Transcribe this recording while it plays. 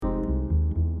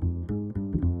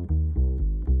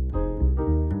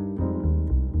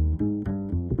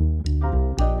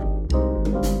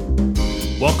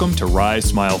Welcome to Rise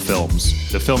Smile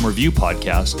Films, the film review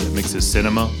podcast that mixes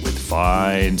cinema with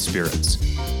fine spirits.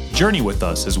 Journey with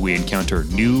us as we encounter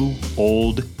new,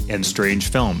 old, and strange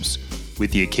films,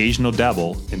 with the occasional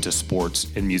dabble into sports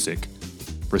and music.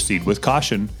 Proceed with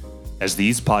caution, as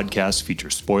these podcasts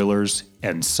feature spoilers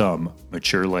and some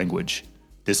mature language.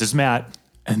 This is Matt.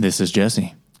 And this is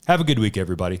Jesse. Have a good week,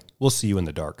 everybody. We'll see you in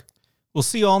the dark. We'll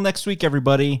see you all next week,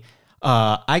 everybody.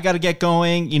 I got to get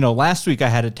going. You know, last week I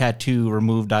had a tattoo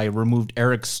removed. I removed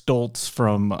Eric Stoltz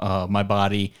from my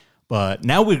body. But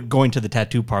now we're going to the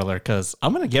tattoo parlor because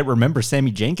I'm going to Remember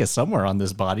Sammy Jenkins somewhere on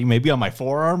this body. Maybe on my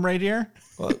forearm right here.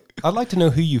 Well, I'd like to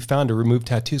know who you found to remove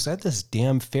tattoos. I had this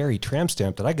damn fairy tramp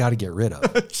stamp that I got to get rid of.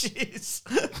 Jeez.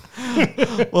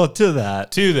 Well, to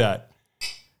that.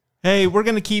 Hey, we're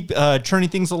going to keep churning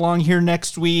things along here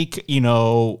next week. You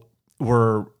know,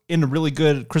 we're in a really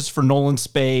good Christopher Nolan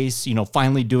space, you know,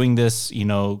 finally doing this, you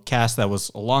know, cast that was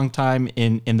a long time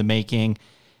in the making.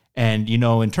 And, you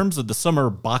know, in terms of the summer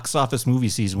box office movie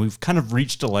season, we've kind of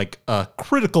reached a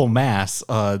critical mass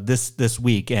this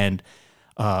week. And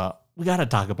we got to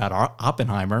talk about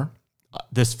Oppenheimer,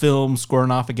 this film scoring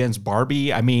off against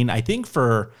Barbie. I mean, I think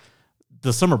for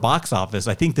the summer box office,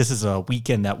 I think this is a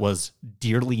weekend that was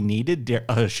dearly needed,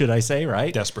 should I say,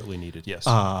 right? Desperately needed, yes.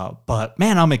 But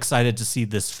man, I'm excited to see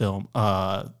this film.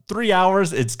 3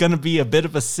 hours, it's going to be a bit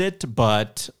of a sit,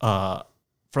 but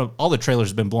from all the trailers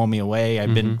have been blowing me away.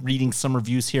 I've been reading some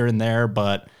reviews here and there,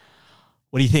 but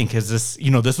what do you think? Is this,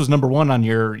 you know, this was number one on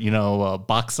your, you know,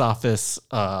 box office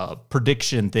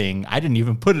prediction thing. I didn't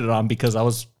even put it on because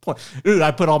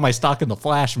I put all my stock in The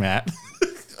Flash, Matt.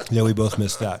 Yeah, we both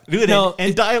missed that. Dude,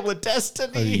 and Dial of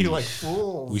Destiny. Like,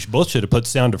 oh. We both should have put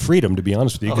Sound of Freedom, to be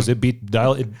honest with you, because it beat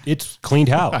Dial. It's cleaned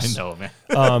house. I know,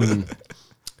 man.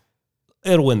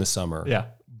 It'll win the summer. Yeah.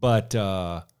 But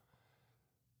I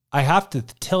have to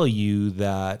tell you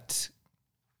that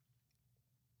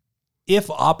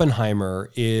if Oppenheimer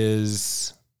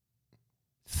is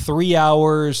 3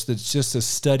 hours, that's just a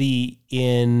study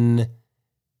in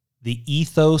the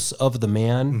ethos of the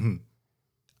man,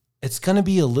 it's going to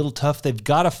be a little tough. They've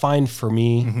got to find for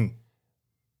me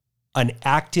an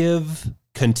active,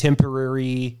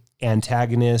 contemporary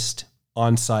antagonist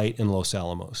on site in Los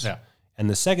Alamos. Yeah. And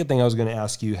the second thing I was going to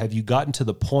ask you, have you gotten to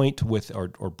the point with, or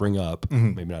bring up,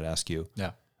 maybe not ask you.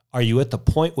 Yeah. Are you at the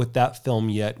point with that film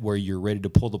yet where you're ready to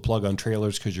pull the plug on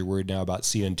trailers because you're worried now about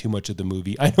seeing too much of the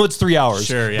movie? I know it's 3 hours,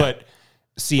 sure, yeah. But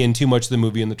seeing too much of the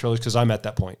movie in the trailers, because I'm at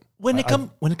that point. When it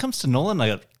comes to Nolan,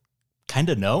 I kind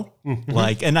of know.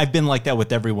 Like, and I've been like that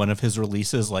with every one of his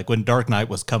releases. Like when Dark Knight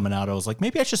was coming out, I was like,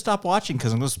 maybe I should stop watching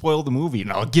because I'm going to spoil the movie.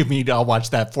 And I'll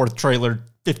watch that fourth trailer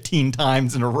 15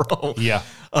 times in a row. Yeah.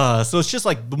 So it's just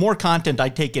like the more content I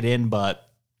take it in, but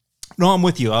no, I'm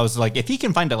with you. I was like, if he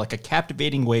can find a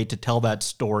captivating way to tell that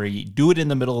story, do it in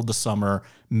the middle of the summer,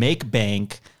 make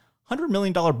bank, $100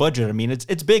 million budget. I mean,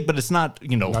 it's big, but it's not,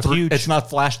 you know, not huge. It's not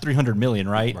Flash 300 million,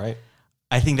 right? Right.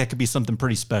 I think that could be something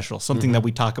pretty special, something that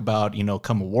we talk about, you know,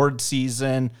 come award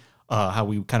season, how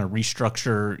we kind of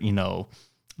restructure, you know,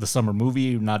 the summer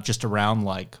movie, not just around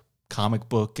like comic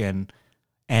book and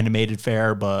animated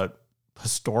fare, but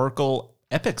historical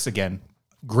epics again.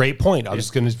 Great point. I was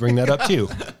just going to bring that up too.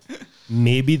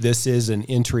 Maybe this is an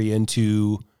entry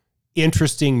into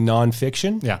interesting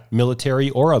nonfiction,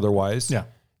 military or otherwise,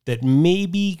 that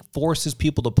maybe forces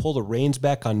people to pull the reins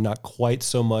back on not quite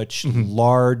so much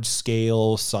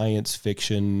large-scale science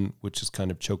fiction, which has kind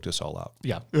of choked us all out.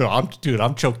 Yeah.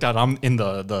 I'm choked out. I'm in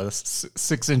the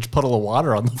 6-inch puddle of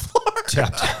water on the floor.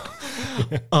 Tapped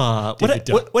out.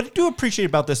 What I do appreciate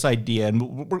about this idea,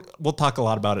 and we'll talk a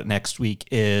lot about it next week,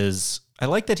 is I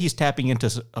like that he's tapping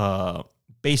into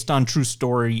based on true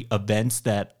story events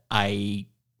that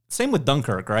same with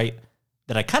Dunkirk, right?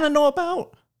 That I kind of know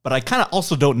about, but I kind of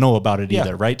also don't know about it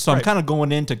either, right? So I'm kind of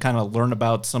going in to kind of learn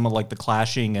about some of like the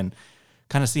clashing and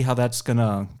kind of see how that's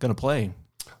gonna play.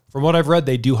 From what I've read,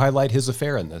 they do highlight his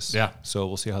affair in this. Yeah. So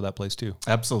we'll see how that plays too.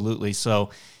 Absolutely. So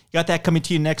you got that coming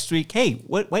to you next week. Hey,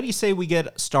 why do you say we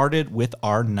get started with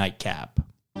our nightcap?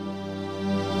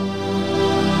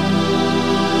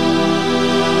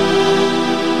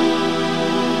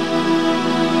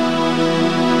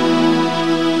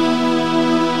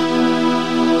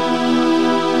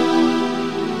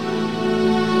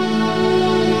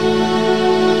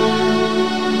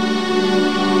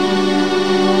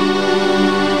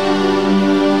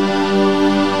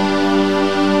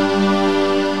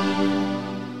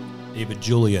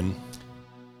 Julian.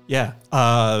 Yeah.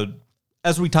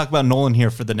 as we talk about Nolan here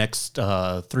for the next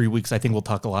 3 weeks, I think we'll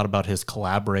talk a lot about his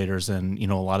collaborators and,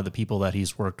 a lot of the people that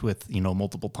he's worked with,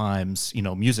 multiple times.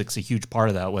 Music's a huge part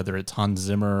of that, whether it's Hans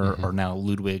Zimmer or now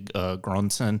Ludwig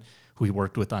Göransson, who he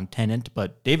worked with on Tenet.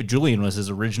 But David Julian was his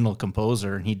original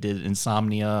composer, and he did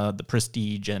Insomnia, The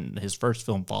Prestige, and his first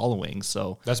film, Following.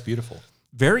 So that's beautiful.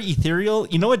 Very ethereal.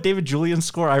 You know what David Julian's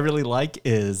score I really like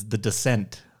is The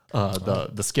Descent,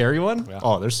 the scary one. Yeah.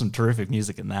 Oh, there's some terrific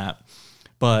music in that.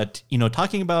 But,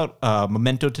 talking about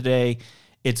Memento today,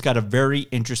 it's got a very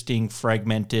interesting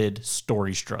fragmented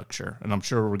story structure. And I'm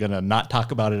sure we're going to not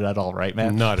talk about it at all, right,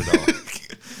 Matt? Not at all.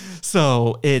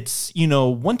 So it's,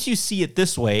 once you see it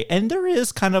this way, and there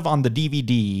is kind of on the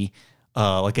DVD,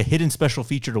 like a hidden special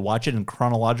feature to watch it in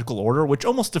chronological order, which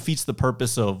almost defeats the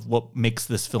purpose of what makes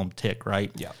this film tick,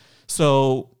 right? Yeah.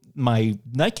 So my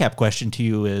nightcap question to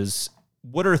you is,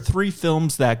 what are 3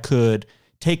 films that could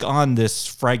take on this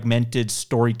fragmented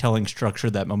storytelling structure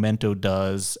that Memento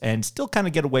does and still kind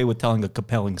of get away with telling a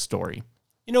compelling story?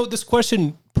 This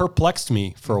question perplexed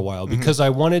me for a while because I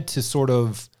wanted to sort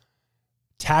of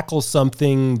tackle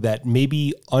something that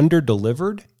maybe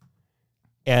under-delivered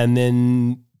and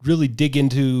then really dig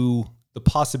into the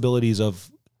possibilities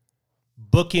of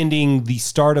bookending the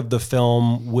start of the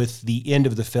film with the end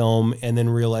of the film and then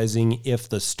realizing if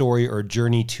the story or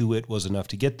journey to it was enough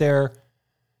to get there.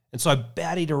 And so I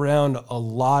batted around a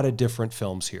lot of different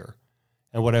films here.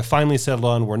 And what I finally settled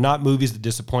on were not movies that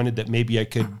disappointed that maybe I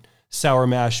could sour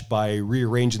mash by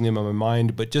rearranging them in my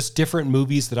mind, but just different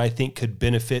movies that I think could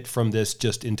benefit from this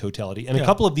just in totality. And a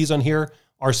couple of these on here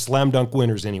are slam dunk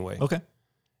winners anyway. Okay.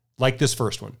 Like this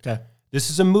first one. Okay. This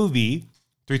is a movie,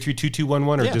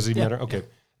 332211, or does it matter? Okay. Yeah.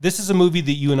 This is a movie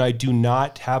that you and I do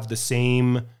not have the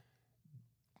same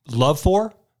love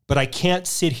for, but I can't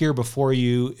sit here before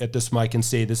you at this mic and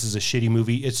say this is a shitty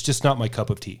movie. It's just not my cup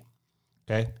of tea.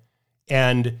 Okay.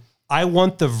 And I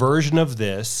want the version of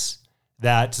this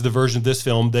that's the version of this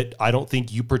film that I don't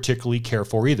think you particularly care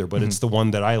for either, but it's the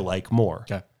one that I like more.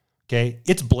 Okay. Okay.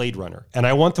 It's Blade Runner. And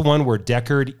I want the one where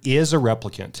Deckard is a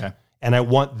replicant. Okay. And I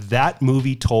want that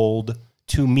movie told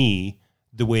to me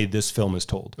the way this film is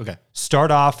told. Okay.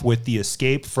 Start off with the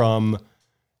escape from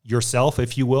yourself,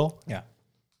 if you will. Yeah.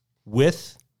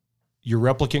 With your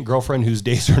replicant girlfriend whose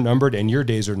days are numbered and your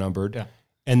days are numbered. Yeah.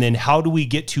 And then how do we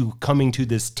get to coming to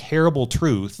this terrible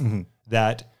truth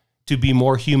that to be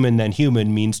more human than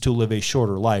human means to live a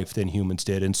shorter life than humans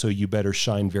did. And so you better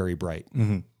shine very bright.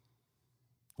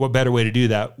 What better way to do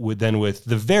that than with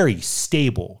the very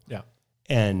stable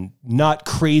and not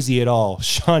crazy at all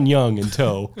Sean Young in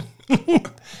tow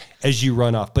as you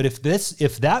run off. But if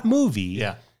that movie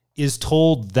is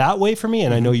told that way for me,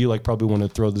 and I know you probably want to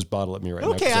throw this bottle at me right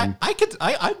now. Okay,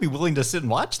 I'd be willing to sit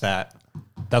and watch that.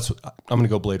 That's what I'm going to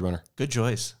go Blade Runner. Good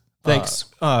choice. Thanks.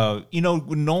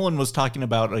 When Nolan was talking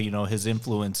about, his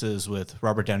influences with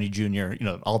Robert Downey Jr.,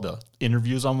 all the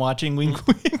interviews I'm watching, wink,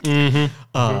 wink.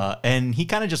 And he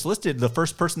kind of just listed the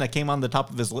first person that came on the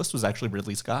top of his list was actually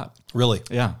Ridley Scott. Really?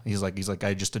 Yeah. He's like,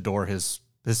 I just adore his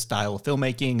style of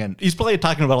filmmaking. And he's probably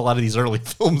talking about a lot of these early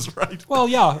films, right? Well,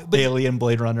 yeah. But Alien,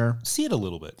 Blade Runner. See it a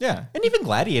little bit. Yeah. And even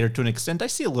Gladiator to an extent. I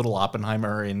see a little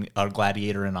Oppenheimer in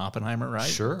Gladiator and Oppenheimer, right?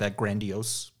 Sure. That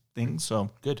grandiose thing. So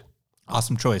good.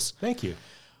 Awesome choice. Thank you.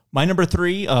 My number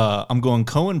 3, I'm going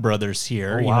Coen Brothers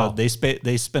here. Oh, wow. They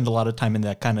spend a lot of time in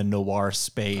that kind of noir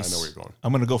space. I know where you're going.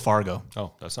 I'm going to go Fargo.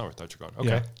 Oh, that's not where I thought you were going.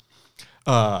 Okay.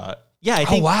 I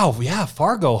think. Oh, wow. Yeah,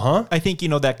 Fargo, huh? I think,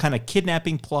 that kind of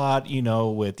kidnapping plot,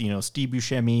 with, Steve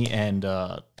Buscemi and,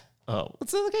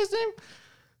 what's the other guy's name?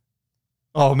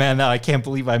 Oh, man, I can't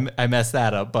believe I messed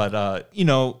that up. But,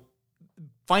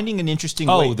 finding an interesting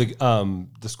way. Oh,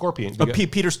 the Scorpion.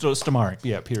 Peter Stormare.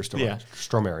 Yeah, Peter Stormare. Yeah.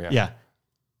 Stormare, yeah. Yeah.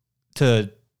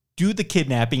 To do the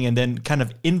kidnapping and then kind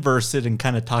of inverse it and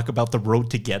kind of talk about the road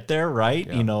to get there, right?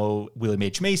 Yeah. William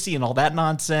H. Macy and all that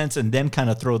nonsense, and then kind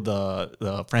of throw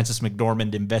the Francis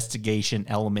McDormand investigation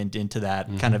element into that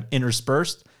kind of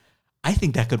interspersed. I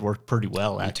think that could work pretty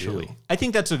well, actually. Me too. I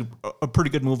think that's a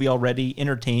pretty good movie already.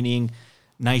 Entertaining,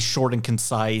 nice, short and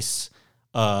concise.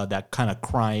 That kind of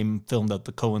crime film that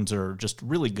the Coens are just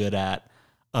really good at.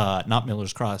 Not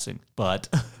Miller's Crossing, but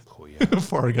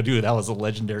Fargo. Dude, that was a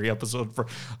legendary episode for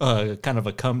kind of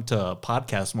a come to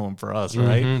podcast moment for us,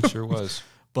 right? Sure was.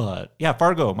 But yeah,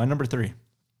 Fargo, my number 3.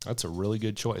 That's a really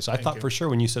good choice. I thought for sure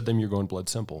when you said them, you're going Blood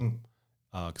Simple.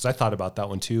 Because I thought about that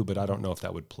one too, but I don't know if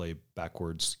that would play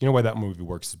backwards. You know why that movie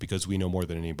works is because we know more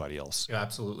than anybody else. Yeah,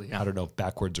 absolutely. Yeah. I don't know if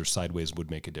backwards or sideways would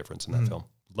make a difference in that film.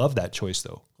 Love that choice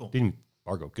though. Cool.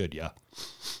 Fargo, good, yeah.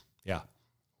 Yeah.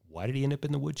 Why did he end up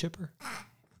in the wood chipper?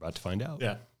 About to find out.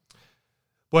 Yeah.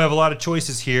 Boy, I have a lot of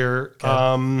choices here.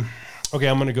 Okay. Okay,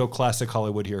 I'm going to go classic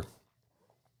Hollywood here.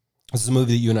 This is a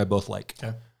movie that you and I both like.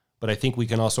 Okay. But I think we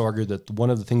can also argue that one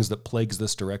of the things that plagues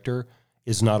this director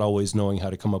is not always knowing how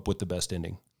to come up with the best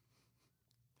ending.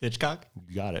 Hitchcock?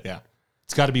 You got it. Yeah.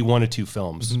 It's got to be one of two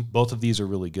films. Mm-hmm. Both of these are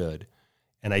really good.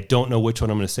 And I don't know which one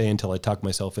I'm going to say until I talk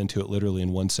myself into it literally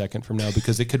in 1 second from now,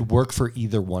 because it could work for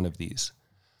either one of these.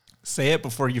 Say it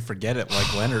before you forget it,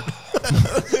 like Leonard.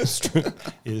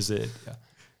 Is it? Yeah.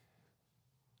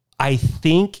 I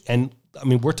think, and I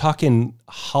mean, we're talking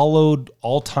hollowed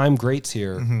all-time greats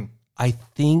here. Mm-hmm. I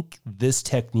think this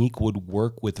technique would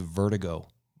work with Vertigo.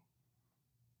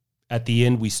 At the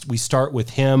end, we start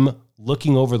with him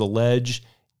looking over the ledge.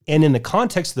 And in the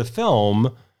context of the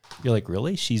film, you're like,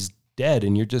 really? She's dead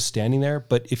and you're just standing there?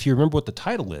 But if you remember what the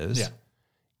title is,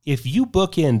 if you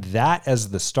book in that as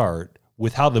the start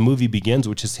with how the movie begins,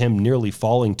 which is him nearly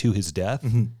falling to his death,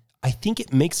 I think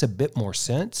it makes a bit more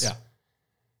sense. Yeah.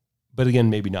 But again,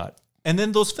 maybe not. And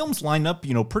then those films line up,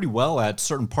 pretty well at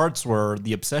certain parts where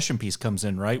the obsession piece comes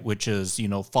in, right? Which is,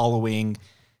 following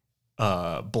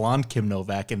blonde Kim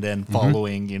Novak and then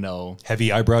following, Heavy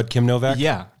eyebrowed Kim Novak?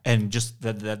 Yeah. And just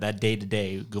that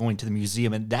day-to-day going to the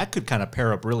museum. And that could kind of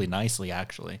pair up really nicely,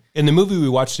 actually. In the movie we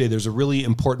watched today, there's a really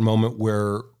important moment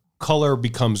where color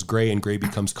becomes gray and gray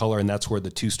becomes color. And that's where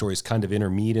the two stories kind of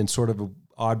intermeet in sort of an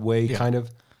odd way, kind of.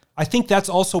 I think that's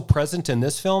also present in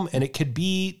this film, and it could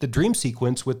be the dream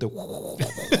sequence with the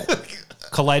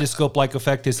kaleidoscope-like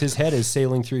effect as his head is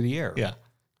sailing through the air. Yeah.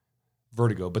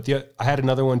 Vertigo. But I had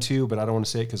another one too, but I don't want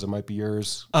to say it because it might be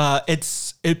yours.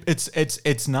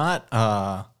 It's not,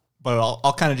 but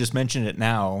I'll kind of just mention it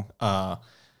now,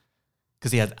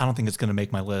 because I don't think it's going to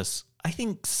make my list. I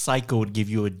think Psycho would give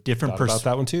you a different about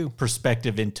that one too.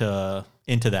 Perspective into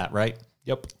that, right?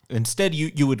 Yep. Instead,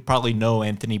 you would probably know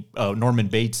Norman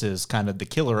Bates is kind of the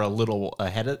killer a little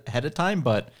ahead of time,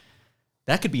 but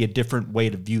that could be a different way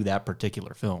to view that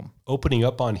particular film. Opening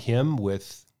up on him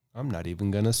with, I'm not even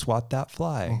going to swat that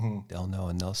fly. They'll know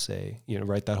and they'll say,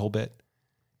 right, that whole bit.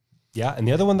 Yeah, and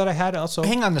the other one that I had also...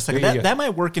 Hang on a second. That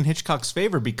might work in Hitchcock's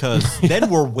favor, because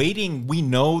then we're waiting. We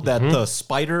know that the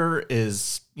spider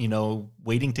is,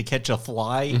 waiting to catch a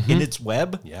fly in its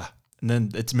web. Yeah. And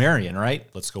then it's Marion, right?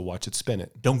 Let's go watch it spin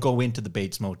it. Don't go into the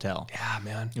Bates Motel. Yeah,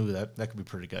 man. Ooh, that could be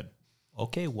pretty good.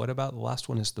 Okay, what about the last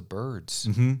one is The Birds?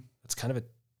 It's kind of a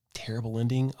terrible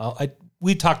ending.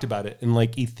 We talked about it in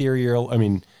like ethereal,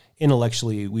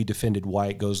 intellectually we defended why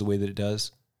it goes the way that it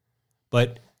does.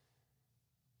 But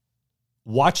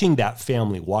watching that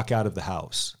family walk out of the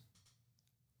house,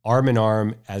 arm in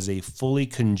arm as a fully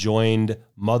conjoined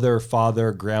mother,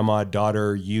 father, grandma,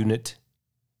 daughter unit,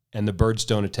 and the birds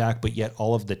don't attack, but yet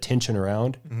all of the tension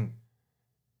around,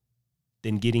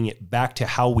 then getting it back to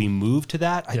how we move to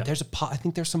that. I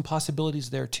think there's some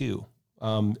possibilities there too.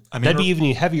 That'd be even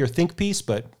a heavier think piece,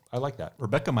 but I like that.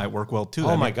 Rebecca might work well too.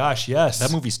 Oh my gosh, yes.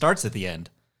 That movie starts at the end.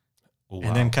 Oh, wow.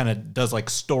 And then kind of does like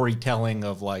storytelling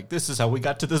of like, this is how we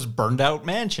got to this burned out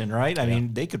mansion, right? I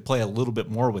mean, they could play a little bit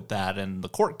more with that and the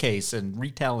court case and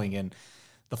retelling and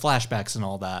the flashbacks and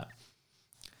all that.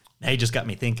 Now you just got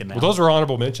me thinking now. Well, those are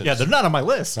honorable mentions. Yeah, they're not on my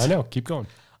list. I know. Keep going.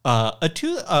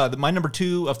 My number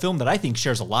two, a film that I think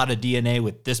shares a lot of DNA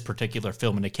with this particular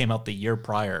film, and it came out the year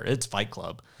prior. It's Fight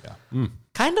Club. Yeah.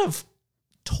 Kind of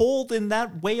told in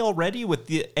that way already with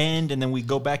the end, and then we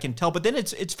go back and tell. But then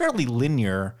it's fairly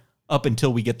linear up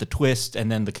until we get the twist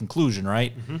and then the conclusion,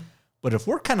 right? But if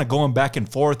we're kind of going back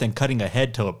and forth and cutting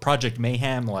ahead to a Project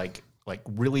Mayhem, like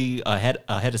really ahead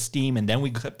of steam, and then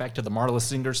we cut back to the Marla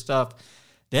Singer stuff,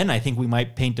 then I think we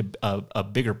might paint a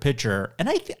bigger picture. And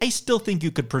I still think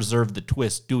you could preserve the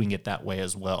twist doing it that way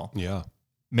as well. Yeah.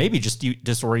 Maybe just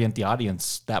disorient the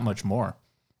audience that much more.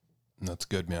 That's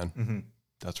good, man.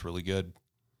 That's really good.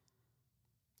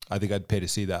 I think I'd pay to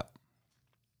see that.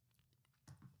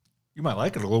 You might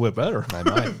like it a little bit better. I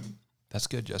might. That's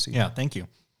good, Jesse. Yeah, thank you.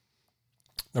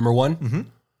 Number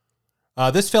one.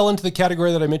 This fell into the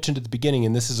category that I mentioned at the beginning,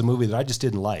 and this is a movie that I just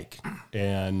didn't like.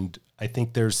 And I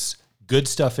think there's good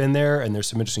stuff in there, and there's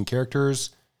some interesting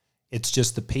characters. It's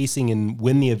just the pacing and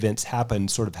when the events happen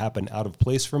sort of happen out of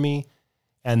place for me.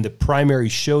 And the primary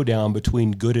showdown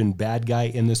between good and bad guy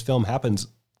in this film happens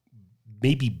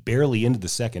maybe barely into the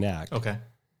second act. Okay.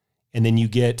 And then you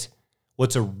get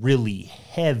what's a really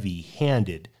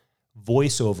heavy-handed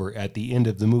voiceover at the end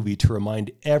of the movie to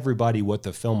remind everybody what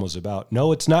the film was about.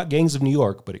 No, it's not Gangs of New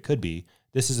York, but it could be.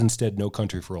 This is instead No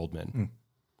Country for Old Men.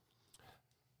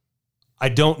 I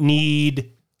don't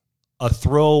need a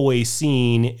throwaway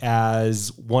scene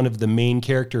as one of the main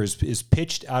characters is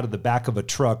pitched out of the back of a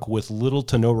truck with little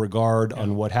to no regard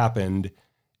on what happened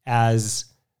as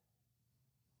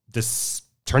this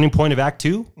turning point of Act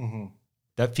 2.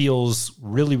 That feels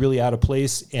really, really out of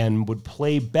place and would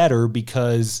play better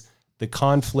because the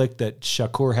conflict that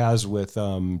Shakur has with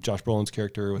Josh Brolin's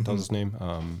character, what the hell's his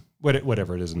name?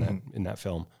 Whatever it is in that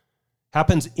film,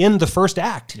 happens in the first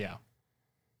act. Yeah.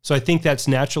 So I think that's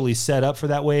naturally set up for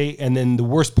that way. And then the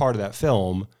worst part of that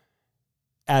film,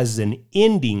 as an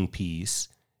ending piece,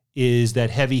 is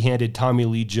that heavy-handed Tommy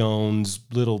Lee Jones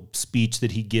little speech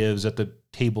that he gives at the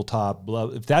tabletop.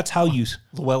 If that's how you...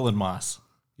 Llewellyn Moss.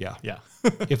 Yeah. Yeah.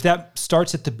 If that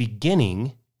starts at the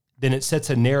beginning, then it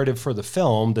sets a narrative for the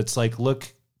film that's like,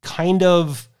 look, kind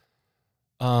of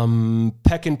Sam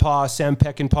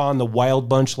Peckinpah and the Wild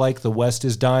Bunch, like the West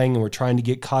is dying and we're trying to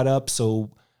get caught up.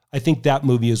 So I think that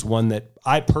movie is one that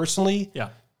I personally,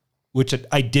 which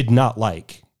I did not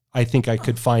like. I think I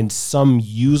could find some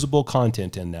usable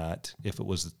content in that if it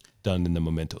was done in the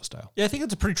Memento style. Yeah, I think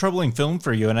it's a pretty troubling film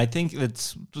for you. And I think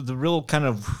it's the real kind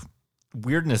of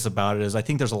weirdness about it is I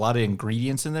think there's a lot of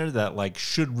ingredients in there that like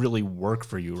should really work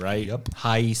for you, right? Yep.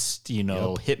 Heist,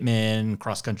 hitman,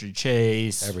 cross-country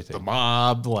chase, everything. The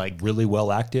mob, like really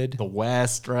well acted. The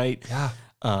West, right? Yeah.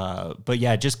 But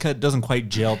yeah, it just doesn't quite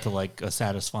gel to like a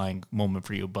satisfying moment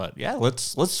for you. But yeah,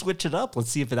 let's switch it up. Let's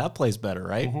see if that plays better,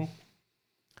 right? Mm-hmm.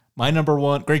 My number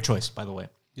one, great choice, by the way.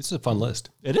 It's a fun list.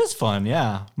 It is fun,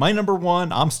 yeah. My number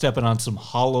one, I'm stepping on some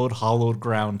hollowed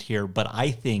ground here, but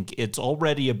I think it's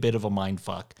already a bit of a mind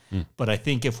fuck. But I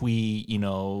think if we,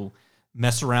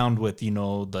 mess around with,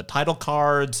 the title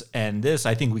cards and this,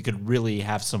 I think we could really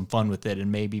have some fun with it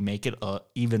and maybe make it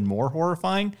even more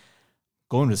horrifying.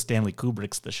 Going to Stanley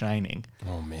Kubrick's The Shining.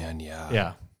 Oh, man, yeah.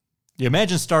 Yeah. You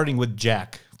imagine starting with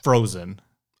Jack, frozen,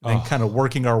 and kind of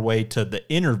working our way to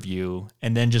the interview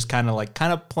and then just kind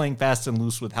of playing fast and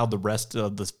loose with how the rest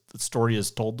of the story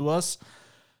is told to us.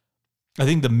 I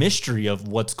think the mystery of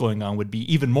what's going on would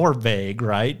be even more vague,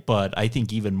 right? But I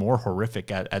think even more horrific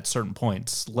at certain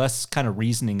points. Less kind of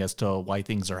reasoning as to why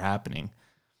things are happening.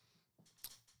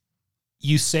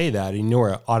 You say that and you know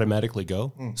where I automatically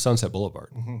go? Sunset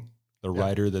Boulevard. Mm-hmm. The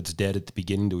writer that's dead at the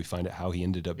beginning, do we find out how he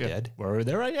ended up dead? Well,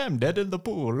 there I am, dead in the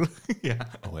pool. Yeah.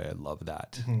 Oh, I love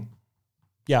that. Mm-hmm.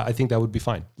 Yeah, I think that would be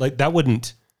fine. Like, that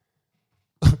wouldn't...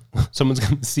 Someone's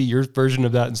going to see your version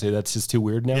of that and say, that's just too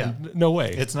weird now? Yeah. No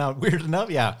way. It's not weird enough?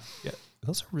 Yeah.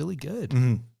 Those are really good.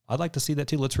 Mm-hmm. I'd like to see that,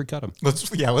 too. Let's recut them. Let's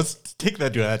take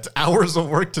that to it. That's hours of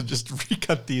work to just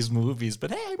recut these movies. But,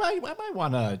 hey, I might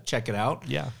want to check it out.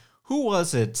 Yeah. Who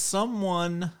was it?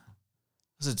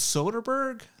 Was it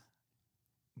Soderbergh?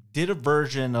 Did a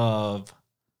version of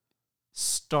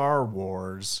Star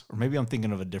Wars, or maybe I'm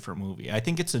thinking of a different movie. I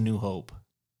think it's A New Hope.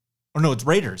 Or no, it's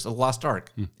Raiders of the Lost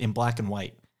Ark in black and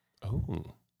white. Oh.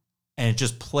 And it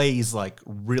just plays like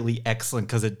really excellent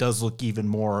because it does look even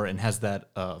more and has that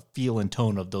feel and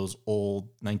tone of those old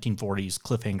 1940s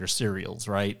cliffhanger serials,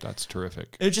 right? That's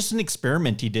terrific. It was just an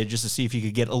experiment he did just to see if he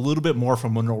could get a little bit more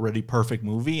from an already perfect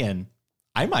movie. And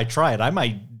I might try it. I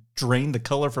might drain the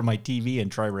color from my TV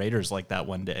and try Raiders like that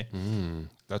one day.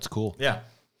 That's cool. Yeah.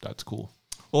 That's cool.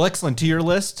 Well, excellent. To your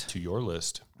list. To your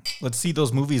list. Let's see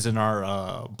those movies in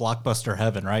our blockbuster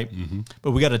heaven, right? Mm-hmm.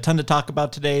 But we got a ton to talk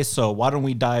about today, so why don't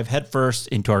we dive headfirst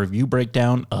into our review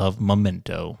breakdown of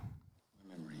Memento.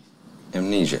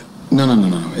 Amnesia.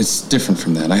 No. It's different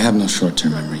from that. I have no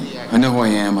short-term memory. I know who I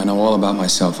am. I know all about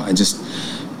myself.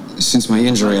 Since my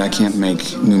injury, I can't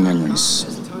make new memories.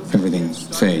 Everything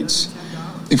fades.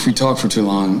 If we talk for too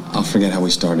long, I'll forget how we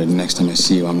started. And next time I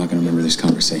see you, I'm not going to remember this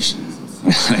conversation.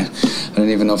 I don't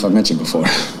even know if I've met you before.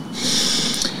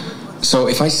 So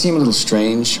if I seem a little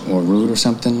strange or rude or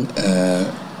something,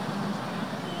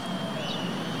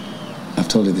 I've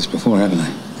told you this before, haven't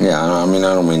I? Yeah, I mean,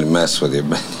 I don't mean to mess with you,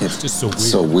 but it's just so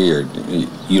so weird.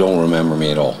 You don't remember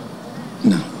me at all.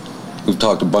 No. We've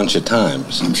talked a bunch of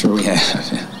times. I'm sure we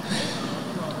have.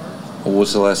 Well,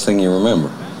 what's the last thing you remember?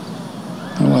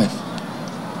 My wife.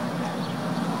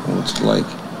 What's it like?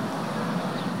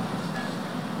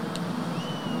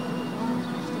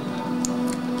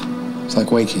 It's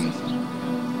like waking.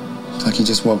 It's like you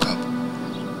just woke up.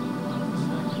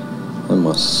 It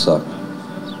must suck.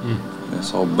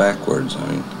 It's all backwards.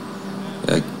 I mean,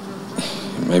 like,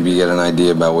 maybe you get an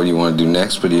idea about what you want to do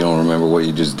next, but you don't remember what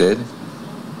you just did.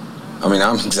 I mean,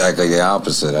 I'm exactly the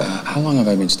opposite. How long have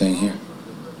I been staying here?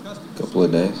 A couple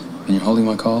of days. And you're holding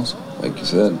my calls? Like you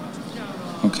said.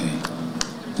 Okay.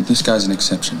 But this guy's an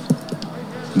exception.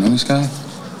 You know this guy?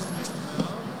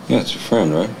 Yeah, it's your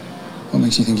friend, right? What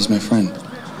makes you think he's my friend?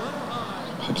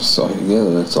 I just saw you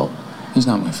together, that's all. He's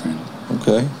not my friend.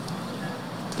 Okay.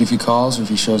 If he calls or if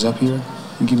he shows up here,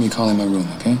 you give me a call in my room,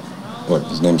 okay? What,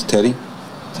 his name's Teddy?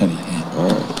 Teddy, yeah. All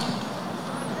right.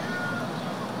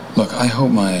 Look, I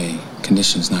hope my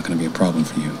condition is not going to be a problem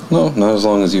for you. No, not as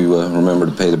long as you remember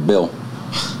to pay the bill.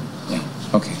 Yeah,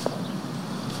 okay.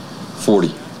 40.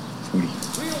 40.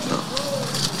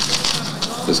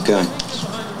 This guy.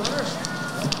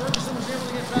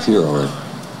 He's here already.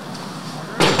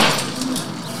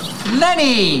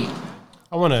 Lenny!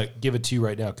 I want to give it to you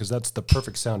right now because that's the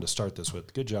perfect sound to start this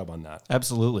with. Good job on that.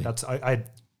 Absolutely.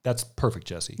 That's perfect,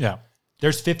 Jesse. Yeah.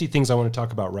 There's 50 things I want to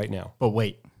talk about right now. But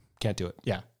wait. Can't do it.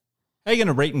 Yeah. How are you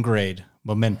going to rate and grade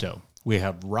Memento? We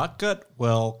have Rock Gut,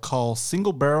 Well, Call,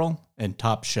 Single Barrel, and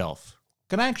Top Shelf.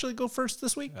 Can I actually go first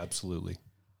this week? Absolutely.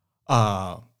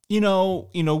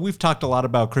 We've talked a lot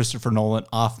about Christopher Nolan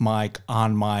off mic,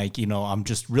 on mic. I'm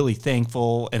just really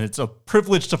thankful, and it's a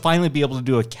privilege to finally be able to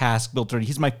do a cask built.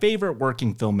 He's my favorite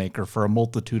working filmmaker for a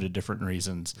multitude of different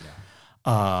reasons.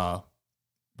 Yeah.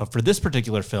 But for this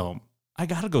particular film, I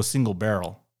got to go Single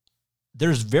Barrel.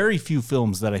 There's very few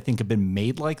films that I think have been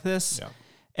made like this. Yeah.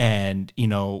 And,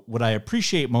 what I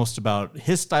appreciate most about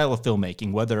his style of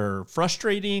filmmaking, whether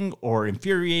frustrating or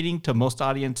infuriating to most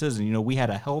audiences, and, we had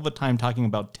a hell of a time talking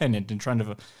about Tenet and trying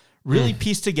to really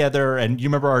piece together, and you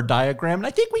remember our diagram, and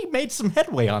I think we made some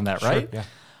headway on that, right? Sure,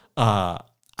 yeah.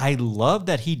 I love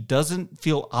that he doesn't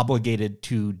feel obligated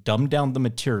to dumb down the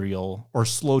material or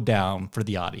slow down for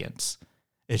the audience.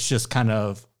 It's just kind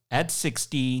of at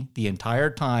 60 the entire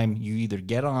time. You either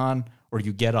get on or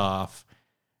you get off.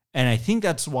 And I think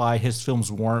that's why his films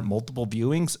warrant multiple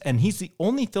viewings. And he's the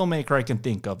only filmmaker I can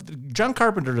think of. John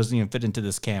Carpenter doesn't even fit into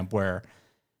this camp where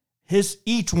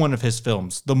each one of his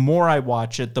films, the more I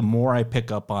watch it, the more I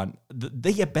pick up on,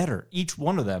 they get better, each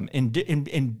one of them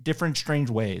in different strange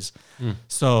ways.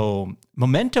 So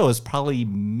Memento is probably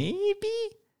maybe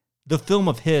the film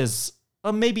of his,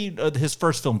 his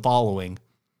first film following,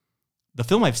 the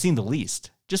film I've seen the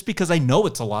least. Just because I know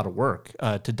it's a lot of work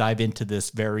to dive into this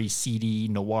very seedy,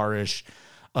 noirish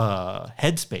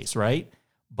headspace, right?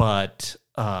 But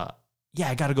I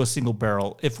got to go Single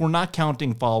Barrel. If we're not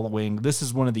counting Following, this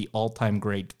is one of the all-time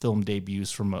great film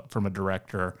debuts from a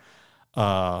director.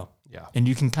 And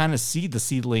you can kind of see the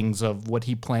seedlings of what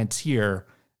he plants here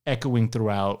echoing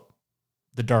throughout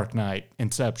The Dark Knight,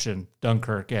 Inception,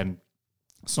 Dunkirk, and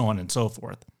so on and so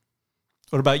forth.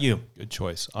 What about you? Good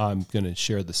choice. I'm going to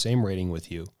share the same rating with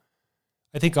you.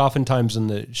 I think oftentimes in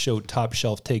the show, Top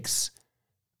Shelf takes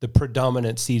the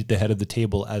predominant seat at the head of the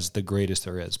table as the greatest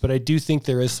there is. But I do think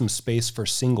there is some space for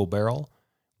Single Barrel,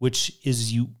 which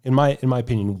is, in my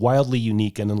opinion, wildly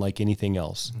unique and unlike anything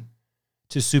else,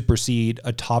 to supersede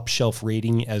a Top Shelf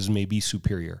rating as maybe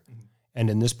superior. And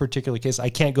in this particular case,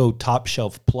 I can't go Top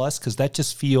Shelf Plus because that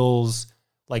just feels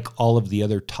like all of the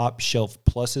other Top Shelf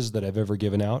Pluses that I've ever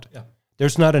given out. Yeah.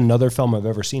 There's not another film I've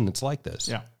ever seen that's like this.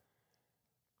 Yeah.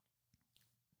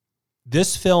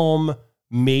 This film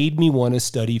made me want to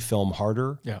study film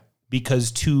harder. Yeah.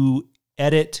 Because to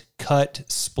edit, cut,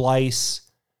 splice,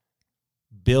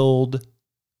 build,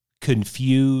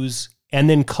 confuse, and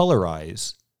then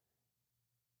colorize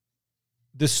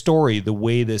the story the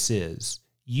way this is,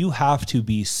 you have to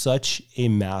be such a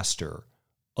master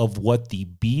of what the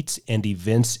beats and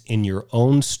events in your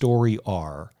own story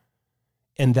are.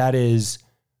 And that is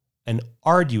an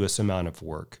arduous amount of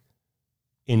work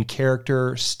in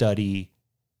character study.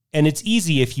 And it's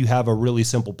easy if you have a really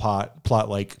simple plot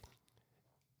like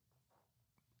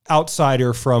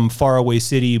outsider from faraway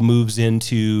city moves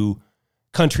into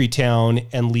country town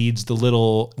and leads the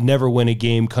little never win a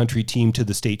game country team to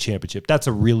the state championship. That's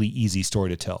a really easy story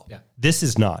to tell. Yeah. This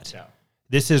is not. Yeah.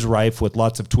 This is rife with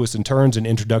lots of twists and turns and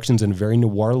introductions in a very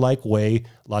noir-like way,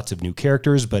 lots of new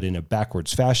characters, but in a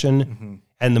backwards fashion. Mm-hmm.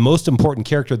 And the most important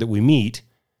character that we meet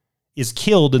is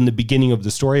killed in the beginning of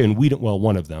the story, and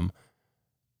one of them,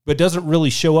 but doesn't really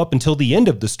show up until the end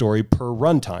of the story per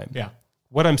runtime. Yeah.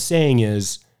 What I'm saying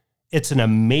is it's an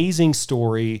amazing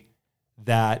story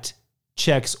that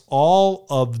checks all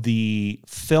of the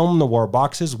film noir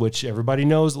boxes, which everybody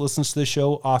knows that listens to the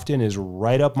show often is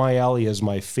right up my alley as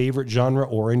my favorite genre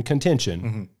or in contention.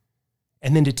 Mm-hmm.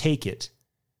 And then to take it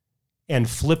and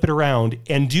flip it around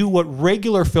and do what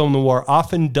regular film noir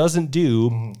often doesn't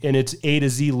do in its A to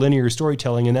Z linear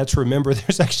storytelling. And that's, remember,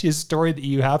 there's actually a story that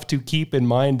you have to keep in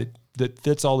mind that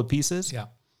fits all the pieces. Yeah.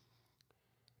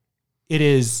 It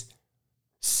is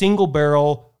Single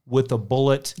Barrel with a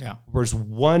bullet. Yeah. There's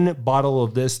one bottle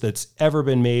of this that's ever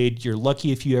been made. You're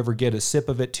lucky if you ever get a sip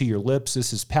of it to your lips.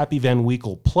 This is Pappy Van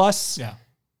Winkle Plus. Yeah.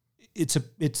 It's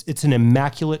an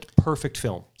immaculate, perfect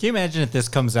film. Can you imagine if this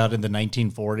comes out in the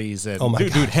 1940s and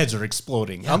dude, heads are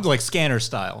exploding? Yeah. I'm like Scanner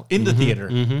style in the theater.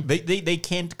 Mm-hmm. They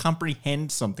can't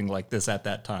comprehend something like this at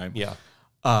that time. Yeah.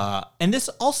 And this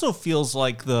also feels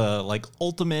like the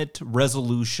ultimate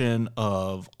resolution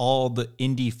of all the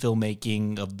indie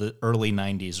filmmaking of the early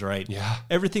 90s, right? Yeah.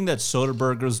 Everything that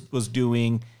Soderbergh was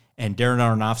doing, and Darren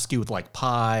Aronofsky with like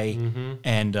Pi,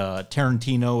 and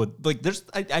Tarantino with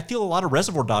I feel a lot of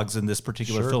Reservoir Dogs in this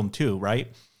particular film too, right?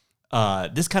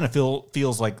 This kind of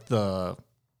feels like the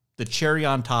cherry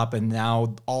on top, and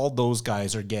now all those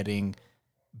guys are getting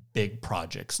big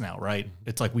projects now, right?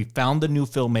 It's like we found the new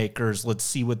filmmakers. Let's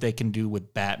see what they can do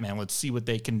with Batman. Let's see what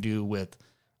they can do with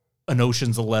an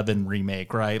Ocean's 11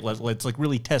 remake, right? Let's like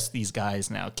really test these guys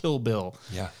now. Kill Bill.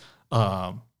 Yeah.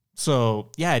 So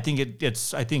yeah, I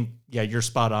think you're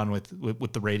spot on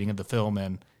with the rating of the film,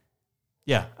 and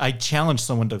yeah, I challenge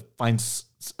someone to find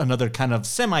another kind of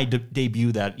semi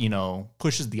debut that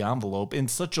pushes the envelope in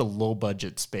such a low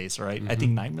budget space, right? I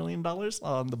think $9 million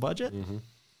on the budget.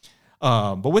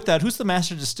 But with that, who's the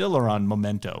master distiller on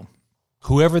Memento?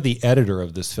 Whoever the editor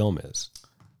of this film is.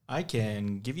 I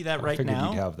can give you that right figured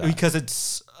now you'd have that. because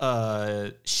it's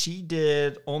she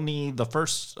did only the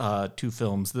first two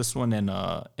films, this one and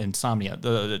Insomnia.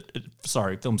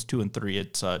 Films 2 and 3.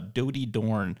 It's Dodie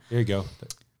Dorn. There you go.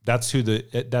 That's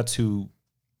who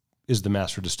is the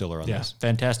master distiller on this.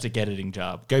 Fantastic editing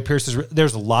job. Guy Pearce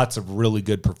there's lots of really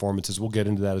good performances. We'll get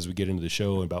into that as we get into the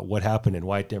show about what happened and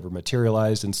why it never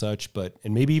materialized and such,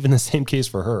 and maybe even the same case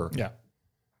for her. Yeah.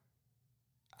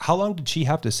 How long did she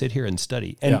have to sit here and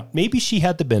study? And maybe she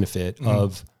had the benefit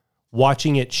of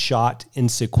watching it shot in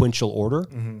sequential order.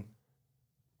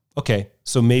 Okay,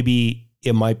 so maybe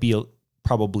it might be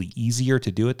probably easier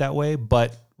to do it that way,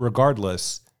 but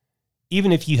regardless,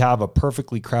 even if you have a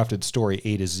perfectly crafted story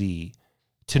A to Z,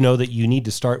 to know that you need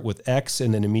to start with X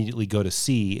and then immediately go to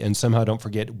C and somehow don't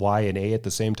forget Y and A at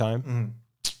the same time,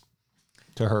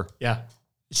 to her. Yeah.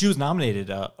 She was nominated.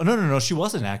 No, she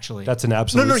wasn't actually. That's an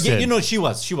absolute sin. She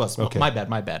was. Okay. My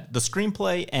bad. The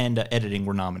screenplay and editing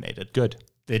were nominated. Good.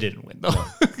 They didn't win though.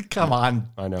 Come on.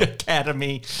 I know.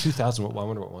 Academy. 2000, I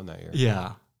wonder what won that year.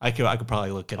 Yeah. I could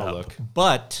probably look it I'll up. look.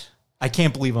 But I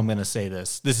can't believe I'm going to say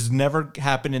this. This has never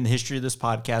happened in the history of this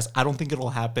podcast. I don't think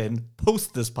it'll happen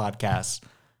post this podcast.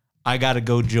 I got to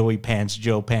go Joe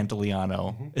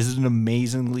Pantoliano. This is an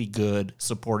amazingly good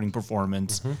supporting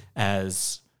performance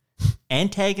as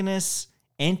antagonist,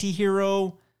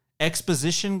 anti-hero,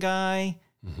 exposition guy,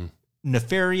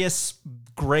 nefarious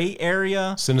gray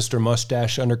area. Sinister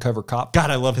mustache, undercover cop.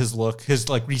 God, I love his look. His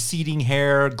like receding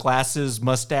hair, glasses,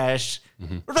 mustache.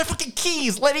 Where's my fucking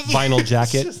keys? Vinyl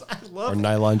jacket I love or it.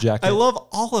 nylon jacket. I love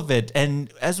all of it.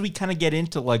 And as we kind of get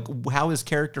into like how his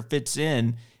character fits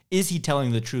in, is he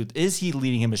telling the truth? Is he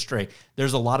leading him astray?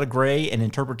 There's a lot of gray and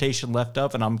interpretation left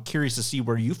up, and I'm curious to see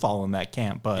where you fall in that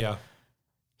camp. But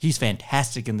he's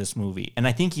fantastic in this movie. And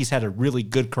I think he's had a really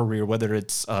good career, whether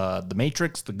it's The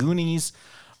Matrix, The Goonies,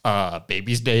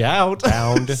 Baby's Day Out,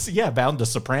 Bound. Bound, The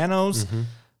Sopranos.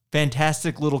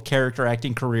 Fantastic little character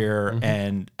acting career.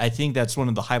 And I think that's one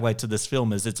of the highlights of this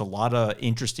film is it's a lot of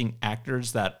interesting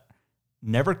actors that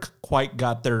never quite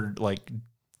got their like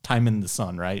time in the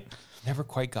sun, right? Never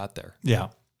quite got there. Yeah.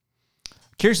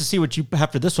 Curious to see what you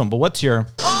have for this one, but what's your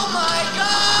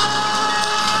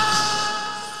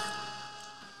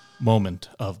moment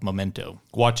of Memento?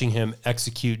 Watching him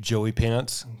execute Joey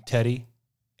Pants, Teddy,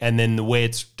 and then the way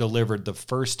it's delivered the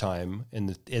first time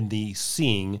in the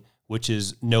seeing, which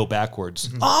is no backwards.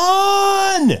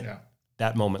 On! Yeah.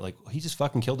 That moment, like, he just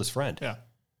fucking killed his friend. Yeah.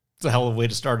 It's a hell of a way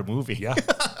to start a movie. Yeah.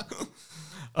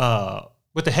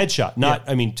 With the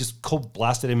headshot, just cold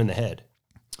blasted him in the head.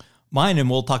 Mine, and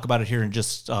we'll talk about it here in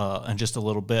just a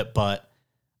little bit, but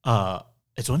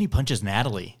it's when he punches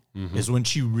Natalie. Is when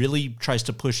she really tries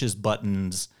to push his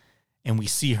buttons, and we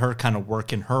see her kind of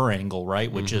working her angle,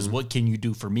 right? Which is, what can you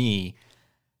do for me?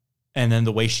 And then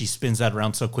the way she spins that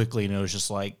around so quickly, and it was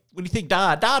just like, what do you think,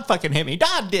 Dodd? Dodd fucking hit me.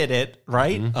 Dodd did it,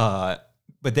 right?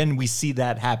 But then we see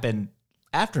that happen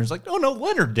after, and it's like, oh no,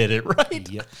 Leonard did it, right?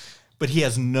 Yep. But he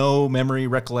has no memory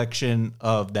recollection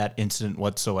of that incident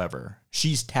whatsoever.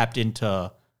 She's tapped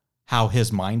into how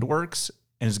his mind works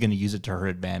and is going to use it to her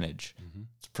advantage.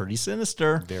 It's pretty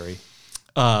sinister. Very.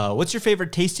 What's your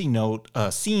favorite tasting note,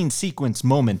 scene, sequence,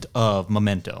 moment of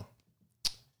Memento?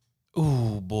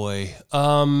 Oh boy.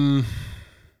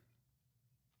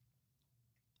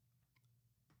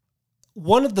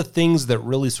 One of the things that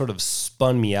really sort of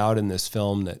spun me out in this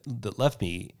film that left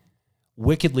me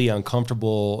wickedly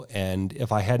uncomfortable, and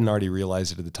if I hadn't already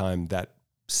realized it at the time, that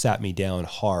sat me down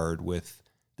hard with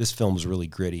this film's really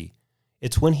gritty.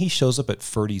 It's when he shows up at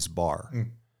Ferdy's bar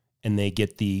and they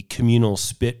get the communal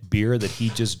spit beer that he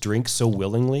just drinks so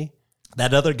willingly.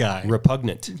 That other guy.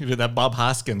 Repugnant. That Bob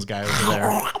Hoskins guy over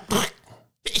there.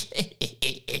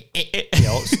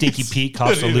 Stinky Pete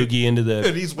coughs a loogie into the...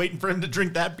 And he's waiting for him to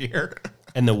drink that beer.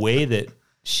 And the way that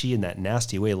she, in that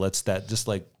nasty way, lets that just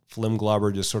like phlegm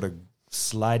globber just sort of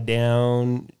slide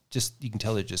down. Just, you can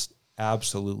tell they're just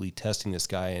absolutely testing this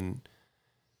guy, and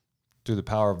through the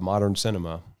power of modern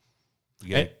cinema, you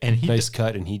get a nice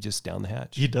cut, and he just down the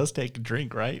hatch. He does take a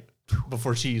drink, right?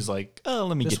 Before she's like,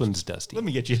 "Oh, this one's dusty. Let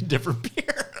me get you a different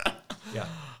beer." Yeah.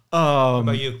 What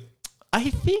about you? I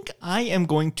think I am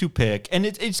going to pick, and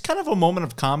it's kind of a moment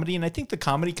of comedy, and I think the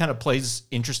comedy kind of plays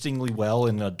interestingly well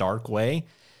in a dark way.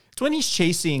 It's when he's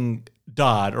chasing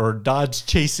Dodd, or Dodd's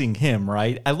chasing him,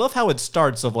 right? I love how it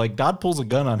starts of like Dodd pulls a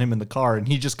gun on him in the car, and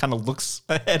he just kind of looks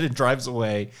ahead and drives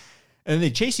away. And then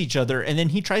they chase each other, and then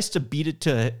he tries to beat it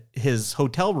to his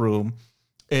hotel room,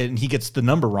 and he gets the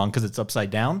number wrong because it's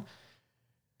upside down.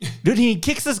 Dude, he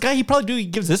kicks this guy. He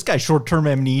gives this guy short-term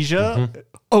amnesia. Mm-hmm.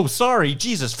 Oh, sorry.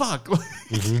 Jesus, fuck.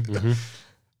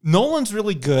 Nolan's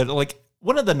really good. Like,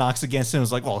 one of the knocks against him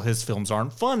is like, well, his films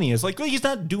aren't funny. It's like, well, he's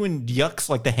not doing yucks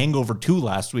like The Hangover 2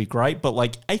 last week, right? But,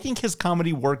 like, I think his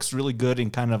comedy works really good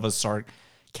in kind of a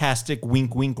sarcastic,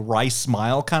 wink-wink, wry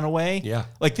smile kind of way. Yeah.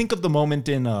 Like, think of the moment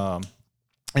in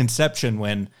Inception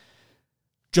when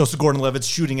Joseph Gordon-Levitt's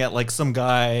shooting at like some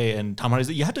guy, and Tom Hardy's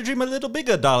like, "You have to dream a little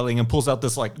bigger, darling," and pulls out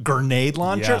this like grenade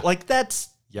launcher. Yeah. Like that's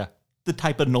Yeah. the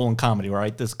type of Nolan comedy,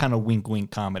 right? This kind of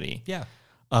wink comedy. Yeah.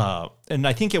 And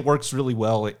I think it works really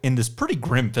well in this pretty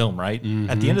grim film, right?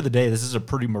 At the end of the day, this is a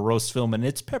pretty morose film, and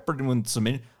it's peppered with some,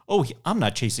 I'm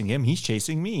not chasing him, he's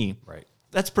chasing me. Right.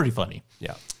 That's pretty funny.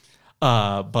 Yeah.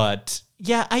 But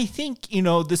yeah, I think,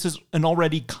 this is an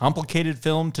already complicated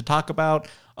film to talk about.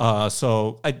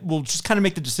 So we'll just kind of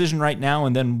make the decision right now,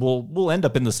 and then we'll end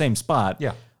up in the same spot.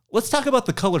 Yeah. Let's talk about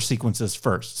the color sequences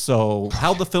first. So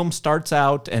how the film starts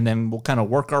out, and then we'll kind of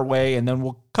work our way, and then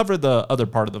we'll cover the other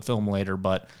part of the film later.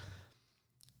 But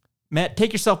Matt,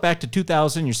 take yourself back to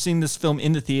 2000. You're seeing this film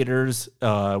in the theaters.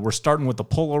 We're starting with the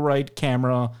Polaroid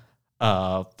camera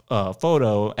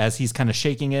photo as he's kind of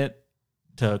shaking it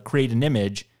to create an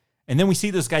image. And then we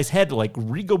see this guy's head like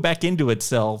go back into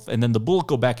itself, and then the bullet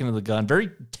go back into the gun.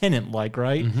 Very Tenet-like,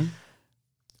 right? Mm-hmm.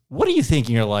 What are you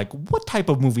thinking? You're like, what type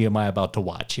of movie am I about to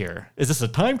watch here? Is this a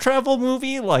time travel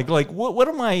movie? Like what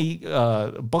am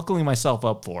I buckling myself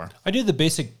up for? I knew the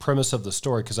basic premise of the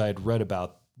story because I had read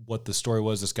about what the story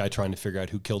was, this guy trying to figure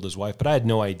out who killed his wife, but I had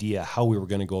no idea how we were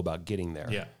going to go about getting there.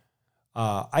 Yeah.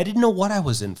 I didn't know what I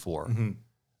was in for. Mm-hmm.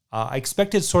 I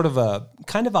expected sort of a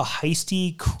kind of a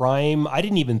heisty crime. I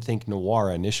didn't even think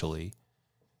noir initially.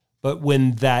 But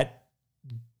when the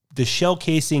shell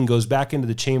casing goes back into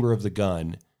the chamber of the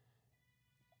gun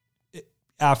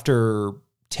after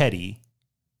Teddy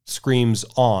screams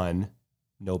on,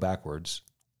 no backwards,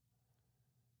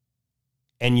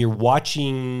 and you're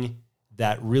watching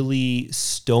that really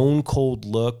stone cold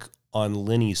look on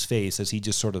Lenny's face as he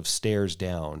just sort of stares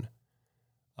down.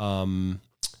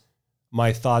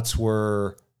 My thoughts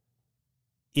were,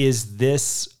 is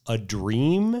this a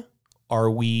dream?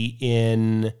 Are we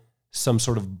in some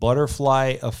sort of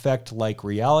butterfly effect like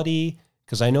reality?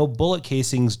 Because I know bullet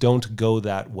casings don't go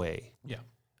that way. Yeah.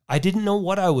 I didn't know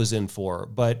what I was in for,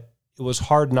 but it was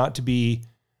hard not to be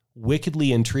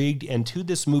wickedly intrigued. And to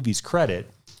this movie's credit,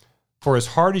 for as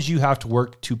hard as you have to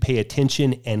work to pay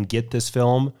attention and get this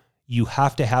film, you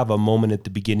have to have a moment at the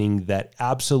beginning that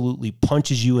absolutely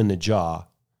punches you in the jaw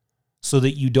so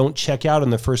that you don't check out in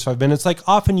the first 5 minutes. Like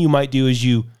often you might do is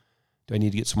do I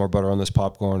need to get some more butter on this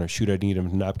popcorn, or shoot, I need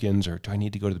some napkins, or do I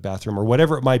need to go to the bathroom, or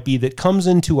whatever it might be that comes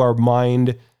into our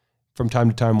mind from time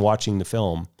to time watching the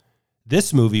film.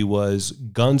 This movie was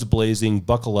guns blazing,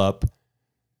 buckle up.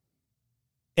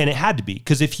 And it had to be,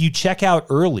 because if you check out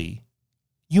early,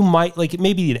 you might, like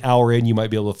maybe an hour in, you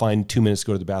might be able to find 2 minutes to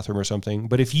go to the bathroom or something.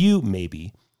 But if you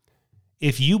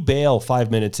bail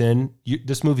 5 minutes in,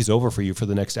 this movie's over for you for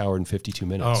the next hour and 52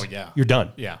 minutes. Oh, yeah. You're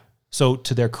done. Yeah. So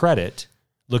to their credit,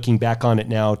 looking back on it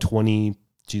now, 3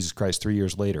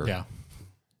 years later, yeah,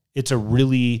 it's a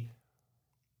really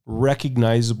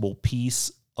recognizable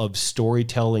piece of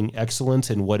storytelling excellence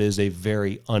in what is a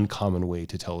very uncommon way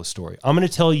to tell a story. I'm going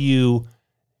to tell you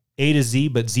A to Z,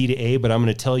 but Z to A, but I'm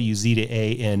going to tell you Z to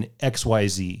A in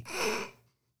XYZ.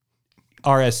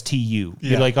 RSTU.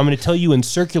 Yeah. Like, I'm going to tell you in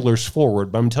circulars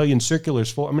forward, but I'm going to tell you in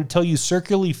circulars forward. I'm going to tell you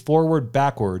circularly forward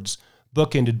backwards,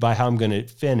 bookended by how I'm going to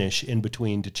finish in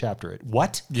between to chapter it.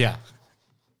 What? Yeah.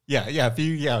 Yeah.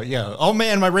 Yeah. Oh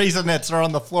man, my Raisinets are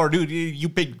on the floor. Dude, you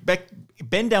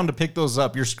bend down to pick those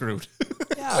up. You're screwed.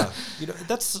 Yeah.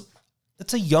 That's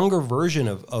a younger version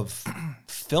of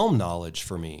film knowledge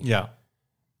for me. Yeah.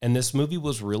 And this movie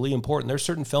was really important. There's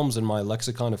certain films in my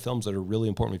lexicon of films that are really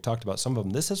important. We've talked about some of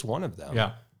them. This is one of them.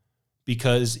 Yeah.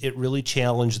 because it really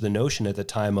challenged the notion at the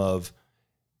time of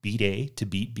beat A to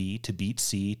beat B to beat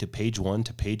C to page 1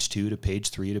 to page 2 to page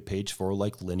 3 to page 4,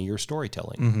 like linear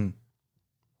storytelling. Mm-hmm.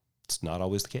 It's not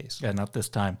always the case. Yeah, not this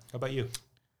time. How about you?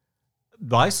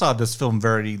 I saw this film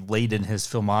very late in his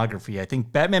filmography. I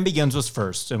think Batman Begins was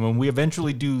first. And when we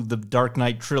eventually do the Dark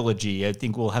Knight trilogy, I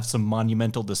think we'll have some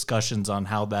monumental discussions on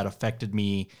how that affected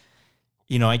me.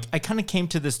 You know, I kind of came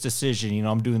to this decision. You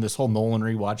know, I'm doing this whole Nolan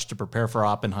rewatch to prepare for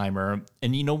Oppenheimer.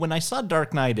 And, you know, when I saw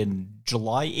Dark Knight in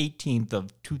July 18th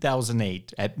of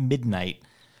 2008 at midnight,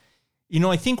 you know,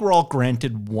 I think we're all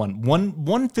granted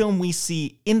one film we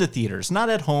see in the theaters, not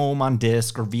at home on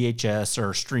disc or VHS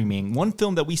or streaming. One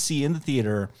film that we see in the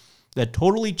theater that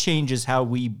totally changes how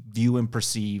we view and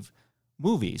perceive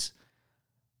movies.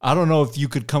 I don't know if you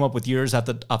could come up with yours off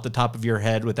the top of your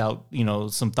head without, you know,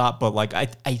 some thought, but like I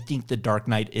think The Dark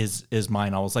Knight is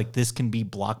mine. I was like, this can be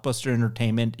blockbuster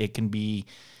entertainment. It can be,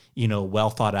 you know, well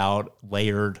thought out,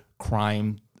 layered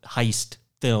crime heist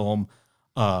film.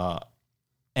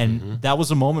 And that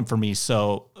was a moment for me.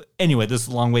 So anyway, this is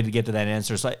a long way to get to that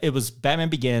answer. So it was Batman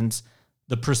Begins,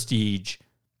 The Prestige,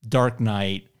 Dark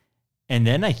Knight, and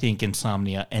then I think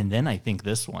Insomnia, and then I think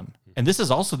this one. And this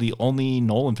is also the only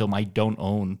Nolan film I don't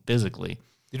own physically.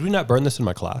 Did we not burn this in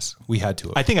my class? We had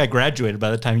to. I think I graduated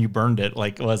by the time you burned it.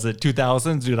 Like, was it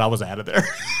 2000s? Dude, I was out of there.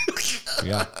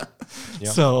 Yeah.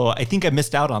 So I think I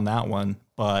missed out on that one.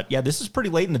 But yeah, this is pretty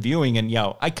late in the viewing. And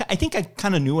yeah, I think I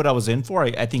kind of knew what I was in for.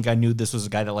 I think I knew this was a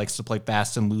guy that likes to play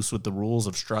fast and loose with the rules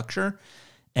of structure.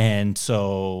 And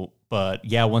so, but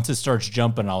yeah, once it starts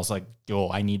jumping, I was like, yo,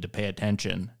 I need to pay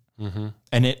attention. Mm-hmm.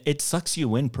 And it sucks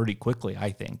you in pretty quickly,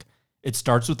 I think. It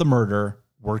starts with the murder,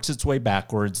 works its way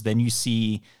backwards. Then you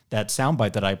see that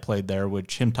soundbite that I played there,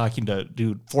 which him talking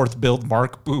to fourth build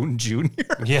Mark Boone Jr.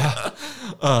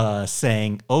 Yeah.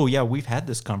 Saying, oh yeah, we've had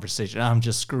this conversation. I'm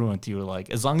just screwing with you. Like,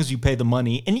 as long as you pay the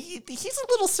money. And he's a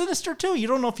little sinister too. You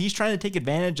don't know if he's trying to take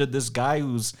advantage of this guy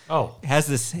who's has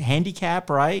this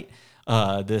handicap, right?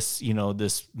 This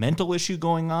mental issue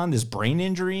going on, this brain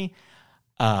injury.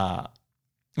 And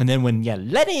then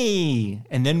Lenny,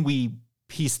 and then we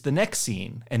piece the next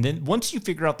scene. And then once you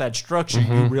figure out that structure,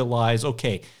 you realize,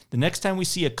 okay, the next time we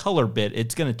see a color bit,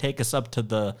 it's going to take us up to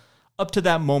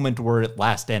that moment where it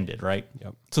last ended, right?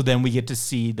 Yep. So then we get to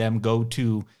see them go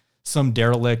to some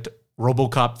derelict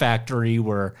RoboCop factory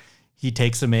where he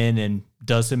takes him in and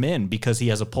does him in because he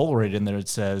has a Polaroid in there that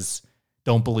says,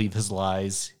 don't believe his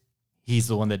lies. He's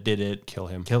the one that did it. Kill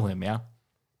him. Yeah.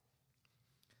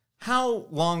 How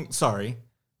long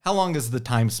is the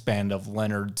time span of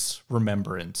Leonard's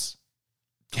remembrance?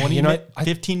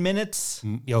 15 minutes?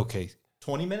 Okay.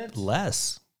 20 minutes?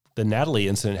 Less. The Natalie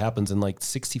incident happens in like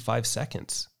 65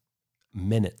 seconds.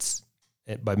 Minutes.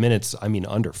 By minutes, I mean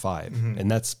under 5. Mm-hmm.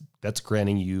 And that's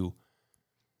granting you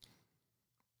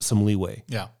some leeway.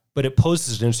 Yeah. But it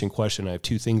poses an interesting question. I have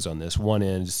 2 things on this. One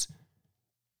is,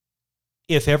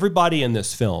 if everybody in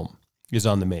this film is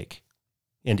on the make,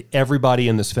 and everybody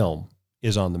in this film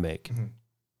is on the make,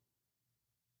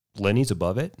 Lenny's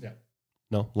above it? Yeah.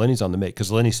 No, Lenny's on the make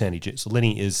because Lenny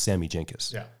is Sammy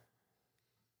Jenkins. Yeah.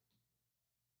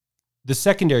 The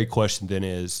secondary question then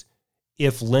is,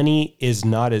 if Lenny is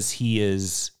not as he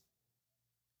is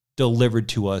delivered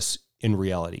to us in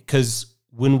reality, because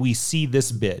when we see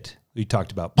this bit, we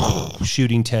talked about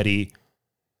shooting Teddy,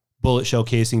 bullet shell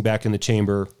casing back in the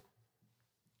chamber,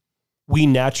 we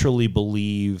naturally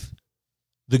believe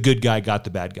the good guy got the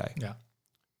bad guy. Yeah.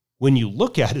 When you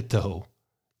look at it, though,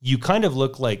 you kind of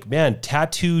look like, man,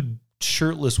 tattooed,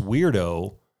 shirtless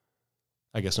weirdo.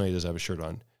 I guess no, he doesn't have a shirt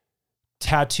on.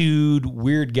 Tattooed,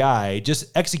 weird guy just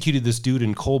executed this dude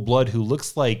in cold blood who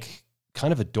looks like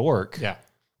kind of a dork. Yeah.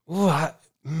 Ooh,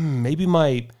 maybe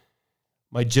my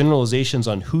generalizations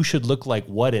on who should look like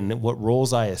what and what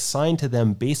roles I assign to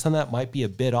them based on that might be a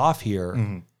bit off here.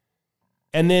 Mm-hmm.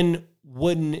 And then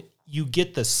when you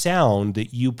get the sound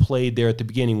that you played there at the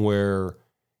beginning where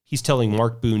he's telling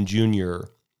Mark Boone Jr.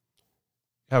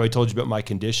 how I told you about my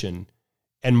condition,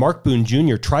 and Mark Boone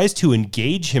Jr. tries to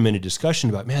engage him in a discussion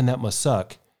about, man, that must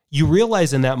suck. You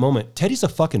realize in that moment, Teddy's a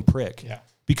fucking prick. Yeah.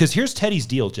 Because here's Teddy's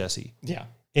deal, Jesse. Yeah.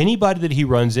 Anybody that he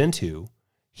runs into,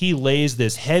 he lays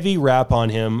this heavy rap on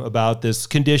him about this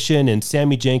condition and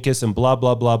Sammy Jenkins and blah,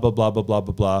 blah, blah, blah, blah, blah, blah,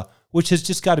 blah, blah, which has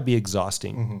just got to be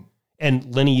exhausting. Mm-hmm.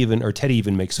 And Teddy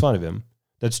even makes fun of him.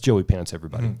 That's Joey Pants,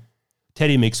 everybody. Mm-hmm.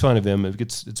 Teddy makes fun of him.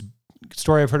 It's a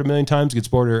story I've heard a million times.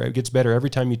 It gets better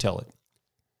every time you tell it.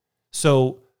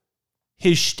 So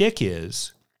his shtick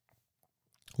is,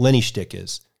 Lenny's shtick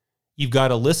is, you've got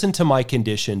to listen to my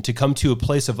condition to come to a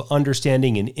place of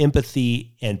understanding and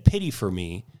empathy and pity for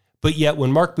me. But yet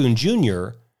when Mark Boone Jr.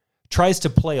 tries to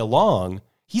play along,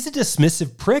 he's a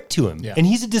dismissive prick to him. Yeah. And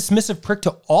he's a dismissive prick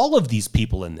to all of these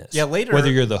people in this. Yeah, later-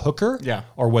 Whether you're the hooker, Yeah.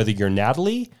 or whether you're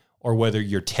Natalie, or whether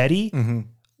you're Teddy.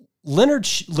 Leonard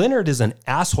is an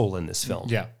asshole in this film.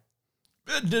 Yeah.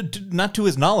 Not to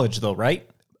his knowledge, though, right?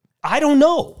 I don't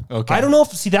know. Okay. I don't know if,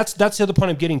 see, that's the other point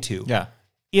I'm getting to. Yeah.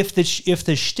 If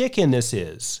the shtick in this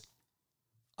is,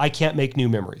 I can't make new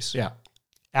memories. Yeah.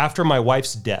 After my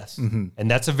wife's death, and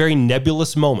that's a very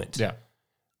nebulous moment. Yeah.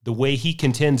 The way he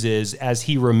contends is, as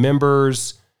he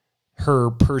remembers her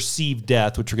perceived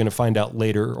death, which we're going to find out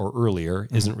later or earlier,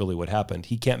 isn't really what happened.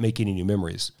 He can't make any new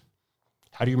memories.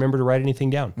 How do you remember to write anything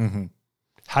down?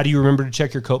 How do you remember to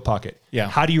check your coat pocket? Yeah.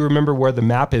 How do you remember where the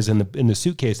map is in the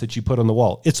suitcase that you put on the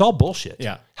wall? It's all bullshit.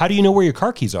 Yeah. How do you know where your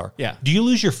car keys are? Yeah. Do you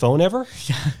lose your phone ever?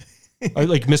 Yeah. Or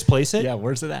like misplace it? Yeah.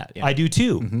 Where's it at? Yeah. I do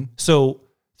too. So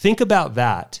think about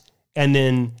that. And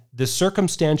then the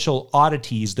circumstantial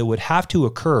oddities that would have to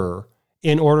occur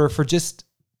in order for just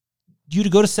you to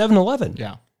go to 7-Eleven.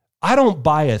 Yeah. I don't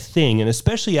buy a thing, and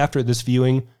especially after this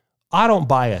viewing, I don't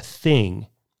buy a thing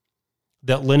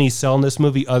that Lenny's selling this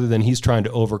movie other than he's trying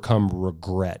to overcome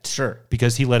regret. Sure.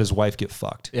 Because he let his wife get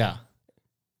fucked. Yeah.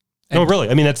 No, really.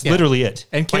 I mean, that's literally it.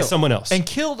 And by killed. someone else. And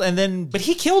killed, and then... But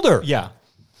he killed her. Yeah.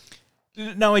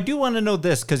 Now, I do want to know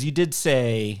this, because you did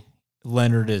say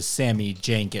Leonard is Sammy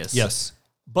Jenkins. Yes.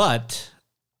 But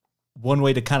one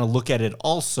way to kind of look at it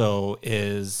also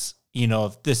is, you know,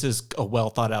 if this is a well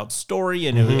thought out story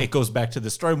and it goes back to the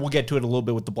story, and we'll get to it a little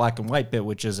bit with the black and white bit,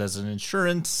 which is as an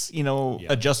insurance, you know,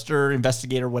 adjuster,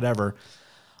 investigator, whatever.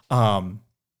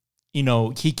 You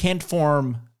know, he can't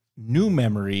form new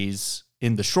memories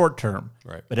in the short term.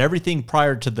 Right. But everything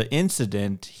prior to the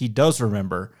incident, he does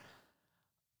remember.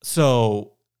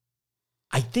 So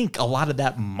I think a lot of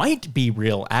that might be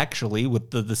real, actually,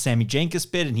 with the Sammy Jenkins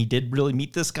bit, and he did really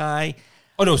meet this guy.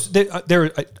 Oh, no.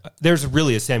 There's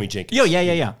really a Sammy Jenkins.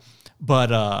 Yeah.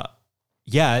 But,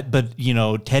 you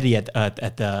know, Teddy at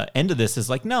the end of this is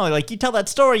like, no, like, you tell that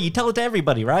story, you tell it to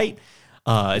everybody, right?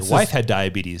 His wife had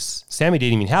diabetes. Sammy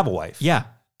didn't even have a wife. Yeah.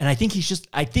 And I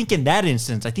think in that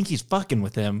instance, I think he's fucking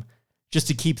with him just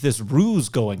to keep this ruse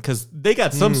going, because they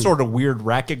got some sort of weird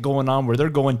racket going on where they're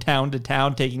going town to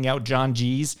town, taking out John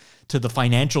G's to the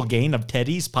financial gain of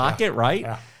Teddy's pocket, right?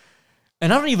 Yeah.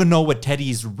 And I don't even know what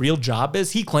Teddy's real job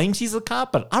is. He claims he's a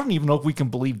cop, but I don't even know if we can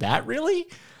believe that, really.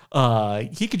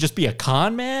 He could just be a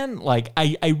con man. Like,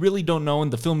 I really don't know,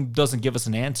 and the film doesn't give us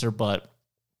an answer, but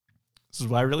this is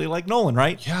why I really like Nolan,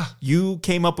 right? Yeah. You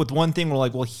came up with one thing, we're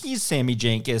like, well, he's Sammy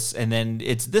Jenkins, and then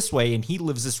it's this way, and he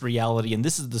lives this reality, and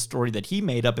this is the story that he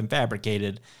made up and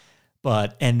fabricated.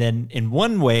 And then in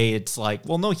one way, it's like,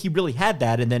 well, no, he really had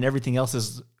that, and then everything else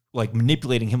is like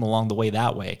manipulating him along the way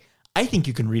that way. I think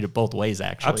you can read it both ways,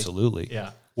 actually. Absolutely.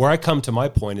 Yeah. Where I come to my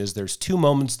point is there's two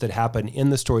moments that happen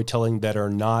in the storytelling that are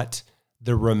not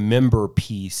the remember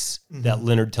piece that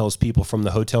Leonard tells people from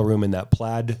the hotel room in that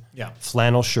plaid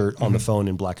flannel shirt on the phone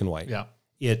in black and white. Yeah.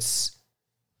 It's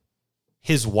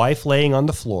his wife laying on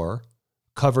the floor,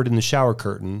 covered in the shower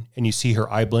curtain, and you see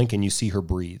her eye blink and you see her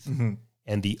breathe.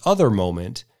 And the other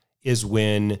moment is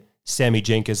when Sammy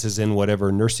Jenkins is in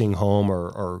whatever nursing home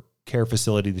or care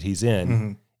facility that he's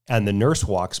in, and the nurse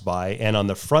walks by, and on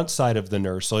the front side of the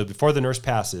nurse, so before the nurse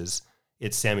passes,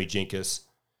 it's Sammy Jenkins.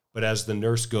 But as the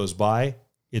nurse goes by,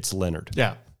 it's Leonard.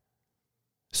 Yeah.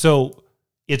 So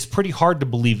it's pretty hard to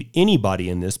believe anybody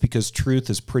in this because truth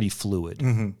is pretty fluid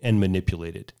and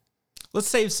manipulated. Let's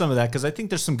save some of that, because I think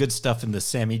there's some good stuff in the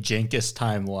Sammy Jenkins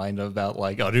timeline about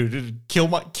like, oh, dude,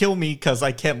 kill me because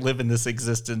I can't live in this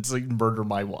existence and murder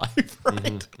my wife,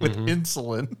 right? With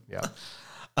insulin. Yeah.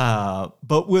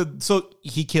 So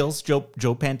he kills Joe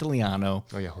Pantoliano.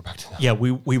 Oh yeah, we're back to that. Yeah,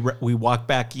 we walk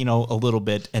back, you know, a little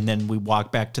bit, and then we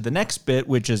walk back to the next bit,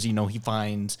 which is, you know, he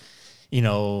finds, you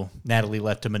know, Natalie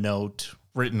left him a note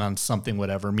written on something,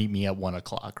 whatever, meet me at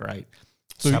 1:00, right?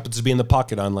 So it happens to be in the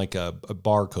pocket on like a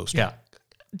bar coaster. Yeah.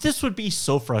 This would be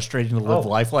so frustrating to live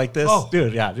life like this.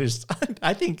 Dude, yeah.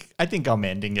 I think I'm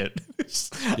ending it.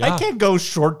 I can't go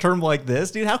short term like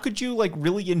this, dude. How could you like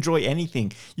really enjoy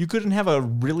anything? You couldn't have a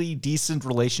really decent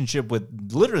relationship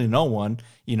with literally no one,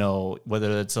 you know,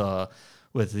 whether it's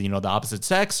with, you know, the opposite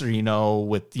sex, or, you know,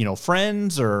 with, you know,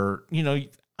 friends, or, you know, I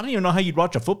don't even know how you'd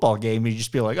watch a football game. You'd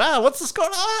just be like, what's the score?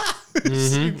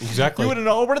 Exactly. You wouldn't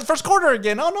know. We're in the first quarter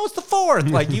again. Oh no, it's the fourth.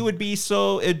 Like, it'd be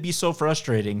so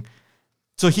frustrating.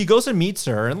 So he goes and meets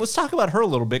her, and let's talk about her a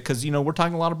little bit, because, you know, we're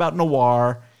talking a lot about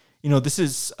noir. You know, this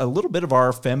is a little bit of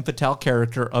our femme fatale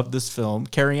character of this film,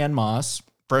 Carrie-Anne Moss,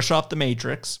 fresh off The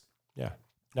Matrix. Yeah.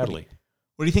 Natalie.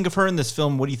 What do you think of her in this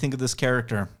film? What do you think of this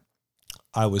character?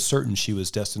 I was certain she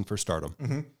was destined for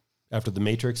stardom. after the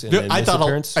Matrix and then I this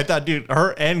appearance. thought, dude,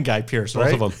 her and Guy Pearce, Both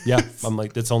right? of them. Yeah. I'm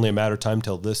like, it's only a matter of time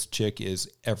till this chick is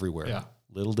everywhere. Yeah.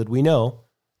 Little did we know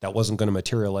that wasn't going to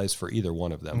materialize for either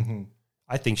one of them.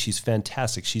 I think she's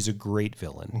fantastic. She's a great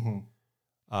villain.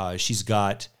 She's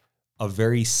got a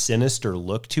very sinister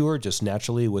look to her, just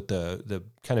naturally with the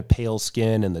kind of pale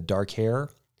skin and the dark hair.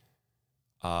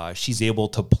 She's able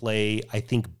to play, I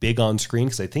think, big on screen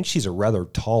because I think she's a rather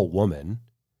tall woman.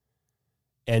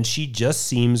 And she just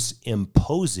seems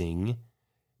imposing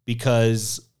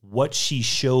because what she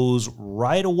shows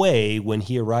right away when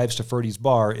he arrives to Ferdy's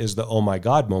bar is the oh my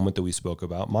God moment that we spoke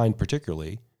about, mine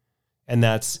particularly. And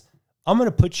that's, I'm going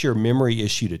to put your memory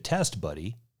issue to test,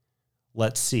 buddy.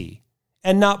 Let's see.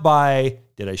 And not by,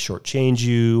 did I shortchange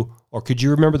you? Or could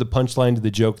you remember the punchline to the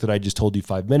joke that I just told you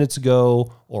 5 minutes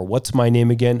ago? Or what's my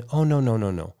name again? Oh,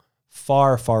 no.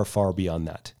 Far, far, far beyond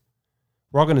that.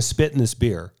 We're all going to spit in this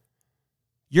beer.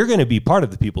 You're going to be part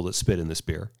of the people that spit in this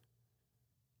beer.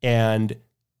 And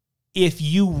if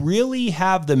you really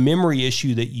have the memory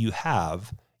issue that you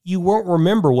have, you won't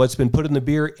remember what's been put in the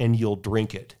beer and you'll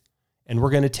drink it. And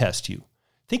we're going to test you.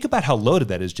 Think about how loaded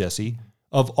that is, Jesse.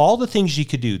 Of all the things she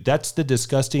could do, that's the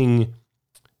disgusting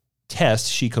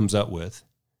test she comes up with.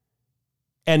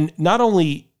 And not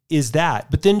only is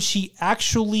that, but then she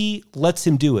actually lets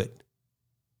him do it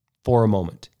for a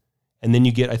moment. And then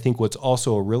you get, I think, what's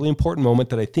also a really important moment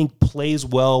that I think plays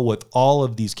well with all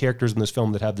of these characters in this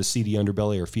film that have the seedy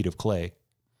underbelly or feet of clay.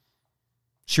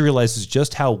 She realizes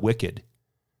just how wicked,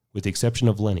 with the exception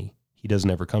of Lenny, he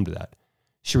doesn't ever come to that.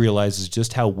 She realizes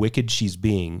just how wicked she's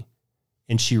being,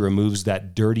 and she removes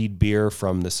that dirtied beer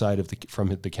from the side of from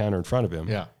the counter in front of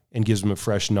him, and gives him a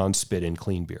fresh, non-spit-in,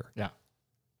 clean beer. Yeah.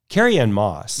 Carrie-Anne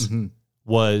Moss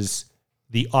was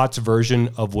the aughts version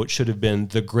of what should have been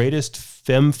the greatest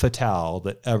femme fatale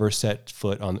that ever set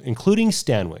foot on, including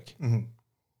Stanwyck.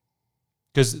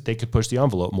 Because they could push the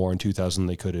envelope more in 2000 than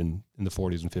they could in the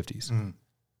 40s and 50s.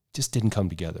 Just didn't come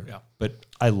together. Yeah. But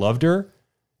I loved her.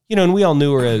 You know, and we all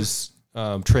knew her as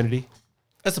Trinity.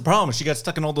 That's the problem. She got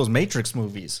stuck in all those Matrix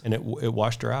movies. And it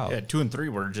washed her out. Yeah, 2 and 3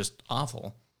 were just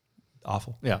awful.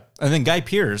 Awful. Yeah. And then Guy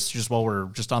Pearce, just while we're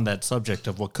just on that subject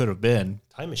of what could have been.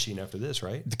 Time Machine after this,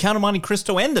 right? The Count of Monte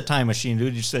Cristo and the Time Machine,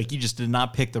 dude. Just like you just did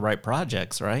not pick the right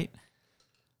projects, right?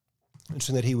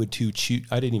 Interesting that he would choose.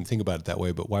 I didn't even think about it that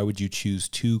way, but why would you choose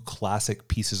two classic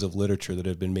pieces of literature that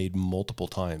have been made multiple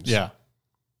times? Yeah.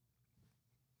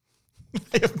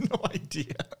 I have no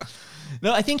idea.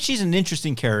 No, I think she's an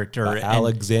interesting character.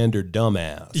 Alexander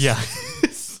Dumbass. Yeah.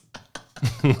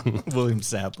 William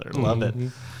Sadler. Love it.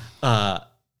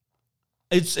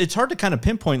 It's hard to kind of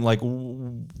pinpoint like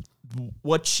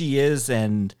what she is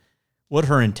and what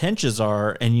her intentions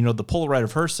are. And, you know, the Polaroid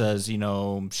of her says, you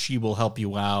know, she will help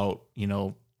you out, you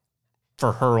know,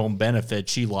 for her own benefit.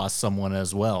 She lost someone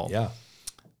as well. Yeah.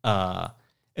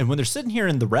 And when they're sitting here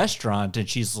in the restaurant and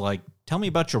she's like, tell me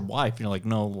about your wife. And you're like,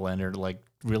 no, Leonard, like,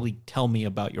 really tell me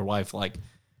about your wife. Like,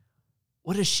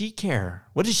 what does she care?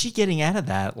 What is she getting out of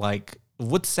that? Like,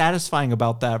 what's satisfying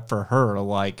about that for her?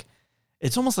 Like,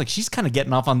 it's almost like she's kind of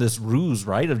getting off on this ruse,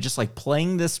 right? Of just like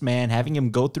playing this man, having him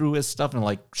go through his stuff and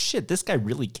like, shit, this guy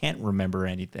really can't remember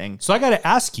anything. So I got to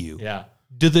ask you. Yeah.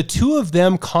 Do the two of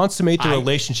them consummate the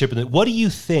relationship? And what do you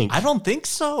think? I don't think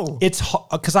so. It's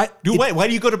because why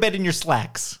do you go to bed in your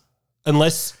slacks?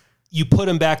 Unless you put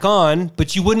them back on,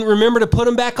 but you wouldn't remember to put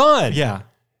them back on. Yeah.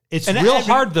 It's real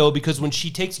hard though, because when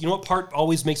she takes, you know what part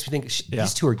always makes me think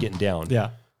these two are getting down.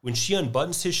 Yeah. When she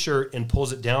unbuttons his shirt and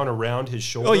pulls it down around his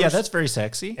shoulders. Oh yeah, that's very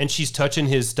sexy. And she's touching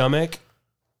his stomach.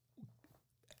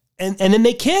 And then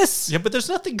they kiss. Yeah, but there's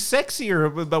nothing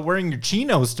sexier about wearing your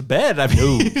chinos to bed. I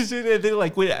mean, they're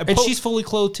like, and she's fully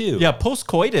clothed too. Yeah, post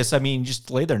coitus. I mean, just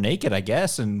lay there naked, I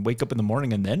guess, and wake up in the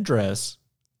morning and then dress.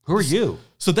 Who are you?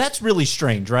 So that's really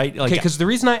strange, right? Like, okay, because the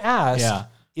reason I asked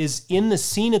is in the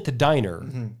scene at the diner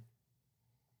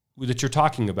that you're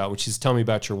talking about, when she's telling me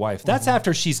about your wife. That's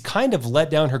after she's kind of let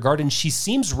down her guard, and she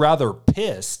seems rather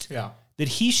pissed that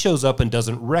he shows up and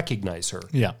doesn't recognize her.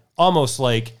 Yeah, almost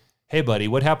like, hey, buddy,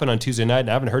 what happened on Tuesday night?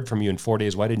 And I haven't heard from you in 4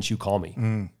 days. Why didn't you call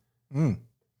me?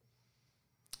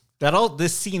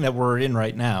 This scene that we're in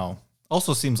right now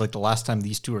also seems like the last time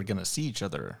these two are going to see each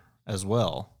other as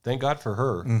well. Thank God for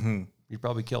her. You'd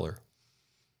probably kill her.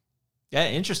 Yeah,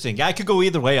 interesting. Yeah, I could go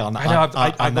either way on that.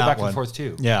 I go back and forth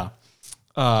too. Yeah.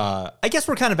 I guess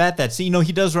we're kind of at that scene. You know,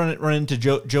 he does run into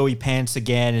Joey Pants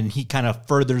again, and he kind of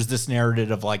furthers this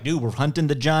narrative of like, dude, we're hunting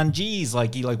the John G's.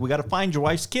 Like, we got to find your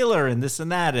wife's killer and this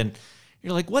and that. And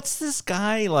you're like, what's this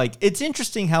guy? Like, it's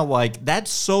interesting how like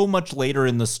that's so much later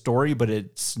in the story, but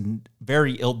it's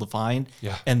very ill-defined.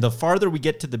 Yeah. And the farther we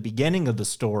get to the beginning of the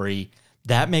story,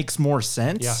 that makes more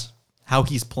sense. Yeah. How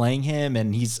he's playing him,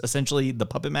 and he's essentially the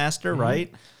puppet master,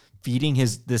 right? Feeding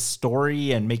this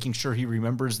story and making sure he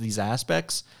remembers these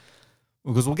aspects.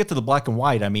 Because we'll get to the black and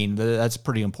white. I mean, that's a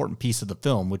pretty important piece of the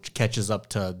film, which catches up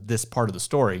to this part of the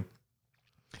story.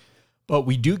 But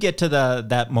we do get to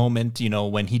that moment,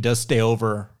 when he does stay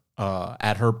over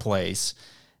at her place,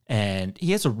 and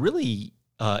he has a really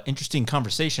interesting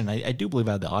conversation. I do believe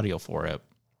I have the audio for it.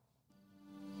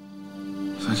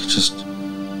 If I could just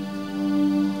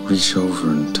reach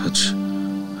over and touch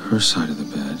her side of the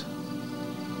bed,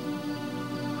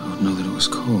 I would know that it was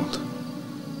cold.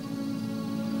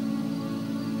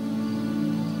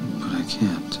 But I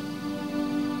can't.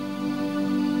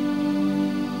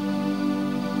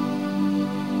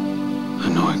 I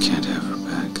know I can't have her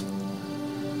back.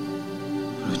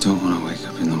 But I don't want to wake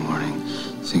up in the morning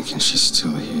thinking she's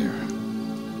still here.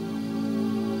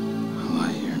 I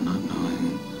lie here not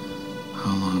knowing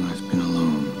how long I've been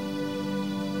alone.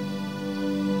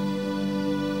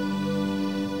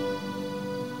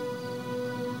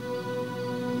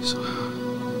 So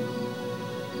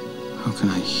how can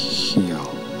I heal?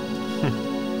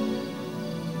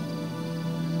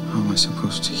 How am I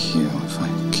supposed to heal if I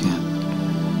can't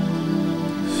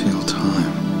feel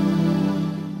time?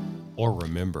 Or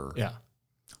remember. Yeah.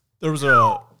 There was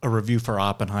a review for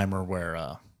Oppenheimer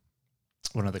where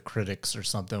one of the critics or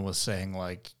something was saying,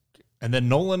 like, and then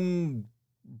Nolan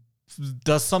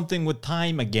does something with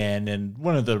time again, and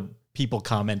one of the people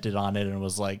commented on it and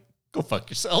was like, go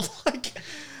fuck yourself. Like,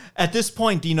 at this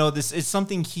point, this is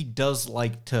something he does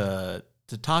like to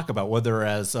talk about, whether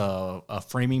as a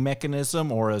framing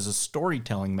mechanism or as a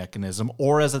storytelling mechanism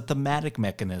or as a thematic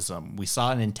mechanism. We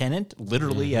saw it in Tenet,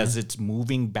 literally as it's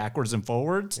moving backwards and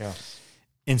forwards. Yeah.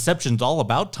 Inception's all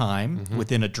about time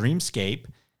within a dreamscape.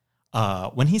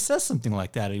 When he says something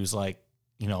like that, he was like,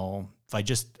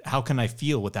 how can I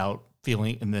feel without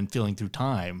feeling and then feeling through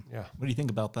time? Yeah. What do you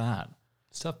think about that?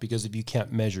 It's tough because if you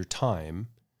can't measure time,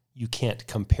 you can't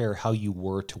compare how you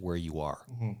were to where you are.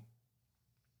 Mm-hmm.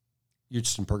 You're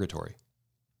just in purgatory.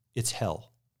 It's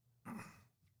hell.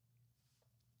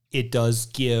 It does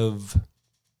give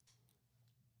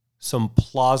some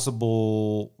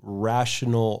plausible,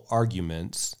 rational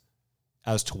arguments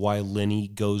as to why Lenny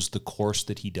goes the course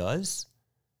that he does.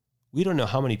 We don't know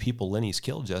how many people Lenny's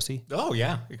killed, Jesse. Oh,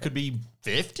 yeah. It could be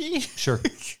 50. Sure.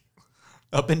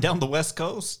 Up and down the West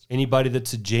Coast. Anybody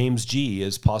that's a James G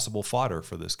is possible fodder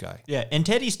for this guy. Yeah, and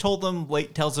Teddy's tells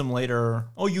him later,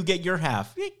 oh, you get your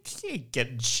half. You ain't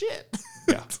getting shit.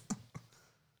 Yeah.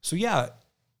 So, yeah,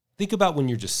 think about when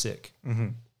you're just sick. Mm-hmm.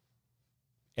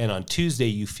 And on Tuesday,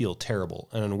 you feel terrible.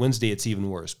 And on Wednesday, it's even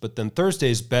worse. But then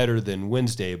Thursday's better than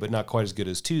Wednesday, but not quite as good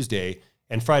as Tuesday.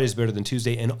 And Friday's better than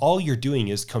Tuesday. And all you're doing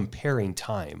is comparing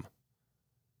time.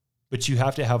 But you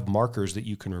have to have markers that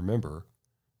you can remember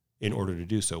in order to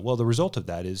do so. Well, the result of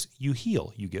that is you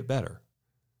heal, you get better.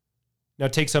 Now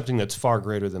take something that's far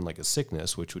greater than like a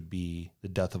sickness, which would be the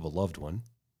death of a loved one.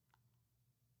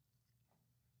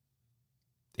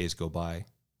 Days go by,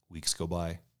 weeks go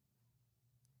by,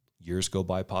 years go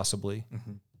by possibly,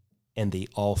 and they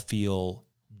all feel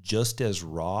just as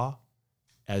raw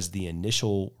as the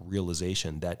initial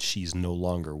realization that she's no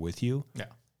longer with you. Yeah.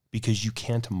 Because you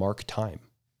can't mark time.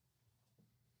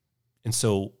 And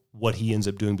so what he ends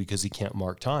up doing, because he can't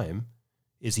mark time,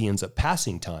 is he ends up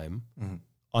passing time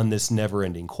on this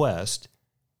never-ending quest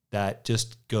that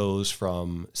just goes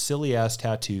from silly-ass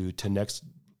tattoo to next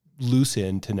loose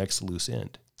end to next loose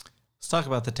end. Let's talk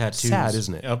about the tattoos. Sad,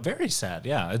 isn't it? Very sad,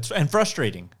 yeah. And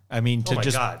frustrating. I mean, to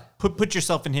put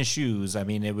yourself in his shoes, I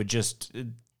mean, it would just...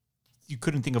 you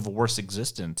couldn't think of a worse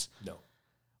existence. No.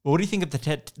 Well, what do you think of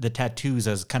the tattoos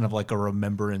as kind of like a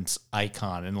remembrance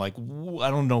icon? And like,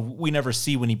 I don't know, we never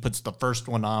see when he puts the first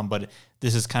one on, but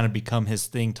this has kind of become his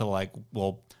thing to like,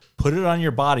 well, put it on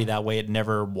your body. That way it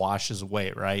never washes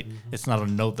away, right? Mm-hmm. It's not a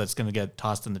note that's going to get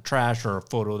tossed in the trash or a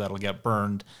photo that'll get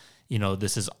burned.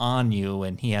 This is on you.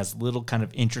 And he has little kind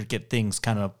of intricate things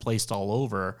kind of placed all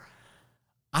over.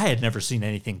 I had never seen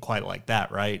anything quite like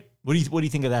that, right? What do you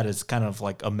think of that as kind of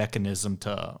like a mechanism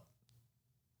to...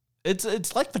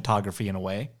 It's like photography in a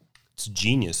way. It's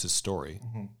genius, his story.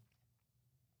 Mm-hmm.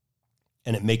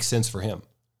 And it makes sense for him.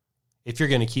 If you're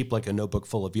going to keep like a notebook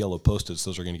full of yellow Post-its,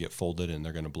 those are going to get folded and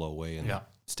they're going to blow away and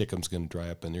Stick'em's going to dry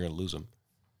up and you're going to lose them.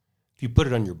 If you put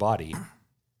it on your body,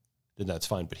 then that's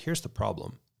fine. But here's the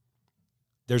problem.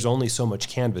 There's only so much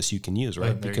canvas you can use,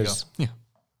 right? Because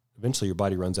eventually your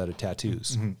body runs out of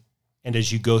tattoos. Mm-hmm. And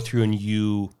as you go through and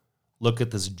you look at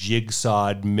this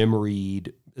jigsawed,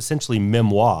 memoried, essentially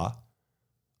memoir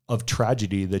of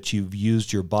tragedy that you've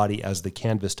used your body as the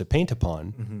canvas to paint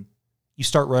upon, you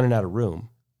start running out of room.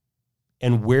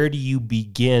 And where do you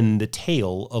begin the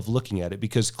tale of looking at it?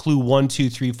 Because clue 1, 2,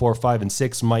 3, 4, 5, and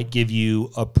 6 might give you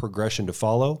a progression to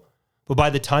follow. But by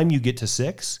the time you get to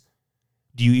 6,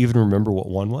 do you even remember what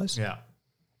 1 was? Yeah.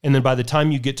 And then by the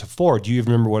time you get to 4, do you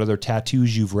even remember what other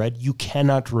tattoos you've read? You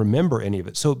cannot remember any of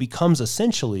it. So it becomes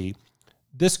essentially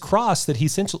this cross that he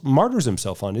essentially martyrs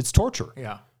himself on. It's torture.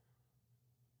 Yeah.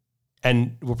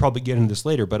 And we'll probably get into this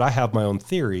later, but I have my own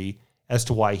theory as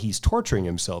to why he's torturing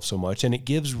himself so much. And it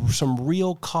gives some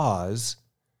real cause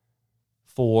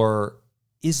for,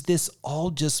 is this all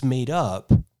just made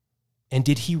up? And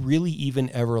did he really even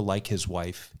ever like his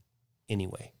wife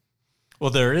anyway? Well,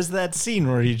 there is that scene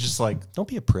where he's just like, Don't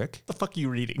be a prick. the fuck are you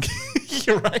reading?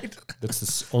 You're right. That's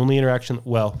the only interaction.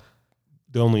 Well,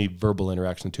 the only verbal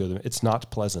interaction, the two of them. It's not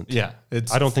pleasant. Yeah.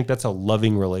 I don't think that's a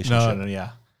loving relationship. No, yeah.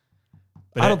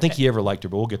 But I don't think he ever liked her,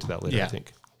 but we'll get to that later, Yeah. I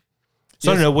think.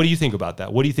 So I don't know. What do you think about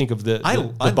that? What do you think of the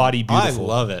body beautiful? I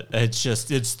love it. It's just,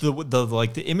 it's the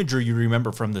like the imagery you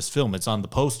remember from this film. It's on the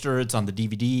poster. It's on the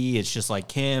DVD. It's just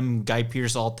like him, Guy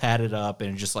Pearce all tatted up.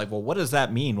 And just like, well, what does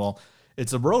that mean? Well,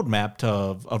 it's a roadmap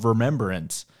of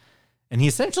remembrance. And he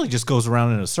essentially just goes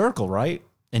around in a circle, right?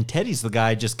 And Teddy's the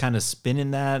guy just kind of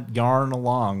spinning that yarn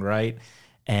along, right?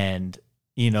 And,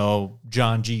 you know,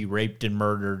 John G. raped and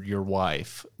murdered your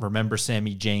wife. Remember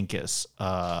Sammy Jankis.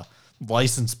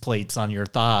 License plates on your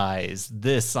thighs.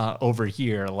 This over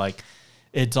here. Like,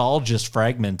 it's all just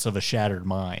fragments of a shattered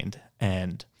mind.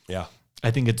 And Yeah.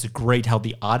 I think it's great how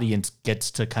the audience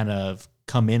gets to kind of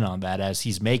come in on that as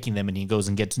he's making them, and he goes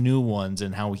and gets new ones,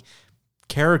 and how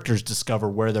characters discover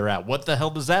where they're at. What the hell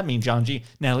does that mean, John G?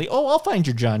 Natalie, oh, I'll find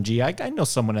your John G. I know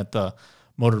someone at the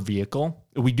motor vehicle.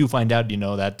 We do find out, you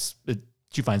know,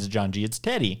 she finds a John G. It's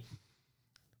Teddy.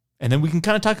 And then we can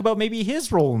kind of talk about maybe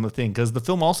his role in the thing, because the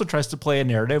film also tries to play a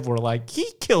narrative where, like, he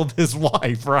killed his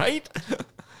wife, right?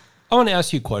 I want to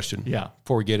ask you a question. Yeah.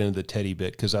 Before we get into the Teddy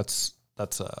bit, because that's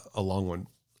a long one.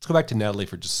 Let's go back to Natalie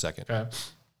for just a second. Okay.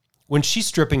 When she's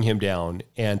stripping him down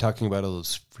and talking about all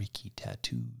those freaky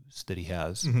tattoos that he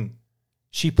has,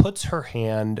 she puts her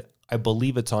hand, I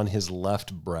believe it's on his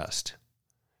left breast,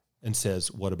 and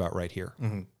says, "What about right here?"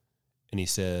 And he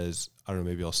says, "I don't know,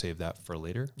 maybe I'll save that for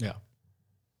later." Yeah.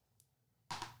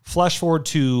 Flash forward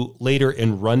to later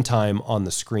in runtime on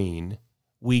the screen,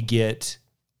 we get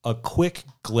a quick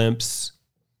glimpse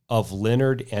of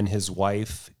Leonard and his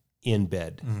wife in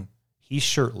bed. He's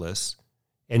shirtless,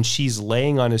 and she's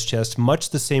laying on his chest, much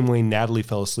the same way Natalie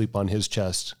fell asleep on his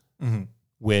chest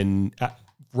when,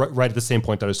 right at the same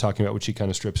point that I was talking about, when she kind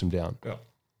of strips him down. Yeah.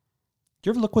 Do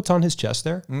you ever look what's on his chest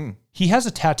there? He has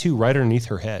a tattoo right underneath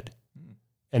her head,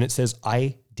 and it says,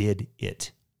 "I did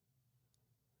it."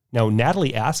 Now,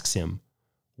 Natalie asks him,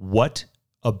 "What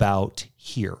about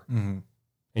here?" And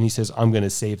he says, "I'm going to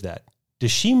save that."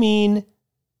 Does she mean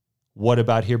what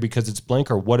about here because it's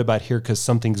blank, or what about here because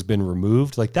something's been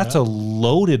removed? Like, that's a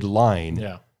loaded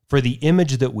line for the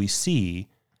image that we see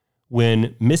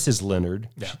when Mrs. Leonard,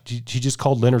 she just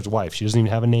called Leonard's wife. She doesn't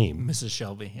even have a name. Mrs.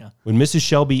 Shelby, yeah. When Mrs.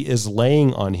 Shelby is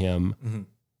laying on him,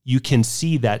 you can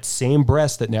see that same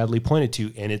breast that Natalie pointed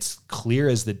to, and it's clear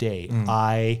as the day.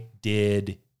 I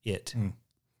did it.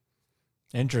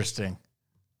 Interesting.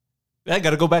 I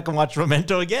got to go back and watch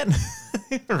Memento again,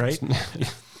 right?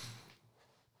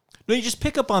 No, you just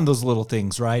pick up on those little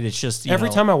things, right? It's just every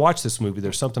time I watch this movie,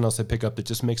 there's something else I pick up that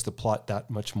just makes the plot that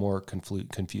much more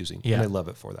confusing. Yeah. And I love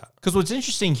it for that. Because what's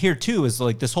interesting here too is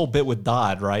like this whole bit with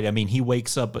Dodd, right? I mean, he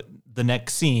wakes up at the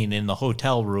next scene in the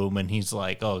hotel room, and he's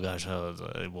like, "Oh gosh,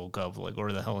 I woke up. Like,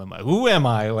 where the hell am I? Who am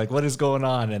I? Like, what is going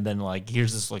on?" And then like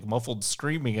here's this like muffled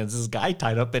screaming, and this guy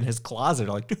tied up in his closet.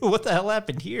 Like, dude, what the hell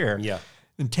happened here? Yeah.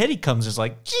 And Teddy comes, is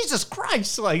like, Jesus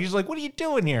Christ! Like, he's like, "What are you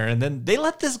doing here?" And then they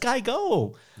let this guy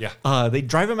go. Yeah. They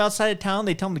drive him outside of town.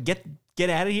 They tell him to get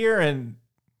out of here, and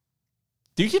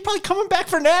dude, he's probably coming back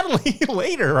for Natalie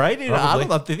later, right? I don't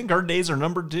know. They think our days are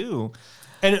numbered too.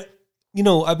 And you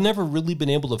know, I've never really been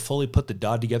able to fully put the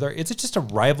Dodd together. Is it just a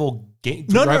rival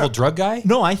drug guy?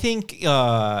 No, I think,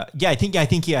 I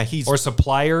think, he's or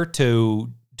supplier to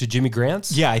Jimmy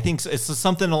Grant's. Yeah, I think it's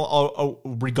something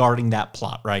regarding that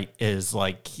plot, right? Is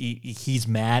like he's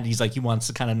mad. He's like he wants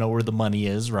to kind of know where the money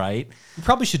is, right? You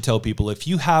probably should tell people if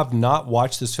you have not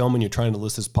watched this film and you're trying to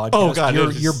list this podcast. Oh God,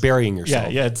 you're burying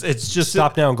yourself. Yeah. It's just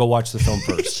stop now and go watch the film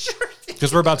first.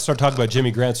 Because we're about to start talking about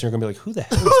Jimmy Grant, so you're going to be like, who the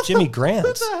hell is Jimmy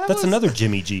Grant? That's another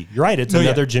Jimmy G. You're right, it's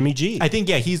another Jimmy G. I think,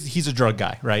 he's a drug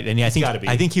guy, right? And I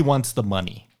think he wants the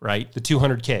money, right? The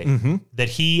 $200K that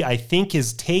he, I think,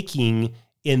 is taking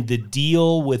in the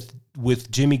deal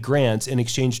with Jimmy Grant in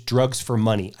exchange drugs for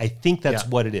money. I think that's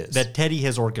what it is. That Teddy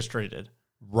has orchestrated.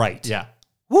 Right. Yeah.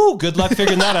 Woo, good luck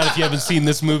figuring that out if you haven't seen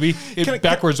this movie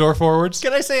backwards or forwards.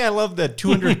 Can I say I love that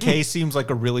 200K seems like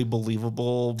a really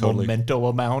believable Memento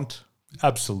amount?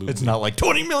 Absolutely. It's not like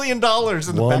 $20 million in the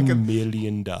 $1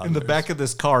 million. in the back of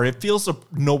this car. It feels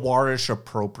noirish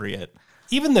appropriate.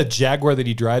 Even the Jaguar that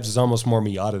he drives is almost more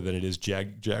Miata than it is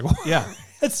Jaguar. Yeah.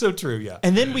 That's so true, yeah.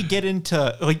 And then we get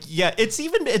into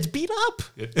it's beat up.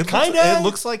 It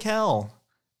looks like hell.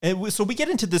 So we get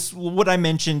into this, what I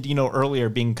mentioned, earlier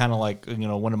being kind of like,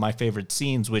 one of my favorite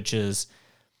scenes, which is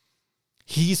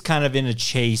he's kind of in a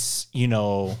chase,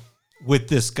 with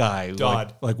this guy.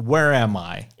 Dodd. Like, where am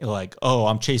I? Like, oh,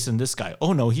 I'm chasing this guy.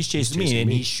 Oh no, he's chasing me,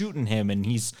 and he's shooting him, and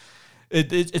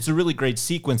it's a really great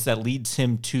sequence that leads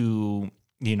him to,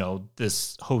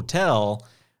 this hotel,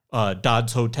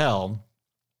 Dodd's hotel,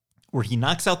 where he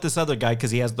knocks out this other guy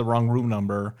because he has the wrong room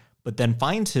number, but then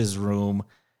finds his room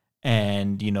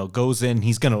and, goes in.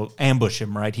 He's going to ambush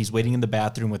him, right? He's waiting in the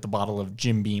bathroom with a bottle of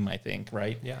Jim Beam, I think,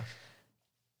 right? Yeah.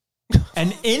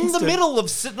 And in the middle of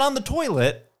sitting on the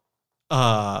toilet,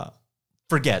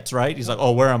 forgets, right? He's like,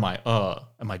 oh, where am I?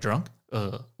 Am I drunk?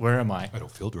 Where am I? I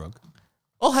don't feel drunk.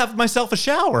 I'll have myself a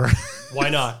shower. Why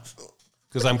not?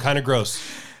 Because I'm kind of gross.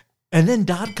 And then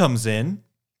Dodd comes in.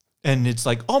 And it's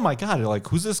like, oh my God, like,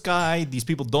 who's this guy? These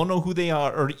people don't know who they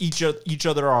are or each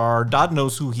other are. Dodd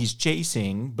knows who he's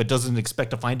chasing, but doesn't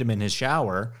expect to find him in his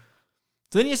shower.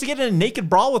 So then he has to get in a naked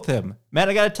brawl with him. Man,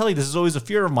 I got to tell you, this is always a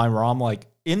fear of mine where I'm like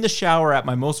in the shower at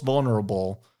my most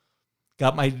vulnerable,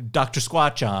 got my Dr.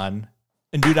 Squatch on,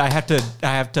 and dude, I have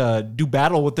to do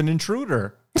battle with an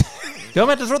intruder. I'm going to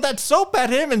have to throw that soap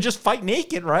at him and just fight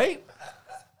naked, right?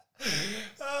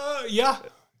 Yeah.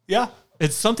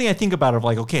 It's something I think about of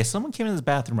like, okay, if someone came in this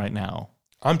bathroom right now,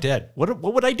 I'm dead. what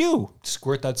would I do?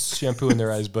 Squirt that shampoo in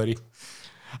their eyes, buddy.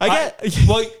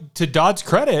 Well, to Dodd's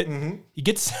credit, he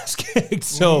gets his ass kicked.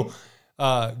 So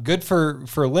good for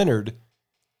Leonard.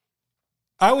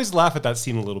 I always laugh at that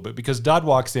scene a little bit because Dodd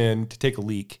walks in to take a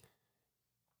leak.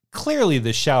 Clearly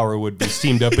the shower would be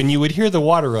steamed up and you would hear the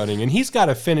water running, and he's got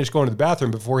to finish going to the bathroom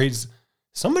before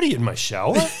somebody in my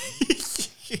shower?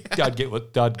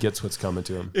 Dodd gets what's coming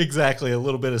to him. Exactly, a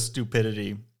little bit of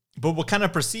stupidity. But what kind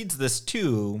of precedes this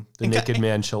too? The naked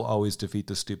man shall always defeat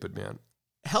the stupid man.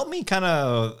 Help me kind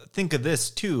of think of this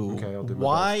too. Okay, I'll do my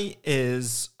Why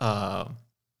is because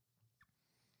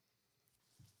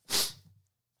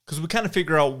we kind of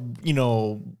figure out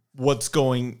what's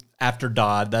going after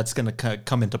Dodd. That's going to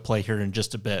come into play here in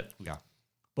just a bit. Yeah.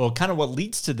 Well, kind of what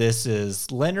leads to this is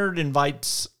Leonard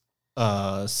invites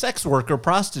sex worker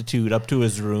prostitute up to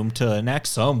his room to enact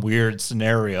some weird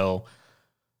scenario.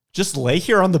 Just lay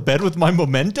here on the bed with my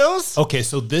mementos? Okay,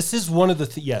 so this is one of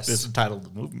the yes. This is the title of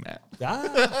the movie,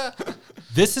 Matt.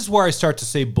 This is where I start to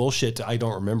say bullshit. I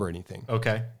don't remember anything.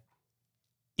 Okay.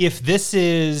 If this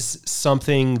is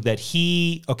something that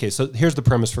so here's the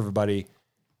premise for everybody.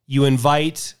 You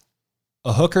invite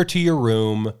a hooker to your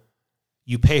room.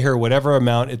 You pay her whatever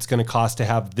amount it's going to cost to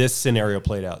have this scenario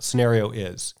played out. Scenario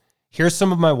is, here's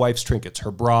some of my wife's trinkets,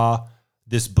 her bra,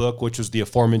 this book, which was the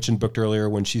aforementioned book earlier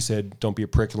when she said, don't be a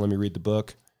prick and let me read the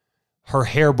book, her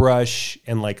hairbrush,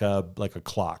 and like a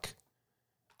clock.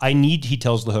 He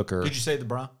tells the hooker. Did you say the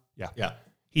bra? Yeah.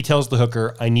 He tells the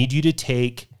hooker, I need you to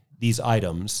take these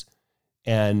items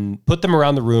and put them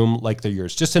around the room like they're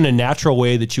yours. Just in a natural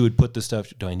way that you would put the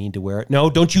stuff. Do I need to wear it? No,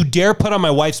 don't you dare put on my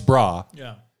wife's bra.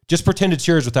 Yeah. Just pretend it's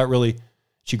yours without really.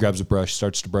 She grabs a brush,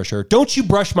 starts to brush her. Don't you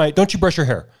brush her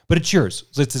hair, but it's yours.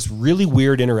 So it's this really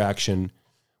weird interaction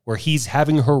where he's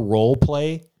having her role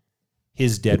play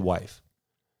his dead wife.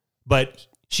 But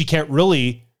she can't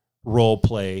really role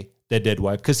play the dead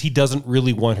wife because he doesn't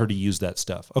really want her to use that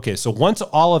stuff. Okay, so once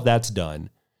all of that's done,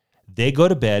 they go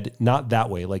to bed, not that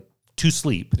way, like to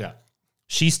sleep. Yeah.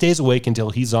 She stays awake until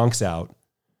he zonks out.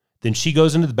 Then she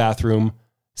goes into the bathroom,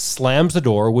 slams the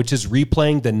door, which is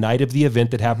replaying the night of the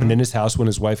event that happened in his house when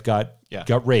his wife got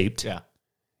raped. Yeah.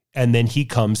 And then he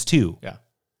comes to. Yeah.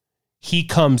 He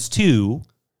comes to,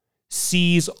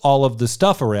 sees all of the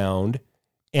stuff around,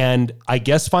 and I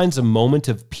guess finds a moment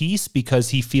of peace because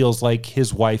he feels like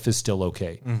his wife is still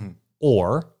okay. Mm-hmm.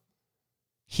 Or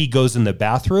he goes in the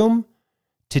bathroom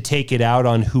to take it out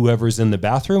on whoever's in the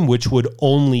bathroom, which would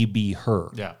only be her.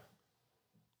 Yeah.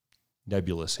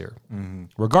 Nebulous here. Mm-hmm.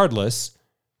 Regardless,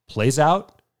 plays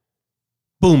out,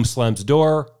 boom, slams the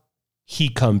door. He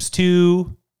comes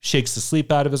to, shakes the sleep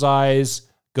out of his eyes,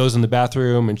 goes in the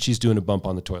bathroom, and she's doing a bump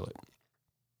on the toilet.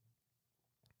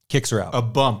 Kicks her out. A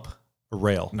bump. A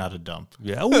rail. Not a dump.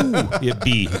 Yeah. Ooh. Yeah,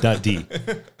 B, not D.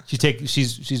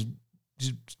 She's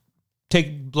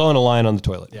blowing a line on the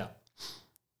toilet. Yeah.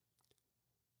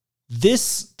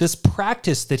 This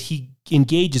practice that he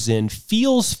engages in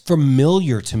feels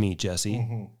familiar to me,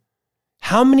 Jesse.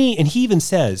 How many, and he even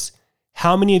says,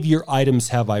 how many of your items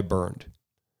have I burned?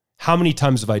 How many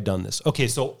times have I done this? Okay,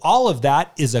 so all of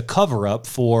that is a cover-up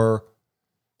for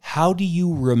how do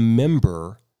you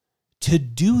remember to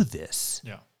do this?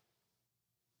 Yeah.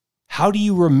 How do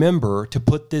you remember to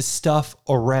put this stuff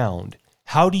around?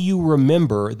 How do you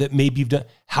remember that maybe you've done?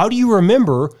 How do you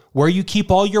remember where you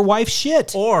keep all your wife's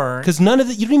shit? Or because none of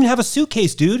it, you don't even have a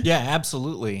suitcase, dude. yeah,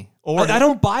 absolutely. Or I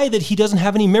don't buy that he doesn't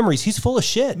have any memories. He's full of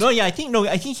shit. I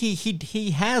think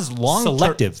he has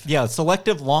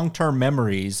selective long-term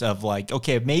memories of like,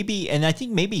 okay, maybe, and I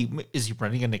think maybe is he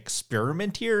running an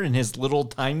experiment here in his little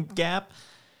time gap?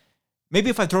 Maybe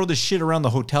if I throw this shit around the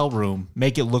hotel room,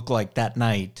 make it look like that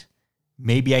night,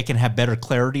 maybe I can have better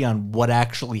clarity on what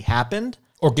actually happened.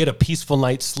 Or get a peaceful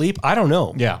night's sleep. I don't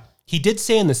know. Yeah. He did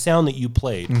say in the sound that you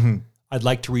played, I'd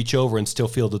like to reach over and still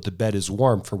feel that the bed is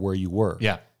warm for where you were.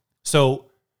 Yeah. So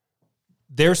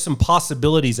there's some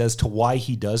possibilities as to why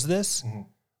he does this.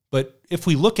 But if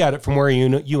we look at it from where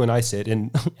you and I sit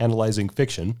in analyzing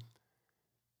fiction,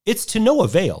 it's to no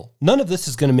avail. None of this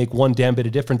is going to make one damn bit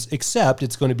of difference, except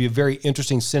it's going to be a very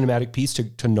interesting cinematic piece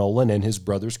to Nolan and his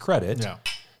brother's credit. Yeah.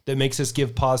 That makes us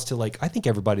give pause to, like, I think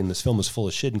everybody in this film is full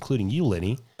of shit, including you,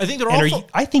 Lenny. I think they're all.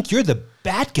 I think you're the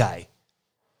bad guy.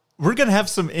 We're gonna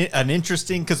have an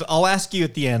interesting, because I'll ask you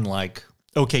at the end, like,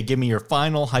 okay, give me your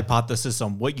final hypothesis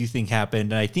on what you think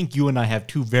happened, and I think you and I have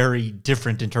two very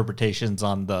different interpretations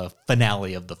on the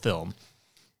finale of the film.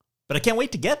 But I can't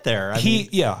wait to get there.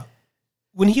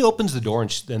 When he opens the door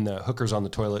and the hooker's on the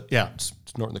toilet,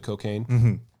 snorting the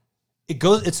cocaine.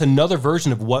 It's another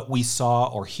version of what we saw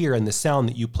or hear in the sound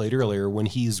that you played earlier when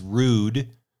he's rude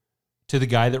to the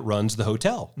guy that runs the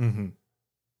hotel.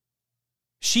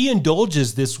 She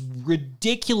indulges this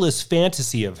ridiculous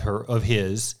fantasy of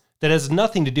his that has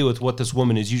nothing to do with what this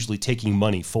woman is usually taking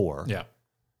money for. Yeah.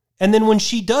 And then when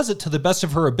she does it to the best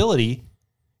of her ability,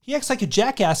 he acts like a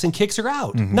jackass and kicks her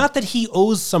out. Not that he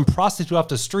owes some prostitute off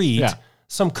the street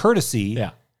some courtesy.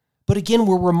 Yeah. But again,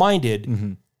 we're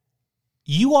reminded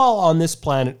you all on this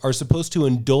planet are supposed to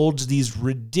indulge these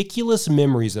ridiculous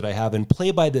memories that I have and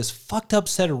play by this fucked up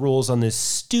set of rules on this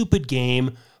stupid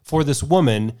game for this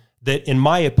woman that, in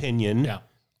my opinion,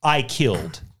 I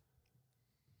killed.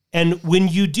 And when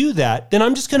you do that, then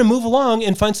I'm just going to move along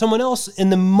and find someone else.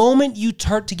 And the moment you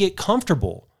start to get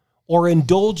comfortable or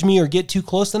indulge me or get too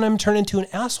close, then I'm turned into an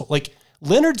asshole. Like,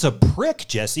 Leonard's a prick,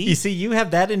 Jesse. You see, you have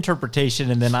that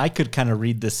interpretation, and then I could kind of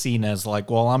read this scene as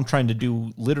like, well, I'm trying to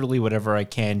do literally whatever I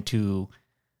can to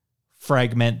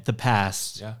fragment the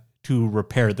past to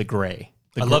repair the gray.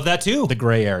 I love that too. The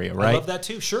gray area, right? I love that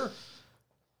too, sure.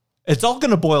 It's all going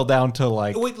to boil down to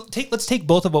like... Wait, let's take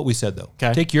both of what we said, though.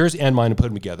 Okay. Take yours and mine and put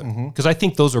them together. Because I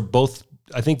think those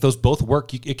both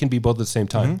work. It can be both at the same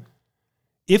time.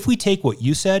 If we take what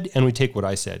you said and we take what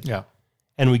I said,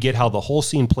 and we get how the whole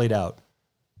scene played out,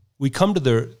 we come to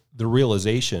the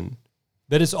realization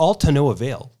that it's all to no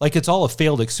avail. Like, it's all a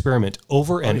failed experiment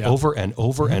over and over and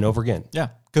over and over again. Yeah,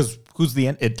 because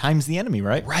time's the enemy,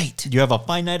 right? Right. You have a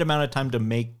finite amount of time to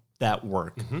make that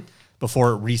work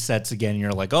before it resets again. And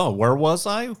you're like, oh, where was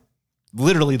I?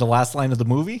 Literally the last line of the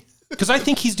movie. Because I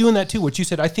think he's doing that too. What you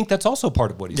said, I think that's also part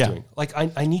of what he's doing. Like,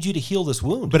 I need you to heal this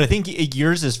wound. But I think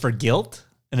yours is for guilt,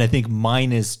 and I think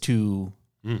mine is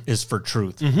for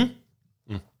truth.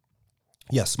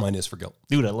 Yes, mine is for guilt.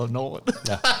 Dude, I love Nolan.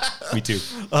 Yeah, me too.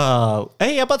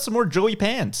 Hey, how about some more Joey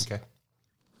Pants? Okay.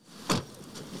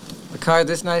 A car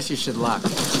this nice, you should lock.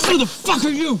 Who the fuck are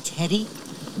you? Teddy?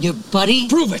 Your buddy?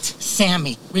 Prove it.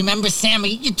 Sammy. Remember Sammy?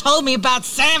 You told me about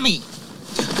Sammy.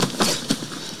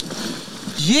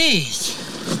 Jeez.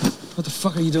 What the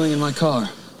fuck are you doing in my car?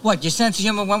 What, your sense of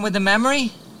humor went with the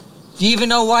memory? Do you even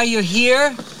know why you're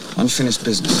here? Unfinished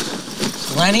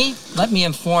business. Lenny, let me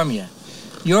inform you.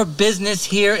 Your business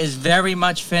here is very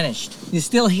much finished. You're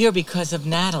still here because of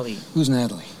Natalie. Who's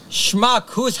Natalie? Schmuck,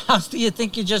 whose house do you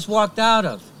think you just walked out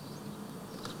of?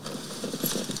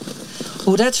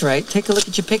 Oh, that's right. Take a look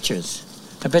at your pictures.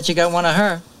 I bet you got one of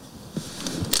her.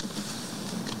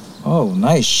 Oh,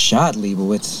 nice shot,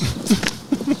 Leibowitz.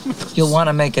 You'll want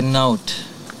to make a note.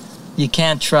 You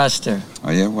can't trust her. Oh,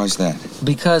 yeah? Why's that?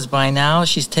 Because by now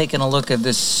she's taken a look at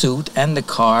this suit and the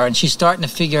car, and she's starting to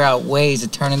figure out ways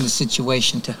of turning the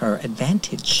situation to her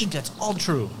advantage. I think that's all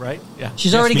true, right? Yeah.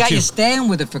 She's already got you staying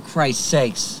with her, for Christ's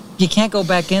sakes. You can't go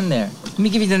back in there. Let me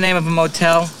give you the name of a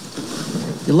motel.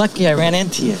 You're lucky I ran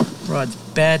into you. Rod's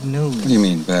bad news. What do you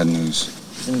mean, bad news?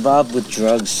 She's involved with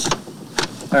drugs.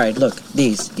 All right, look,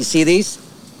 these. You see these?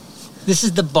 This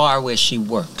is the bar where she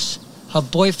works. Her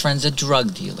boyfriend's a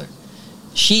drug dealer.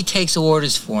 She takes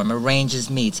orders for him, arranges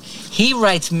meets. He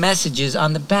writes messages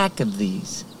on the back of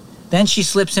these. Then she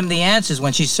slips him the answers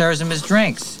when she serves him his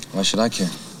drinks. Why should I care?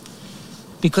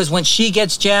 Because when she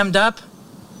gets jammed up,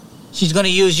 she's going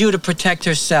to use you to protect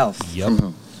herself. Yep. From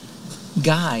who?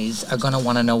 Guys are going to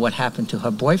want to know what happened to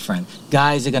her boyfriend.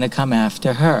 Guys are going to come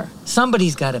after her.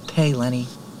 Somebody's got to pay, Lenny.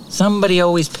 Somebody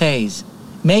always pays.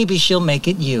 Maybe she'll make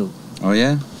it you. Oh,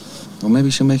 yeah? Well, maybe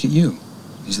she'll make it you.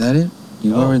 Is that it?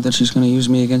 You worried that she's going to use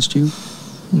me against you?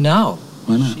 No,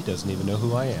 Why not? She doesn't even know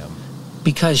who I am.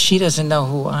 because she doesn't know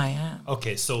who I am.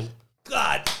 Okay, so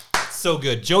God, so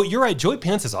good. Joe, you're right. Joey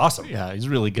Pants is awesome. Yeah, he's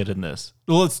really good in this.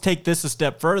 Well, let's take this a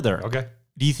step further. Okay.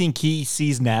 Do you think he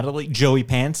sees Natalie, Joey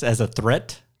Pants, as a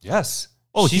threat? Yes.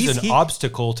 Oh, she's an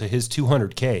obstacle to his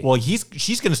 200K. Well, she's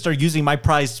going to start using my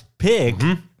prized pig,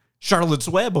 Charlotte's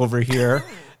Web over here,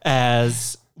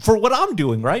 as for what I'm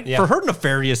doing, right? Yeah. For her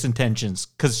nefarious intentions,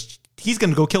 because he's going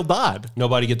to go kill Dodd.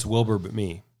 Nobody gets Wilbur but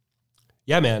me.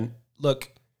 Yeah, man.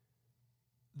 Look,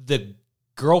 the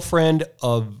girlfriend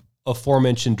of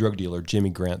aforementioned drug dealer, Jimmy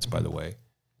Grants, by the way,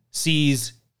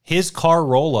 sees his car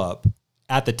roll up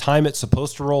at the time it's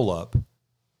supposed to roll up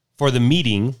for the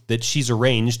meeting that she's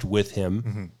arranged with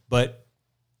him. But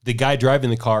the guy driving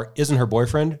the car isn't her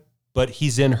boyfriend, but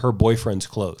he's in her boyfriend's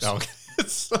clothes. Okay.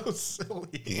 It's so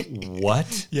silly.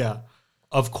 What? Yeah.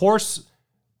 Of course,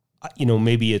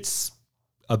 maybe it's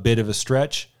a bit of a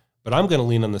stretch, but I'm going to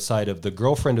lean on the side of the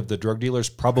girlfriend of the drug dealer's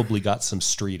probably got some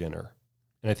street in her.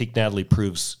 And I think Natalie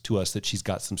proves to us that she's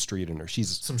got some street in her. She's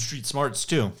Some street smarts,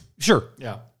 too. sure.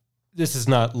 Yeah. This is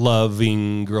not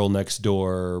loving girl next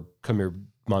door. Come here,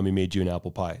 mommy made you an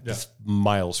apple pie. Yeah. It's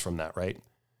miles from that, right?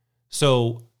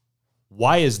 So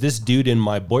why is this dude in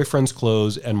my boyfriend's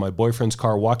clothes and my boyfriend's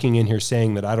car walking in here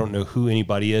saying that I don't know who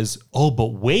anybody is? Oh, but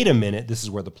wait a minute. This is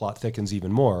where the plot thickens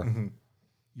even more.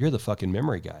 You're the fucking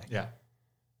memory guy. Yeah.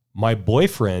 My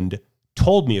boyfriend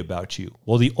told me about you.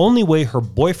 Well, the only way her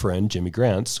boyfriend, Jimmy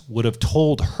Grants, would have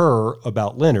told her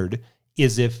about Leonard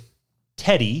is if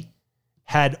Teddy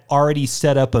had already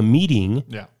set up a meeting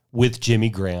with Jimmy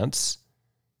Grants.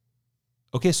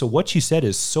 Okay, so what you said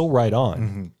is so right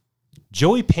on.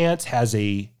 Joey Pants has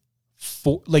the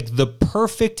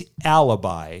perfect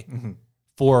alibi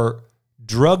for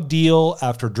drug deal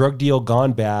after drug deal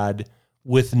gone bad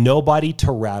with nobody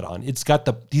to rat on. He's got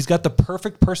the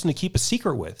perfect person to keep a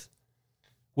secret with,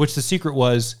 which the secret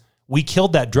was, we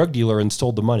killed that drug dealer and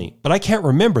stole the money. But I can't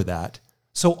remember that.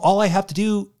 So all I have to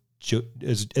do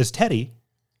as Teddy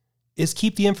is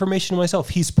keep the information to myself.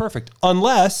 He's perfect.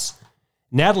 Unless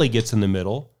Natalie gets in the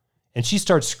middle and she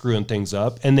starts screwing things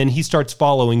up, and then he starts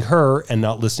following her and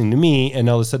not listening to me, and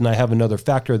all of a sudden I have another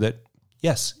factor that,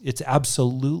 yes, it's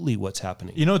absolutely what's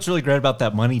happening. You know what's really great about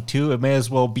that money, too? It may as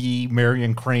well be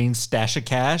Marion Crane's stash of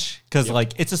cash, because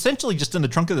it's essentially just in the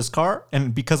trunk of this car,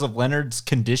 and because of Leonard's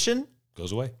condition,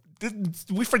 Goes away.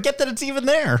 we forget that it's even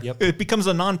there. Yep. It becomes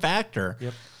a non-factor.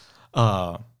 Yep.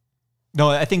 No,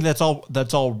 I think that's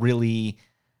all really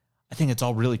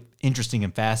interesting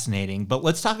and fascinating. But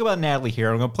let's talk about Natalie here.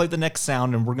 I'm going to play the next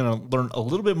sound, and we're going to learn a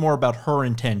little bit more about her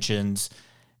intentions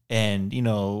and,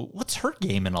 what's her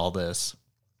game in all this.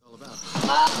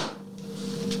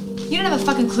 You don't have a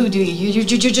fucking clue, do you? You're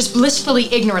just blissfully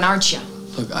ignorant, aren't you?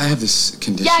 Look, I have this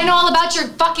condition. Yeah, I know all about your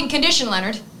fucking condition,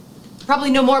 Leonard.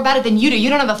 Probably know more about it than you do. You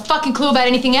don't have a fucking clue about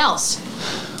anything else.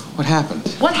 What happened?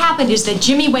 What happened is that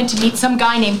Jimmy went to meet some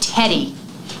guy named Teddy.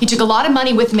 He took a lot of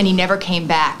money with him and he never came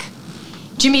back.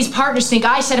 Jimmy's partners think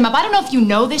I set him up. I don't know if you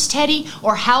know this, Teddy,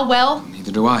 or how well.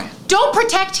 Neither do I. Don't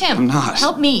protect him. I'm not.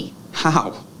 Help me.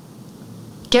 How?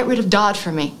 Get rid of Dodd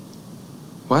for me.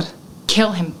 What?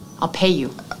 Kill him. I'll pay you.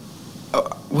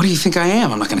 What do you think I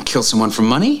am? I'm not going to kill someone for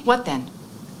money. What then?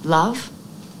 Love?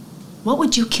 What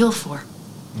would you kill for?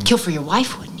 Kill for your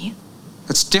wife, wouldn't you?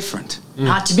 That's different.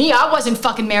 Not to me. I wasn't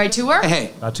fucking married to her.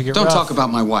 Hey, Not to get don't rough. talk about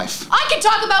my wife. I can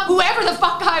talk about whoever the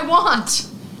fuck I want.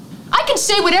 I can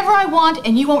say whatever I want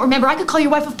and you won't remember. I could call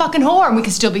your wife a fucking whore and we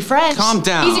can still be friends. Calm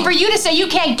down. Easy for you to say. You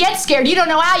can't get scared. You don't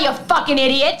know how, you fucking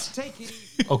idiot.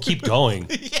 Oh, keep going.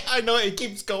 Yeah, I know. It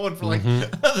keeps going for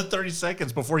another 30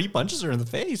 seconds before he punches her in the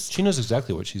face. She knows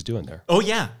exactly what she's doing there. Oh,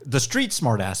 yeah. The street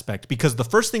smart aspect, because the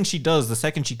first thing she does the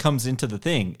second she comes into the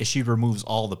thing is she removes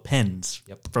all the pens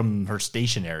from her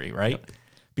stationery, right? Yep.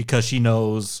 Because she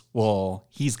knows, well,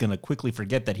 he's going to quickly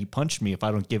forget that he punched me if I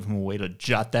don't give him a way to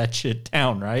jot that shit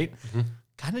down, right?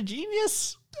 Kind of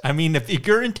genius. I mean, if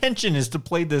your intention is to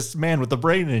play this man with a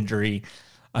brain injury,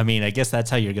 I mean, I guess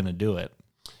that's how you're going to do it.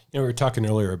 We were talking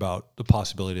earlier about the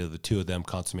possibility of the two of them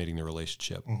consummating their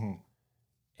relationship.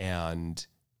 And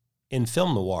in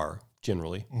film noir,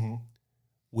 generally,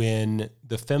 when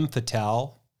the femme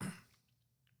fatale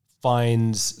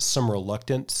finds some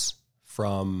reluctance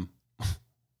from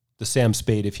the Sam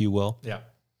Spade, if you will,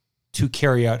 to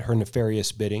carry out her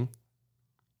nefarious bidding,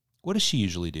 what does she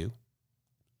usually do?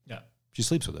 Yeah. She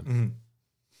sleeps with him. Mm-hmm.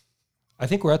 I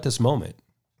think we're at this moment.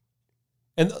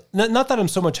 And not that I'm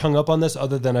so much hung up on this,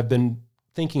 other than I've been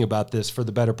thinking about this for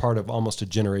the better part of almost a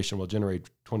generation. Well,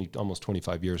 almost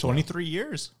 25 years. 23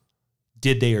 years.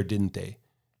 Did they or didn't they?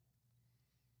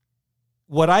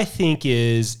 What I think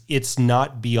is it's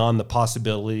not beyond the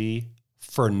possibility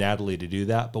for Natalie to do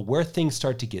that, but where things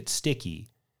start to get sticky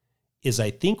is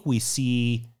I think we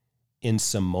see in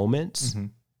some moments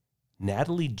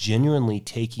Natalie genuinely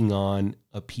taking on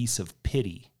a piece of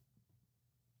pity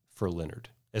for Leonard.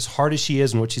 As hard as she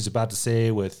is and what she's about to say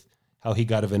with how he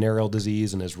got a venereal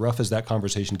disease, and as rough as that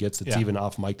conversation gets, that's even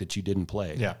off mic that you didn't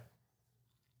play. Yeah.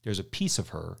 There's a piece of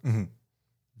her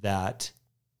that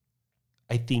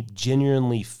I think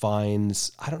genuinely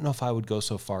finds, I don't know if I would go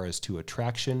so far as to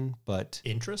attraction, but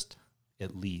interest,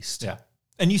 at least. Yeah.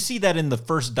 And you see that in the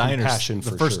first diner, Compassion,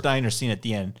 diner scene at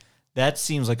the end. That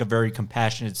seems like a very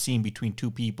compassionate scene between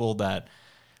two people that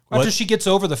after she gets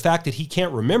over the fact that he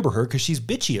can't remember her because she's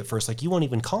bitchy at first, like, you won't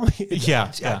even call me. Yeah.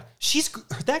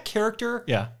 That character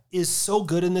Yeah. is so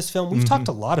good in this film. We've talked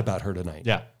a lot about her tonight.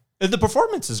 Yeah. The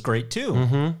performance is great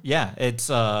too. Yeah. It's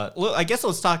I guess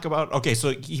let's talk about, okay,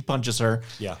 so he punches her.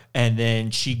 Yeah. And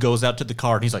then she goes out to the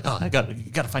car and he's like, oh, I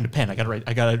gotta find a pen.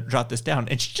 I gotta jot this down.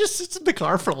 And she just sits in the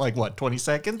car for like 20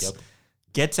 seconds? Yep.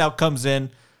 Gets out, comes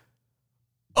in.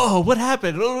 Oh, what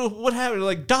happened? What happened?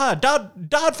 Like,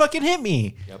 Dodd fucking hit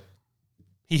me. Yep.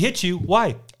 He hit you.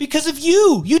 Why? Because of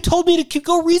you. You told me to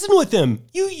go reason with him.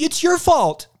 It's your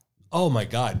fault. Oh my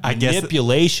God.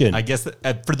 Manipulation. I guess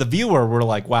for the viewer, we're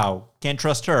like, wow, can't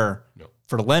trust her. No.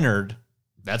 For Leonard,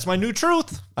 that's my new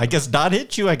truth. I guess Dodd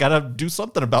hit you. I got to do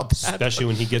something about that. Especially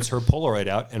when he gets her Polaroid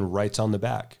out and writes on the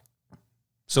back.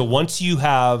 So once you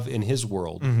have, in his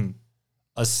world,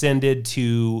 ascended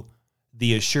to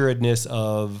the assuredness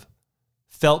of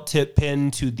felt tip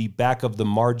pen to the back of the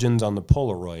margins on the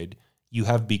Polaroid, you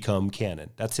have become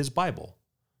canon. That's his Bible.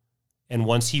 And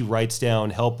once he writes down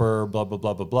helper, blah, blah,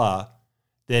 blah, blah, blah,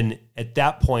 then at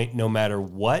that point, no matter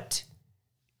what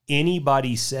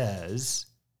anybody says,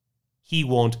 he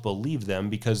won't believe them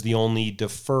because the only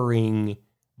deferring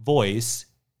voice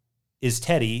is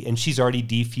Teddy, and she's already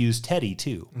defused Teddy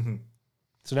too.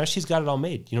 So now she's got it all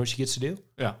made. You know what she gets to do?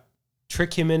 Yeah.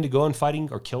 Trick him into going fighting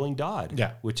or killing Dodd.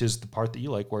 Yeah. Which is the part that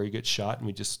you like, where he gets shot and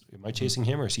am I chasing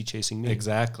him or is he chasing me?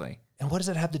 Exactly. And what does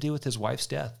that have to do with his wife's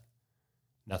death?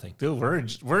 Nothing. Dude,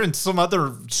 we're in some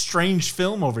other strange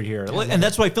film over here. And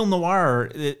that's why film noir,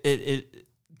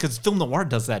 because film noir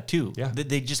does that too. Yeah.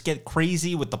 They just get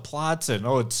crazy with the plots and,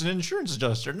 oh, it's an insurance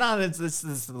adjuster. No,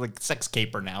 it's like sex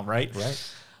caper now, right?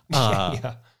 Right.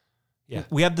 Yeah.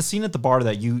 We have the scene at the bar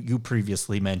that you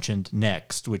previously mentioned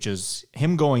next, which is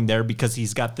him going there because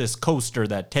he's got this coaster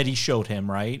that Teddy showed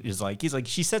him, right? He's like,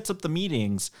 she sets up the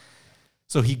meetings.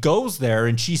 So he goes there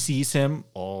and she sees him.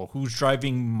 Oh, who's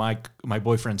driving my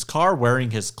boyfriend's car,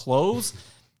 wearing his clothes?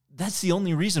 That's the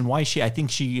only reason why I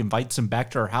think she invites him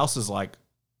back to her house, is like,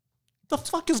 the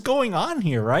fuck is going on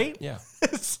here, right? Yeah.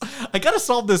 I got to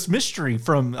solve this mystery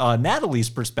from Natalie's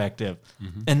perspective.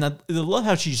 And I love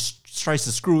how she tries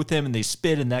to screw with him and they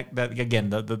spit, and that again,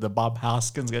 the Bob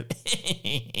Hoskins got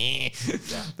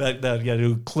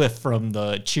that Cliff from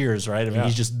the Cheers, right? I mean,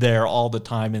 he's just there all the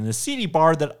time in the seedy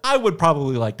bar that I would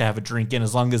probably like to have a drink in,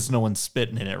 as long as no one's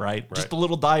spitting in it, right? Just a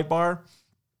little dive bar.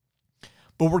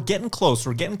 But we're getting close.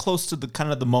 We're getting close to the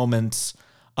kind of the moments.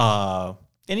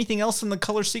 Anything else in the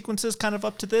color sequences kind of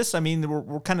up to this? I mean,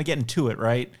 we're kind of getting to it,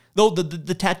 right? Though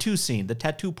the tattoo scene, the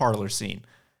tattoo parlor scene.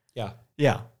 Yeah.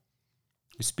 Yeah.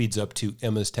 He speeds up to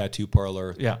Emma's tattoo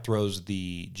parlor, Yeah. throws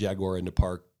the Jaguar into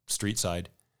park street side.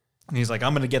 And he's like,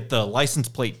 I'm going to get the license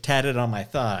plate tatted on my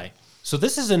thigh. So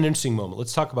this is an interesting moment.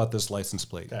 Let's talk about this license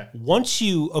plate.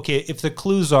 Okay. If the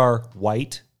clues are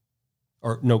white,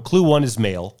 or no, clue 1 is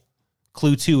male,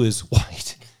 clue 2 is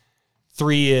white,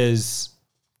 3 is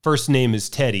first name is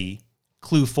Teddy,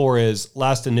 clue 4 is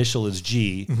last initial is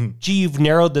G. G, you've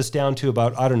narrowed this down to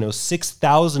about,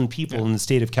 6,000 people in the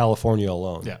state of California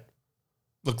alone. Yeah.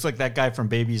 Looks like that guy from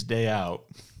Baby's Day Out.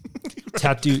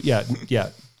 Tattoo, yeah.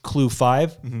 Clue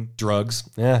 5, drugs.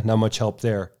 Not much help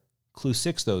there. Clue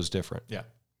 6, though, is different. Yeah.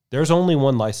 There's only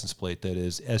one license plate that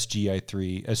is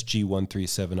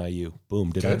SG137IU. Boom.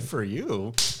 Good for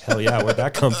you. Hell yeah, where'd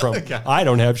that come from? I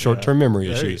don't have short-term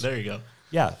memory issues. There you go.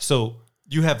 Yeah, so...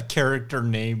 You have character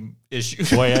name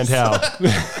issues. Boy and how.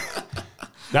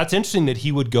 That's interesting that he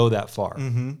would go that far.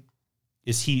 The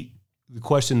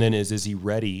question then is he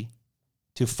ready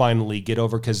to finally get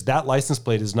over, because that license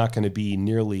plate is not going to be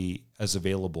nearly as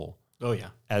available Oh, yeah.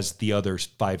 as the other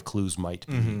 5 clues might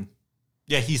be. Mm-hmm.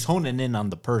 Yeah, he's honing in on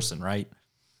the person, right?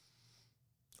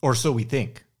 Or so we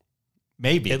think.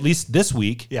 Maybe. At least this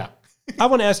week. Yeah. I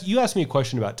want to ask, you asked me a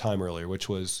question about time earlier, which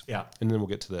was, Yeah. and then we'll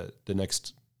get to the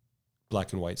next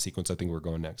black and white sequence. I think we're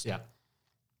going next. Yeah.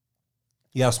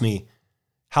 You asked me,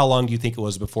 how long do you think it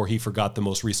was before he forgot the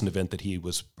most recent event that he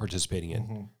was participating in?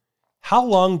 Mm-hmm. How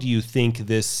long do you think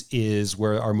this is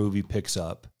where our movie picks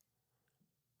up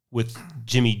with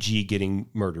Jimmy G getting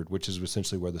murdered, which is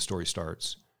essentially where the story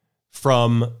starts,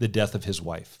 from the death of his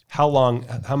wife? How long,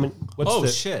 how many,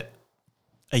 what's shit.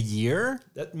 A year?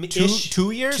 Ish?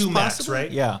 2 years? Two max, possibly?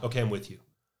 right? Yeah. Okay, I'm with you.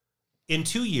 In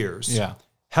 2 years, Yeah.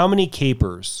 how many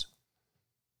capers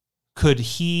could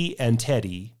he and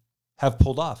Teddy have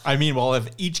pulled off? I mean, well, if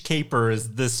each caper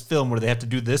is this film where they have to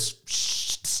do this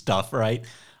stuff, right?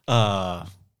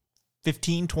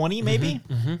 15, 20 maybe?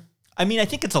 Mm-hmm. I mean, I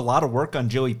think it's a lot of work on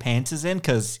Joey Pants' end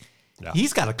because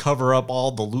he's got to cover up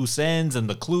all the loose ends and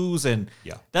the clues. And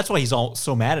that's why he's all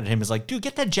so mad at him. Is like, dude,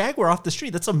 get that Jaguar off the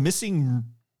street. That's a missing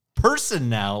person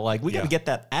now. Like, we got to get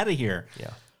that out of here.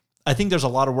 Yeah. I think there's a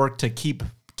lot of work to keep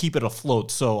it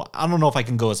afloat. So I don't know if I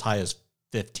can go as high as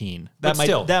 15.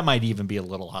 That might even be a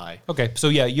little high. Okay. So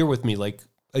yeah, you're with me, like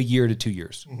a year to 2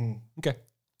 years. Mm-hmm. Okay.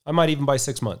 I might even buy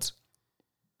 6 months.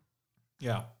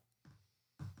 Yeah.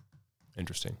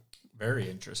 Interesting. Very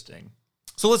interesting.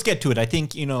 So let's get to it. I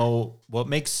think, what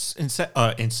makes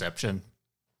Inception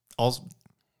also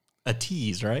a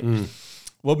tease, right?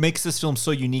 What makes this film so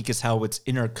unique is how it's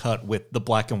intercut with the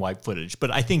black and white footage.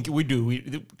 But I think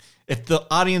if the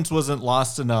audience wasn't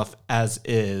lost enough as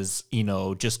is,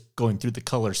 just going through the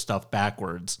color stuff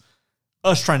backwards,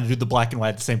 us trying to do the black and white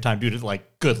at the same time, dude,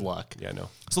 like, good luck. Yeah, I know.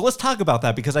 So let's talk about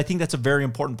that, because I think that's a very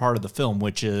important part of the film,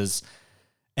 which is,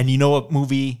 and you know what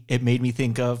movie it made me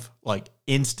think of, like,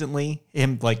 instantly?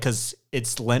 Him, like, because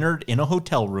it's Leonard in a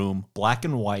hotel room, black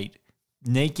and white,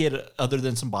 naked other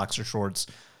than some boxer shorts,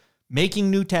 making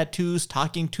new tattoos,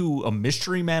 talking to a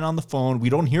mystery man on the phone. We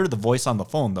don't hear the voice on the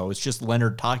phone, though. It's just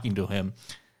Leonard talking to him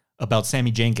about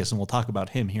Sammy Jenkins, and we'll talk about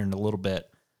him here in a little bit.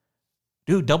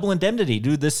 Dude, Double Indemnity.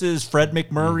 Dude, this is Fred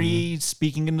McMurray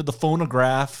speaking into the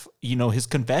phonograph, his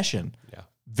confession. Yeah.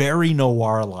 Very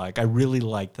noir-like. I really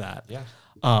like that. Yeah.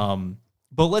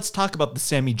 But let's talk about the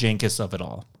Sammy Jenkins of it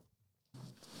all.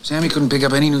 Sammy couldn't pick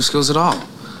up any new skills at all.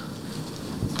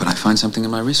 But I find something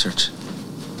in my research.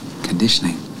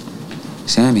 Conditioning.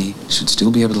 Sammy should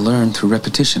still be able to learn through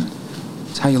repetition.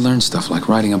 It's how you learn stuff, like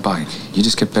riding a bike. You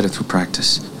just get better through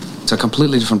practice. It's a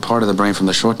completely different part of the brain from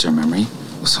the short-term memory.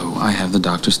 So I have the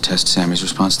doctors test Sammy's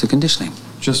response to conditioning.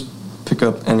 Just pick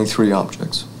up any 3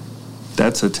 objects.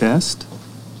 That's a test?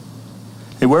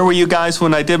 Hey, where were you guys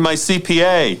when I did my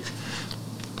CPA?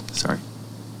 Sorry.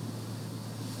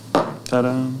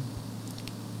 Ta-da.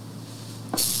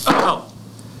 Oh!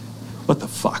 What the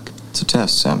fuck? It's a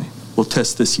test, Sammy. We'll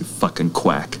test this, you fucking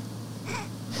quack.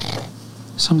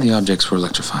 Some of the objects were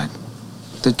electrified.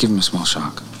 They'd give him a small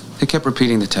shock. They kept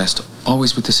repeating the test,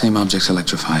 always with the same objects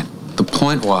electrified. The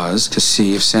point was to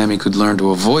see if Sammy could learn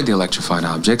to avoid the electrified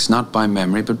objects, not by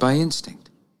memory, but by instinct.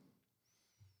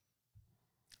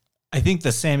 I think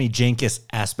the Sammy Jenkins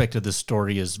aspect of the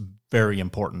story is very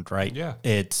important, right? Yeah.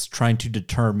 It's trying to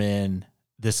determine,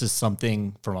 this is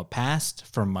something from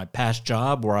my past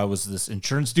job where I was this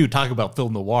insurance dude. Talk about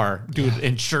film noir, dude. Yeah.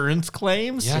 Insurance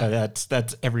claims. Yeah.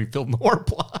 That's every film noir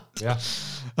plot. Yeah.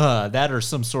 That or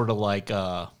some sort of like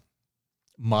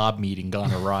mob meeting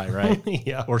gone awry, right?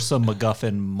 Yeah. Or some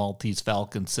MacGuffin Maltese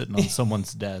Falcon sitting on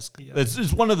someone's desk. Yeah.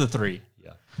 It's one of the 3.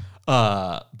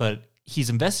 Yeah. But he's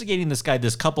investigating this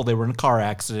couple. They were in a car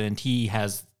accident. He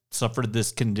has suffered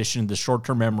this condition, the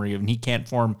short-term memory, and he can't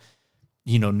form,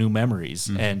 new memories.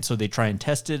 Mm-hmm. And so they try and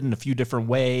test it in a few different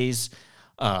ways.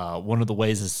 One of the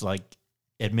ways is like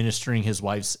administering his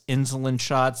wife's insulin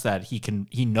shots, that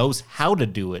he knows how to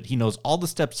do it. He knows all the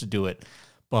steps to do it,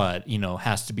 but,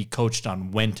 has to be coached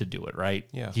on when to do it, right?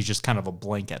 Yeah. He's just kind of a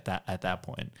blank at that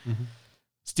point. Mm-hmm.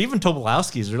 Stephen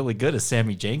Tobolowsky is really good as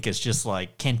Sammy Jenkins, just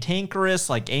like cantankerous,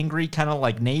 like angry, kind of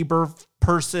like neighbor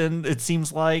person, it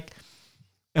seems like.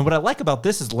 And what I like about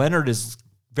this is Leonard is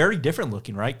very different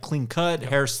looking, right? Clean cut,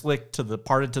 hair slicked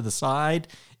parted to the side,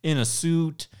 in a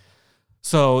suit.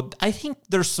 So I think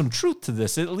there's some truth to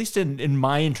this, at least in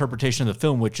my interpretation of the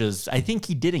film, which is I think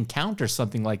he did encounter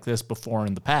something like this before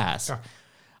in the past.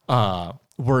 Yeah.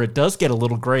 Where it does get a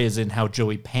little gray is in how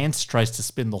Joey Pants tries to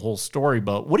spin the whole story.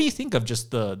 But what do you think of just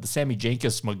the Sammy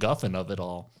Jenkins MacGuffin of it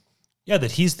all? Yeah,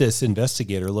 that he's this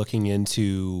investigator looking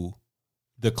into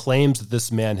the claims that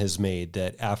this man has made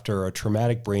that after a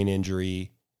traumatic brain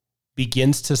injury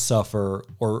begins to suffer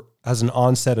or has an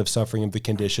onset of suffering of the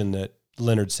condition that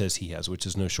Leonard says he has, which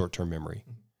is no short-term memory.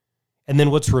 And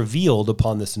then what's revealed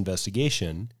upon this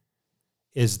investigation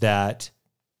is that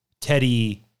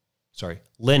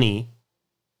Lenny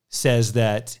says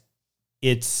that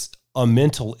it's a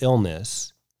mental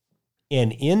illness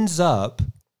and ends up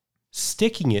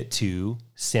sticking it to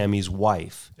Sammy's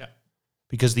wife. Yeah.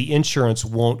 Because the insurance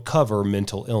won't cover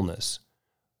mental illness.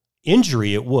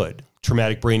 Injury, it would.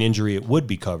 Traumatic brain injury, it would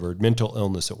be covered. Mental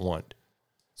illness, it won't.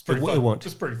 It won't.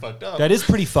 It's pretty fucked up. That is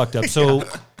pretty fucked up. So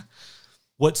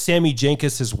what Sammy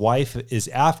Jenkins' wife is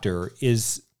after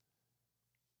is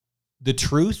the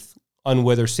truth on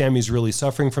whether Sammy's really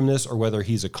suffering from this or whether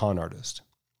he's a con artist.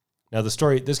 Now, the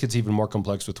story, this gets even more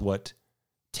complex with what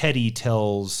Teddy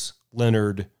tells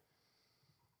Leonard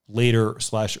later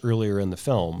 / earlier in the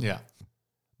film. Yeah.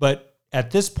 But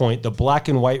at this point, the black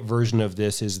and white version of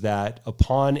this is that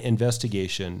upon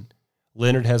investigation,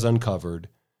 Leonard has uncovered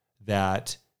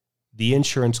that the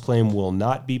insurance claim will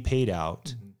not be paid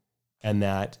out and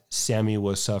that Sammy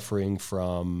was suffering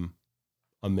from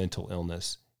a mental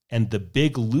illness. And the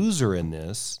big loser in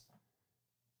this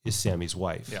is Sammy's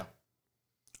wife. Yeah.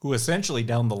 Who essentially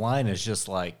down the line is just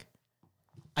like,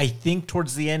 I think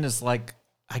towards the end is like,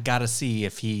 I got to see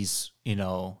if he's,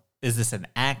 is this an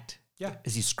act? Yeah.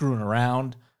 Is he screwing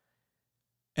around?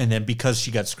 And then because she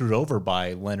got screwed over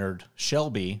by Leonard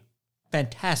Shelby,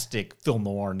 fantastic film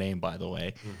noir name, by the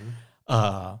way,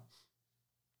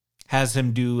 has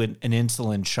him do an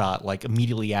insulin shot like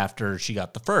immediately after she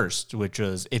got the first, which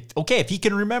was, if he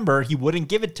can remember, he wouldn't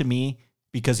give it to me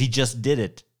because he just did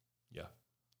it. Yeah.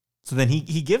 So then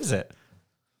he gives it.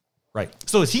 Right.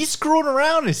 So is he screwing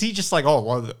around? Is he just like, oh,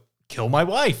 well, kill my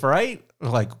wife, right?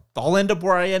 Like, I'll end up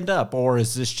where I end up. Or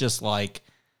is this just like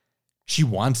she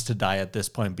wants to die at this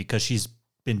point because she's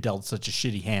been dealt such a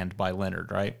shitty hand by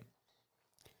Leonard, right?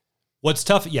 What's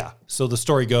tough, yeah. So the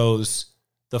story goes,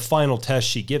 the final test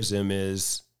she gives him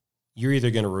is, you're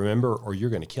either going to remember or you're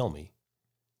going to kill me.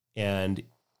 And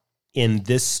in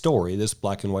this story, this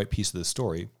black and white piece of the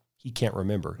story, he can't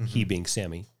remember, he being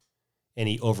Sammy. And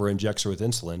he over-injects her with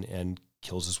insulin and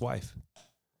kills his wife,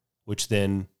 which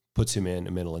then puts him in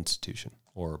a mental institution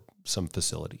or some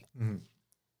facility. Mm-hmm.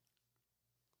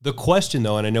 The question,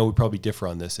 though, and I know we probably differ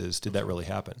on this, is did that really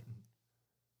happen?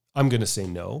 I'm going to say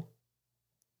no,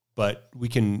 but we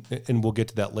can, and we'll get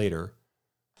to that later.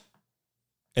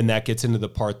 And that gets into the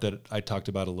part that I talked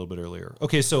about a little bit earlier.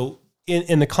 Okay, so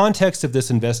in the context of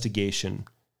this investigation,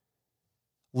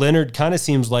 Leonard kind of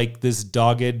seems like this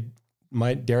dogged,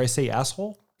 dare I say,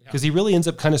 asshole? Because he really ends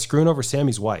up kind of screwing over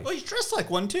Sammy's wife. Well, he's dressed like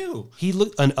one, too. He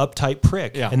looked an uptight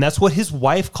prick. Yeah. And that's what his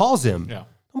wife calls him. Yeah.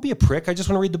 Don't be a prick. I just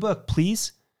want to read the book,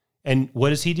 please. And what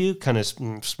does he do? Kind of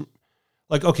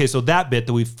like, okay, so that bit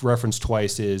that we've referenced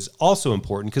twice is also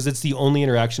important because it's the only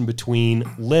interaction between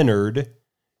Leonard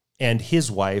and his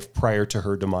wife prior to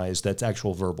her demise that's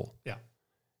actual verbal. Yeah.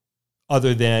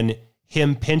 Other than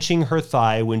him pinching her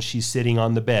thigh when she's sitting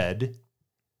on the bed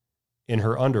in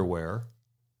her underwear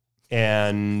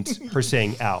and her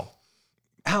saying, ow.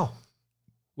 Ow.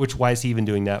 Which, why is he even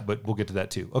doing that? But we'll get to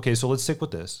that too. Okay, so let's stick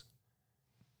with this.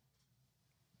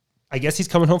 I guess he's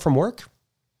coming home from work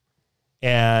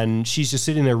and she's just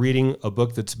sitting there reading a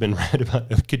book that's been read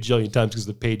about a gajillion times because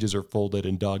the pages are folded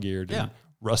and dog-eared and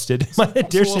rusted. I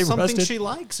dare say something rusted. she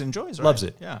likes, enjoys, right? Loves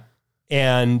it. Yeah.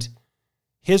 And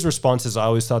his response is, I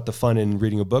always thought the fun in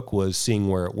reading a book was seeing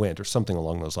where it went or something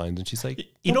along those lines. And she's like,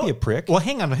 don't be a prick. Well,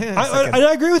 hang on a second.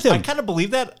 I agree with him. I kind of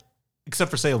believe that,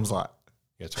 except for Salem's Lot.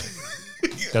 That's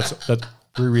right. that's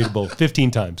rereadable 15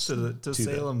 times. To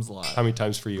Salem's Lot. How many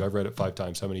times for you? I've read it 5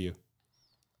 times. How many you?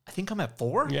 I think I'm at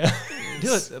 4. Yeah.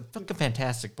 Dude, it's a fucking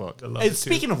fantastic book. love it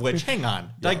Speaking of which, hang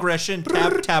on. Digression,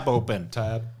 tab open.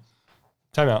 Time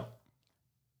out.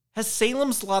 Has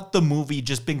Salem's Lot, the movie,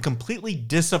 just been completely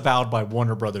disavowed by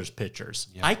Warner Brothers Pictures?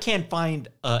 Yeah. I can't find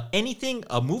anything,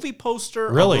 a movie poster,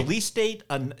 a release date.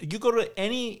 You go to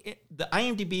the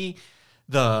IMDb,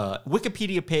 the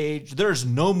Wikipedia page, there's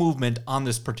no movement on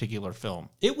this particular film.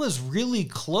 It was really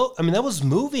close. I mean, that was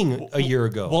moving a year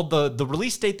ago. Well, the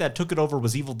release date that took it over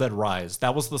was Evil Dead Rise.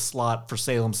 That was the slot for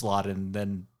Salem's Lot, and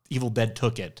then Evil Dead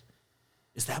took it.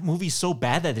 Is that movie so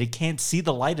bad that it can't see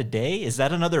the light of day? Is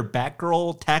that another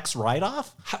Batgirl tax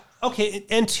write-off? Okay,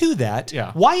 and to that,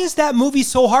 why is that movie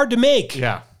so hard to make?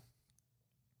 Yeah.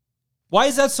 Why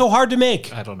is that so hard to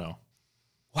make? I don't know.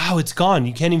 Wow, it's gone.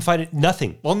 You can't even find it.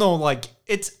 Nothing. Well, no, like,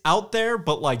 it's out there,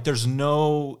 but, like, there's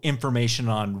no information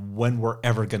on when we're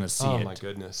ever going to see it. Oh, my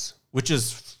goodness. Which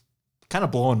is kind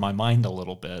of blowing my mind a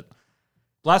little bit.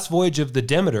 Last Voyage of the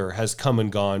Demeter has come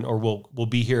and gone, or will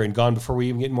be here and gone before we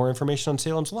even get more information on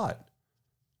Salem's Lot.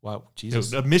 Wow,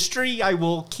 Jesus. A mystery I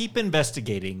will keep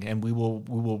investigating, and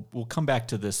we'll come back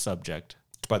to this subject.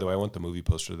 By the way, I want the movie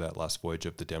poster of that Last Voyage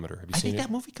of the Demeter. Have you seen it? I think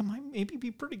that movie might maybe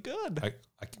be pretty good.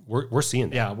 We're seeing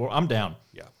that. Yeah, I'm down.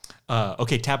 Yeah.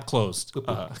 Okay, tab closed.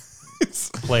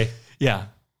 Play. Yeah.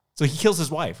 So he kills his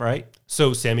wife, right?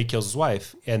 So Sammy kills his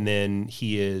wife, and then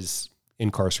he is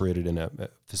incarcerated in a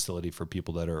facility for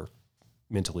people that are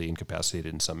mentally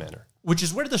incapacitated in some manner. Which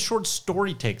is where the short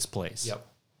story takes place. Yep.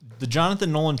 The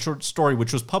Jonathan Nolan short story,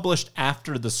 which was published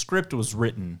after the script was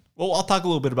written. Well, I'll talk a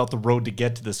little bit about the road to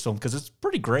get to this film because it's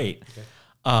pretty great.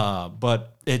 Okay.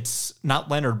 But it's not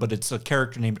Leonard, but it's a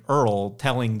character named Earl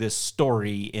telling this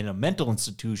story in a mental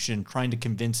institution, trying to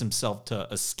convince himself to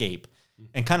escape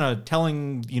and kind of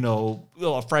telling,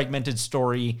 a fragmented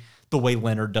story the way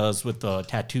Leonard does with the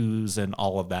tattoos and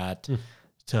all of that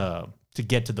to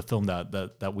get to the film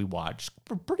that we watched.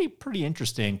 Pretty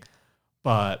interesting.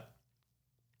 But,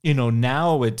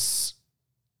 now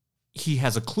he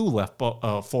has a clue left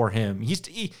for him.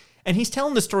 He's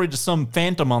telling the story to some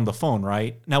phantom on the phone,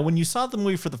 right? Now, when you saw the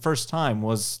movie for the first time,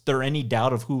 was there any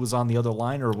doubt of who was on the other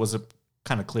line, or was it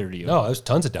kind of clear to you? No, there's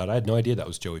tons of doubt. I had no idea that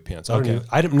was Joey Pants. Okay.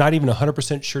 I'm not even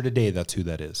 100% sure today that's who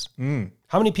that is.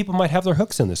 How many people might have their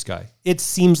hooks in this guy? It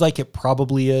seems like it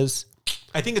probably is.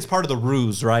 I think it's part of the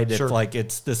ruse, right? Sure.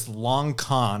 It's this long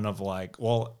con of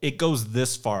it goes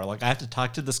this far. I have to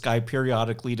talk to this guy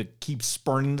periodically to keep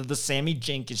spurning to the Sammy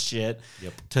Jenkins shit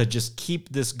to just keep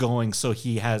this going so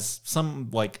he has some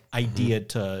idea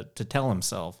to tell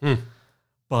himself.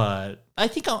 But I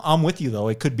think I'm with you though.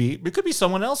 It could be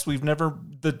someone else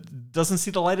that doesn't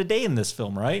see the light of day in this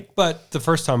film, right? But the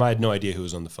first time I had no idea who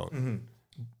was on the phone.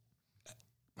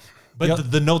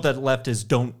 But the note that left is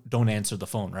don't answer the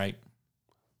phone, right?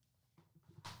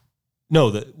 No,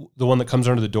 the one that comes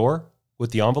under the door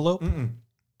with the envelope?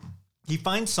 He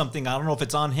finds something. I don't know if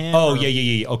it's on him. Oh,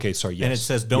 yeah. Okay, sorry, yes. And it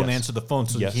says, don't Yes. answer the phone.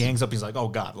 So Yes. he hangs up. He's like, oh,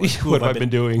 God. Who have I been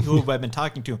doing? Who have I been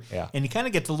talking to? Yeah. And he kind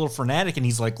of gets a little frenetic, and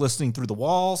he's listening through the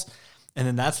walls. And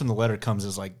then that's when the letter comes,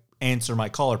 is answer my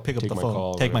call or pick up the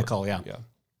phone. Take my call, yeah.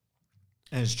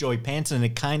 And it's Joey Pants, and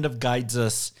it kind of guides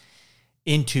us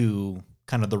into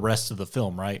kind of the rest of the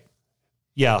film, right?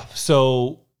 Yeah,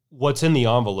 so what's in the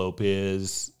envelope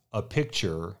is a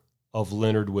picture of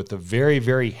Leonard with a very,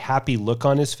 very happy look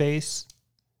on his face.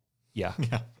 Yeah.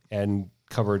 And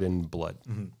covered in blood.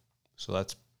 So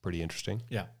that's pretty interesting.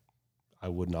 Yeah. I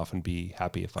wouldn't often be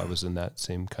happy if I was in that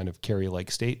same kind of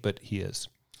Carrie-like state, but he is.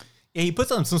 Yeah, he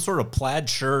puts on some sort of plaid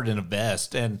shirt and a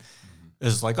vest and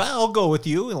is like, I'll go with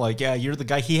you. And yeah, you're the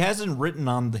guy. He hasn't written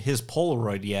on his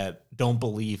Polaroid yet, don't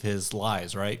believe his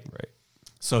lies, right? Right.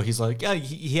 So he's like, yeah,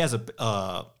 he has the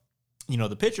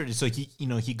picture. So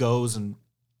he goes and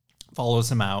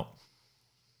follows him out.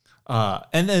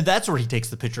 And then that's where he takes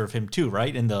the picture of him too,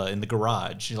 right? In the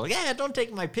garage. He's like, yeah, don't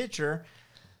take my picture.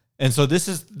 And so this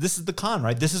is the con,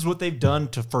 right? This is what they've done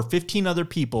for 15 other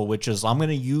people, which is I'm going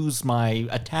to use my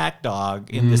attack dog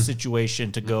in this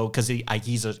situation to go because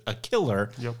he's a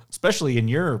killer, especially in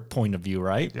your point of view,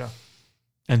 right? Yeah.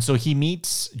 And so he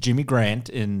meets Jimmy Grant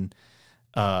in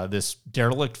this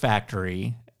derelict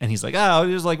factory, and he's like,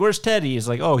 where's Teddy? He's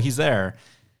like, oh, he's there.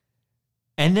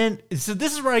 And then, so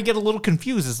this is where I get a little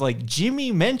confused. It's like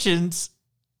Jimmy mentions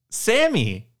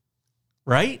Sammy,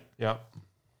 right? Yeah.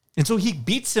 And so he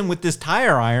beats him with this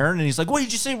tire iron, and he's like, what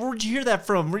did you say? Where'd you hear that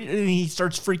from? And he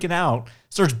starts freaking out,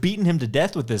 starts beating him to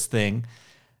death with this thing.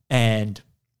 And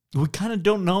we kind of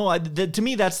don't know. To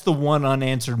me, that's the one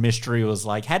unanswered mystery was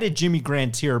how did Jimmy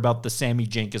Grant hear about the Sammy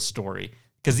Jenkins story?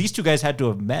 Because these two guys had to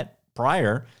have met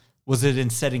prior. Was it in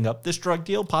setting up this drug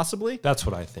deal, possibly? That's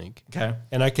what I think. Okay.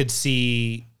 And I could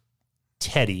see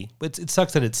Teddy, but it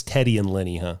sucks that it's Teddy and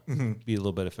Lenny, huh? Be a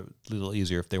little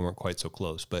easier if they weren't quite so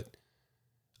close. But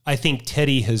I think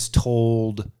Teddy has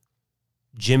told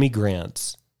Jimmy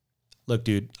Grant, look,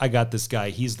 dude, I got this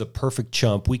guy. He's the perfect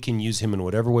chump. We can use him in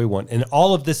whatever way we want. And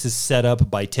all of this is set up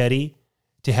by Teddy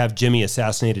to have Jimmy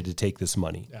assassinated to take this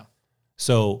money. Yeah.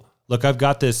 So, look, I've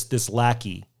got this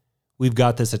lackey. We've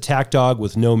got this attack dog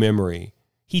with no memory.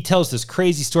 He tells this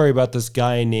crazy story about this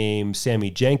guy named Sammy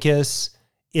Jenkins.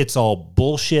 It's all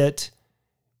bullshit.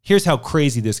 Here's how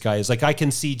crazy this guy is. I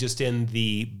can see just in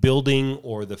the building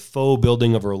or the faux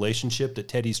building of a relationship that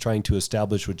Teddy's trying to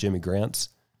establish with Jimmy Grant,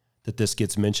 that this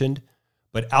gets mentioned.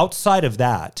 But outside of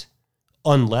that,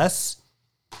 unless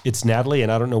it's Natalie,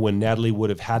 and I don't know when Natalie would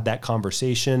have had that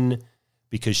conversation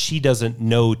because she doesn't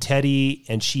know Teddy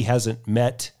and she hasn't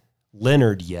met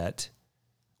Leonard yet,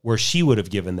 where she would have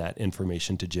given that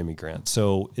information to Jimmy Grant.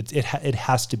 So it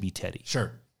has to be Teddy.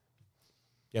 Sure.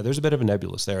 Yeah, there's a bit of a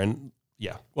nebulous there. And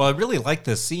yeah. Well, I really like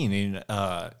this scene.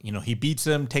 And, he beats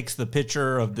him, takes the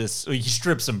picture of this. He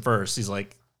strips him first. He's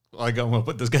like, well, I'm going to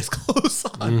put this guy's clothes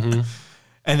on. Mm-hmm.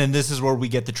 And then this is where we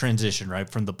get the transition, right?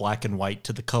 From the black and white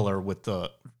to the color with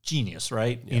the genius,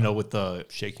 right? Yeah. With the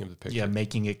shaking of the picture. Yeah,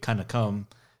 making it kind of come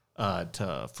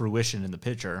to fruition in the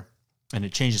picture. And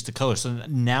it changes to color. So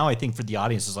now I think for the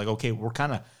audience, it's like, okay, we're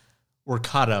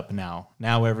caught up now.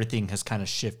 Now everything has kind of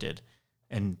shifted.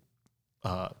 And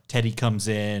Teddy comes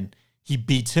in. He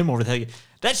beats him over the head.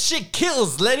 That shit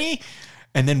kills, Lenny.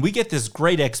 And then we get this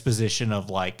great exposition of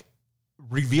like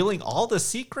revealing all the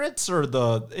secrets, or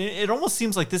it almost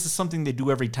seems like this is something they do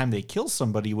every time they kill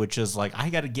somebody, which is like, I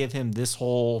got to give him this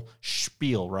whole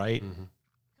spiel, right? Mm-hmm.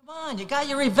 Come on, you got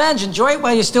your revenge. Enjoy it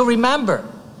while you still remember.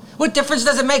 What difference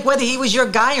does it make whether he was your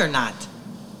guy or not?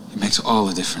 It makes all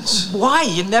the difference. Why?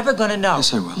 You're never gonna know.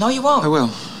 Yes, I will. No, you won't. I will.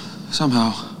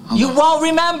 Somehow. You won't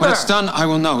remember. When it's done, I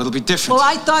will know. It'll be different. Well,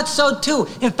 I thought so too.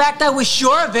 In fact, I was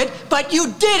sure of it, but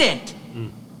you didn't.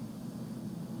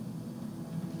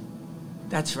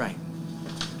 That's right.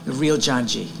 The real John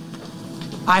G.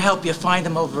 I helped you find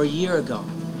him over a year ago.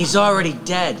 He's already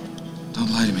dead. Don't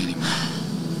lie to me anymore.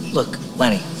 Look,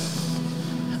 Lenny,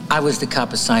 I was the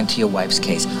cop assigned to your wife's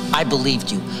case. I believed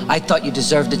you. I thought you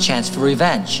deserved a chance for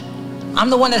revenge. I'm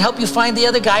the one that helped you find the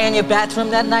other guy in your bathroom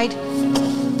that night.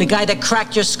 The guy that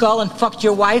cracked your skull and fucked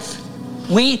your wife.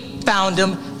 We found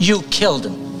him. You killed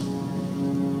him.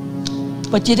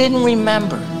 But you didn't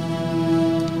remember.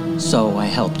 So I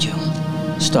helped you.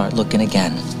 Start looking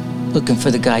again. Looking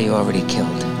for the guy you already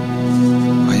killed.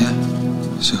 Oh,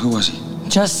 yeah? So who was he?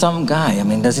 Just some guy. I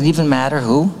mean, does it even matter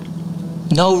who?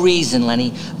 No reason,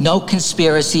 Lenny. No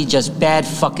conspiracy, just bad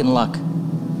fucking luck.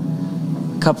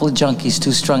 Couple of junkies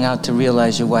too strung out to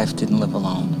realize your wife didn't live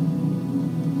alone.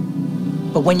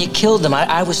 But when you killed him,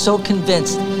 I was so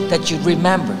convinced that you'd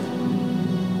remember.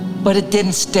 But it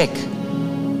didn't stick.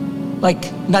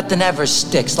 Like nothing ever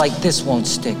sticks, like this won't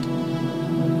stick.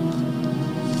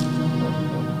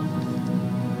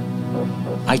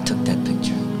 I took that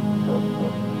picture.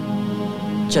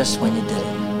 Just when you did it.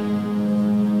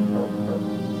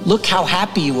 Look how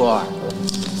happy you are.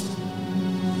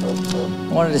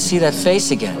 I wanted to see that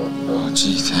face again. Oh,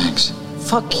 gee, thanks.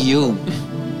 Fuck you.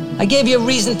 I gave you a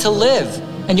reason to live,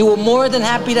 and you were more than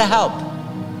happy to help.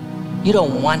 You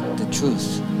don't want the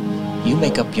truth. You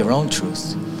make up your own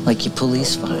truth, like your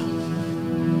police file.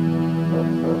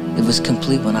 It was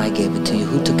complete when I gave it to you.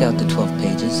 Who took out the 12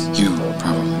 pages? You,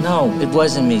 probably. No, it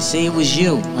wasn't me. See, it was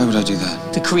you. Why would I do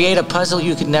that? To create a puzzle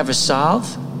you could never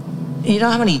solve? You know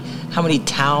how many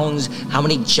towns, how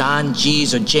many John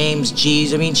G's or James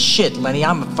G's? I mean, shit, Lenny,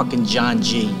 I'm a fucking John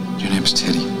G. Your name's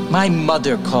Teddy. My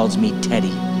mother calls me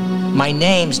Teddy. My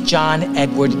name's John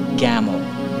Edward Gamble.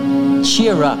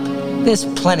 Cheer up. There's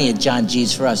plenty of John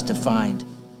G's for us to find.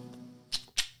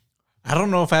 I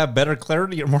don't know if I have better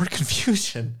clarity or more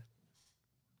confusion.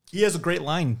 He has a great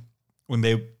line when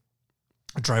they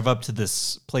drive up to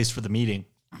this place for the meeting.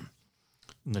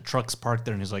 And the truck's parked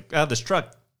there, and he's like, this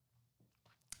truck.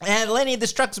 And Lenny,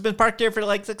 this truck's been parked here for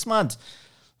like 6 months.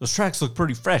 Those tracks look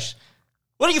pretty fresh.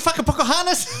 What are you, fucking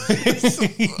Pocahontas?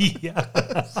 Yeah.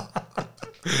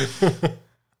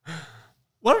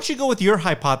 Why don't you go with your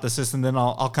hypothesis, and then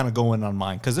I'll kind of go in on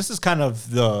mine, because this is kind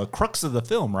of the crux of the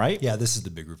film, right? Yeah, this is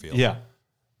the big reveal. Yeah.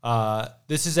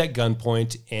 This is at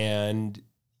gunpoint, and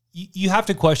you have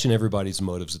to question everybody's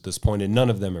motives at this point, and none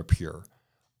of them are pure.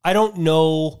 I don't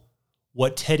know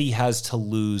what Teddy has to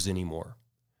lose anymore.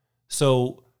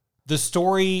 So the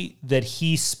story that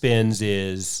he spins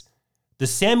is the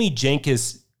Sammy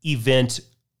Jenkins event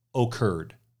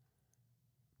occurred,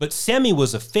 but Sammy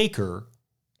was a faker,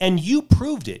 and you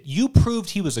proved it. You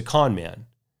proved he was a con man.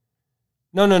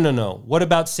 No. What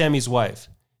about Sammy's wife?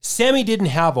 Sammy didn't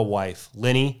have a wife,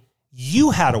 Lenny.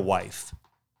 You had a wife.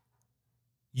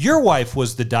 Your wife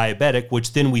was the diabetic,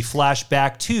 which then we flash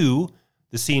back to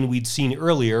the scene we'd seen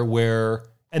earlier where,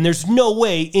 and there's no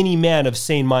way any man of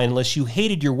sane mind, unless you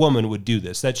hated your woman, would do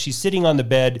this, that she's sitting on the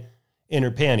bed in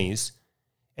her panties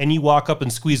and you walk up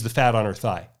and squeeze the fat on her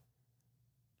thigh.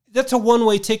 That's a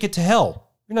one-way ticket to hell.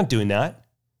 You're not doing that.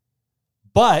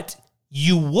 But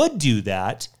you would do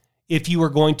that if you were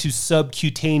going to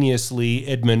subcutaneously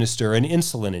administer an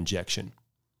insulin injection.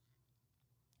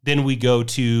 Then we go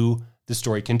to the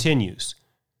story continues.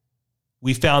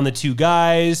 We found the two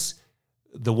guys,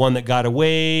 the one that got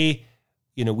away,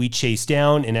 we chased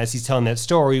down, and as he's telling that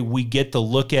story, we get the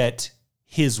look at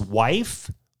his wife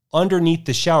underneath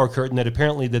the shower curtain that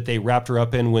apparently that they wrapped her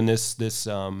up in when this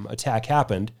attack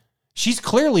happened. She's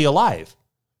clearly alive.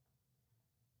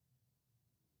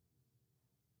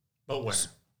 But where?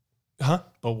 Huh?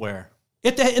 But where?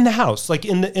 In the house, like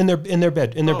in their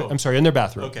bed, in their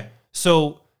bathroom. Okay.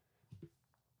 So,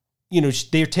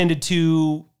 they're tended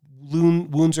to,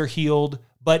 wounds are healed,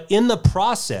 but in the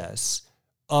process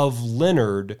of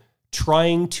Leonard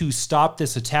trying to stop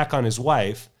this attack on his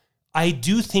wife, I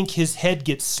do think his head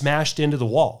gets smashed into the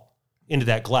wall, into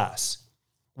that glass,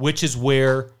 which is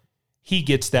where he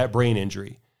gets that brain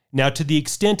injury. Now, to the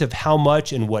extent of how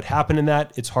much and what happened in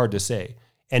that, it's hard to say.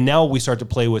 And now we start to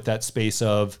play with that space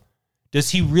of, does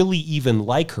he really even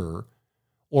like her?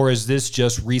 Or is this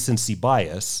just recency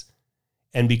bias?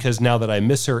 And because now that I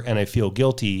miss her and I feel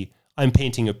guilty, I'm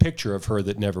painting a picture of her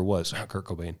that never was. Kurt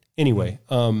Cobain. Anyway,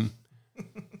 little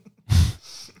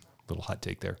hot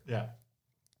take there. Yeah.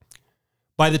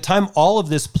 By the time all of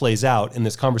this plays out and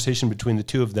this conversation between the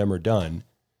two of them are done,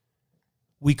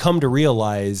 we come to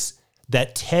realize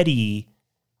that Teddy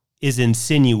is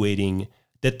insinuating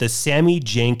that the Sammy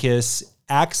Jenkins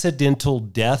accidental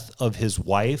death of his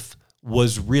wife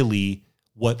was really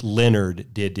what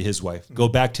Leonard did to his wife. Go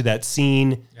back to that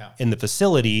scene in the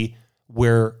facility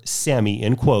where Sammy,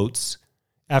 in quotes,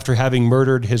 after having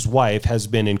murdered his wife, has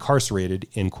been incarcerated,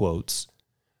 in quotes.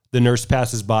 The nurse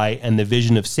passes by and the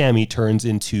vision of Sammy turns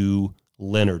into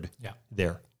Leonard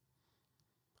there.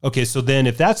 Okay, so then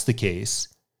if that's the case,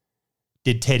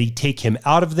 did Teddy take him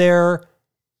out of there?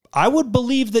 I would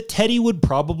believe that Teddy would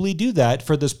probably do that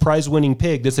for this prize-winning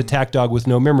pig, this attack dog with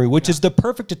no memory, which is the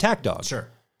perfect attack dog. Sure.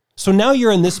 So now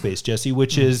you're in this space, Jesse,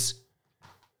 which is,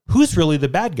 who's really the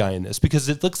bad guy in this? Because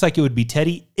it looks like it would be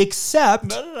Teddy, except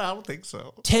No, I don't think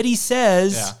so. Teddy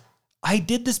says, I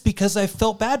did this because I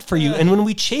felt bad for you. And when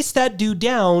we chased that dude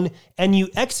down and you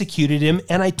executed him,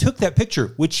 and I took that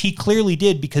picture, which he clearly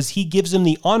did because he gives him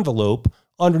the envelope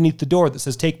underneath the door that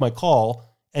says, take my call.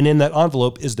 And in that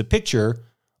envelope is the picture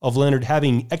of Leonard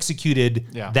having executed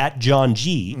that John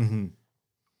G. Mm-hmm.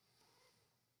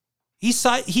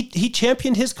 He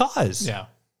championed his cause. Yeah.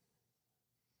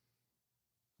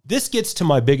 This gets to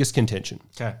my biggest contention.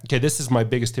 Okay, this is my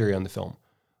biggest theory on the film.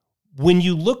 When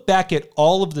you look back at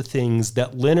all of the things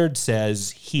that Leonard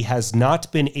says he has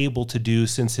not been able to do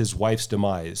since his wife's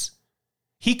demise,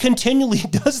 he continually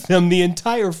does them the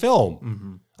entire film.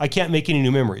 Mm-hmm. I can't make any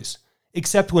new memories,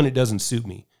 except when it doesn't suit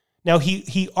me. Now,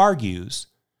 he argues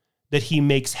that he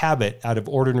makes habit out of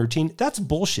order and routine. That's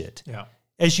bullshit. Yeah.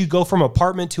 As you go from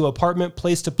apartment to apartment,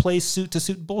 place to place, suit to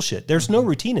suit, bullshit. There's no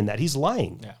routine in that. He's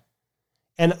lying. Yeah.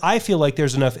 And I feel like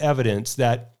there's enough evidence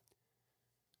that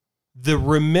the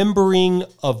remembering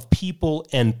of people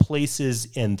and places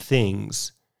and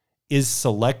things is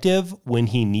selective when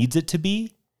he needs it to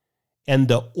be. And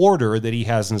the order that he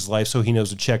has in his life, so he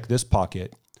knows to check this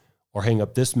pocket or hang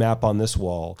up this map on this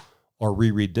wall or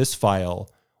reread this file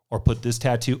or put this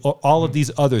tattoo or all of these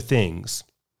other things.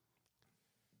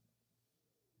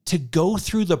 To go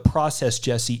through the process,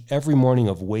 Jesse, every morning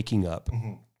of waking up,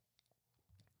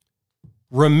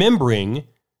 remembering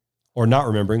or not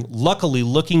remembering, luckily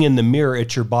looking in the mirror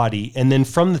at your body, and then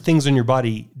from the things on your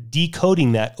body,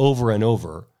 decoding that over and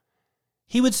over,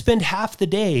 he would spend half the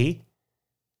day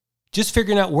just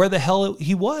figuring out where the hell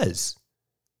he was.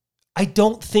 I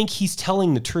don't think he's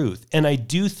telling the truth. And I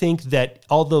do think that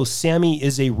although Sammy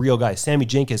is a real guy, Sammy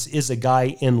Jenkins is a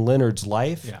guy in Leonard's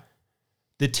life,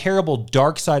 the terrible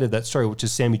dark side of that story, which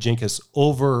is Sammy Jenkins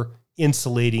over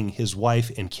insulating his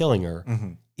wife and killing her,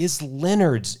 is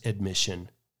Leonard's admission.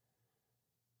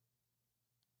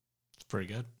 It's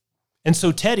pretty good. And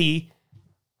so Teddy,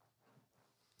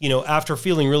 after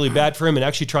feeling really bad for him and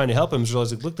actually trying to help him,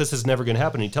 realizing, look, this is never going to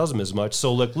happen. He tells him as much.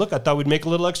 So look, I thought we'd make a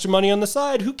little extra money on the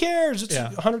side. Who cares? It's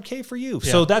 $100K for you.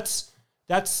 Yeah. So that's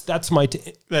my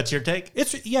that's your take?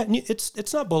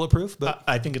 It's not bulletproof, but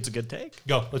I think it's a good take.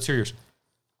 Go. Let's hear yours.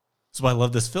 That's why I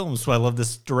love this film. That's why I love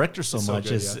this director so much.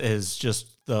 Good, is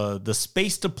just the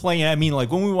space to play. I mean,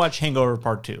 like when we watch Hangover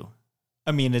Part 2,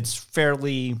 I mean, it's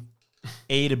fairly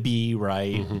A to B,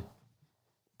 right? Mm-hmm.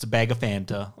 It's a bag of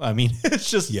Fanta. I mean, it's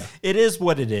just, it is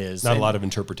what it is. Not a lot of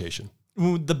interpretation.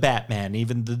 The Batman,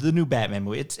 even the new Batman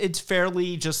movie, it's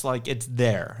fairly just like it's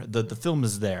there. The film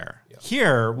is there. Yeah.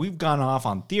 Here, we've gone off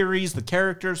on theories, the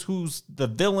characters, who's the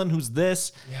villain, who's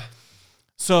this. Yeah.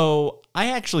 So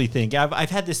I actually think,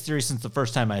 I've had this theory since the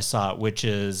first time I saw it, which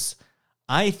is,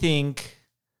 I think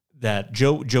that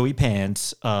Joey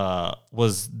Pants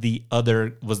was the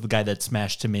guy that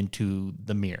smashed him into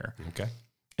the mirror. Okay.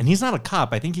 And he's not a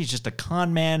cop. I think he's just a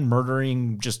con man,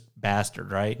 murdering just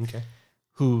bastard, right? Okay.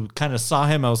 Who kind of saw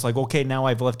him. I was like, okay, now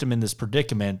I've left him in this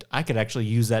predicament. I could actually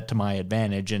use that to my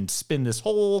advantage and spin this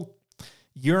whole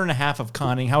year and a half of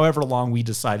conning, however long we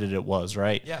decided it was,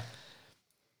 right? Yeah.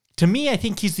 To me, I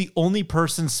think he's the only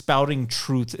person spouting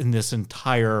truth in this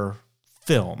entire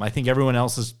film. I think everyone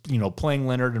else is, playing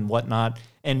Leonard and whatnot.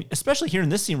 And especially here in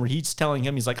this scene where he's telling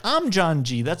him, he's like, I'm John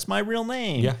G. That's my real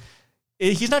name. Yeah.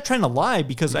 He's not trying to lie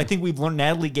because I think we've learned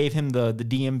Natalie gave him the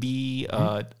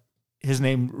DMB. His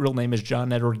real name is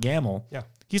John Edward Gamble. Yeah.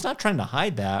 He's not trying to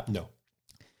hide that. No.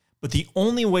 But the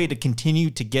only way to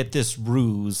continue to get this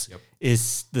ruse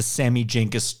is the Sammy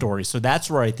Jenkins story. So that's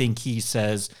where I think he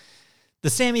says,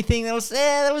 the Sammy thing, that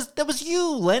was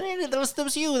you, Leonard. That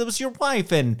was you. That was your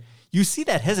wife. And you see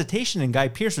that hesitation in Guy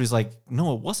Pearce where he's like,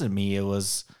 no, it wasn't me. It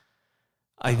was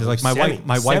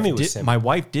my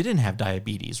wife didn't have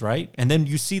diabetes, right? And then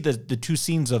you see the two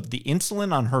scenes of the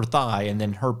insulin on her thigh and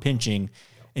then her pinching,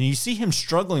 and you see him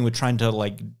struggling with trying to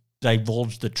like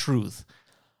divulge the truth.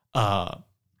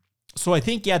 So I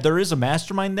think, there is a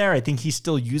mastermind there. I think he's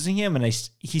still using him, and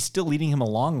he's still leading him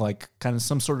along like kind of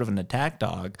some sort of an attack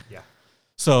dog. Yeah.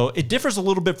 So it differs a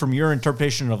little bit from your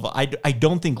interpretation of, I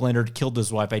don't think Leonard killed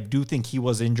his wife. I do think he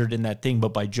was injured in that thing,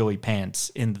 but by Joey Pants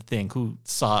in the thing, who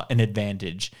saw an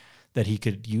advantage that he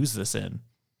could use this in.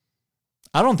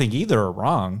 I don't think either are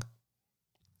wrong.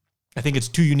 I think it's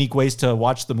two unique ways to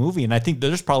watch the movie, and I think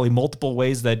there's probably multiple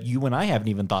ways that you and I haven't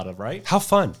even thought of, right? How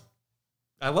fun.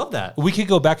 I love that. We could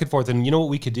go back and forth, and you know what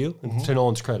we could do? To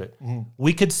Nolan's credit.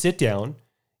 We could sit down,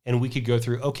 and we could go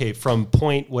through, okay, from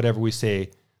point whatever we say,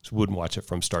 so wouldn't watch it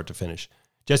from start to finish.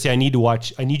 Jesse, I need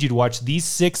you to watch these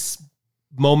 6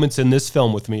 moments in this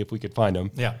film with me if we could find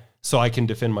them. Yeah. So I can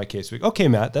defend my case. Okay,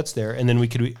 Matt, that's there. And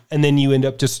then you end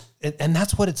up just, and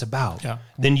that's what it's about. Yeah.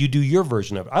 Then you do your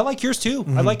version of it. I like yours too.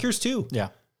 I like yours too. Yeah.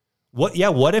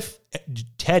 What if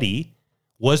Teddy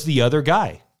was the other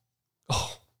guy?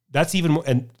 Oh, that's even,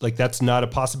 and like, that's not a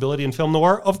possibility in film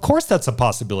noir. Of course that's a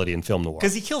possibility in film noir.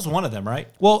 Because he kills one of them, right?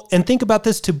 Well, and think about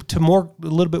this to a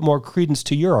little bit more credence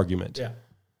to your argument. Yeah.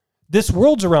 This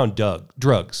world's around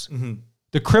drugs.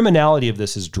 The criminality of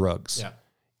this is drugs. Yeah.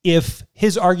 If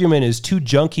his argument is two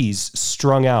junkies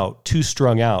too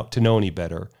strung out to know any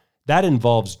better, that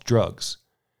involves drugs.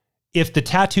 If the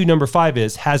tattoo number 5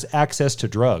 has access to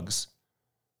drugs,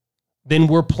 then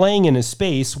we're playing in a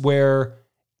space where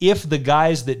if the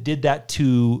guys that did that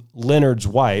to Leonard's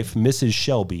wife, Mrs.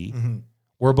 Shelby,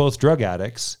 were both drug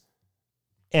addicts,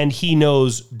 and he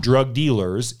knows drug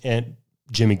dealers and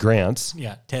Jimmy Grants,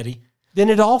 Teddy, then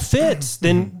it all fits.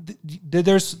 Then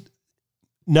there's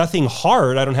nothing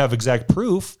hard. I don't have exact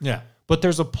proof. Yeah. But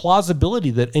there's a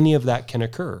plausibility that any of that can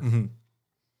occur.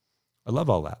 I love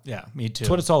all that. Yeah, me too.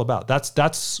 That's what it's all about.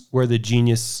 That's where the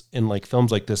genius in like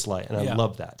films like this lie. And I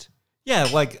love that. Yeah,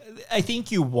 like I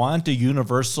think you want a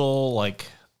universal like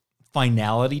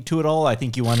finality to it all. I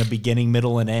think you want a beginning,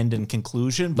 middle, and end and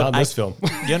conclusion. But not in this film.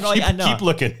 You know, I know. Keep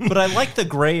looking. But I like the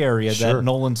gray area that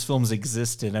Nolan's films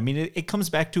exist in. I mean, it comes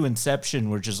back to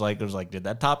Inception, which is like, it was like, did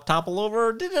that top topple over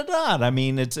or did it not? I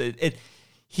mean,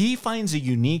 he finds a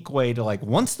unique way to like,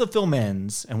 once the film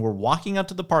ends and we're walking out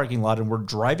to the parking lot and we're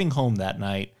driving home that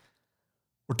night,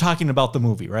 we're talking about the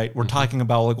movie, right? We're talking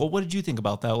about like, well, what did you think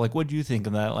about that? Like, what do you think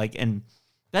of that? Like, and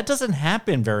that doesn't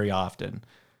happen very often.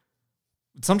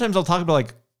 Sometimes I'll talk about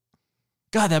like,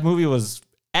 God, that movie was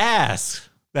ass.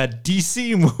 That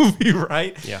DC movie,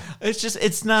 right? Yeah.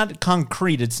 It's not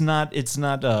concrete. It's not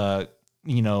well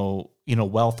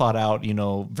thought out,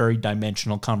 very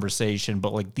dimensional conversation.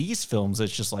 But like these films,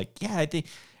 it's just like, yeah, I think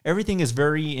everything is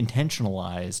very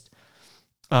intentionalized.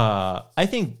 I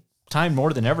think time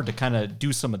more than ever to kind of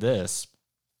do some of this.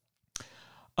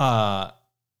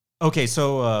 Okay,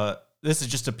 so this is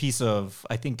just a piece of,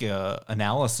 I think,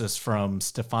 analysis from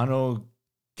Stefano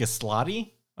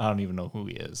Ghislati. I don't even know who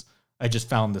he is. I just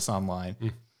found this online.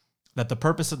 That the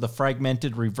purpose of the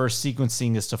fragmented reverse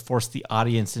sequencing is to force the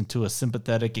audience into a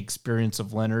sympathetic experience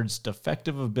of Leonard's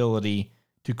defective ability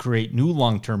to create new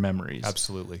long-term memories.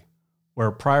 Absolutely.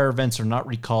 Where prior events are not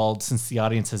recalled since the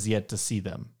audience has yet to see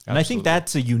them. And I think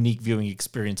that's a unique viewing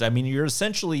experience. I mean, you're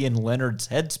essentially in Leonard's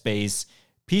headspace,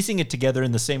 piecing it together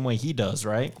in the same way he does,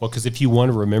 right? Well, because if you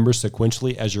want to remember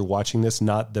sequentially as you're watching this,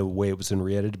 not the way it was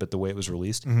re-edited, but the way it was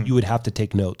released, you would have to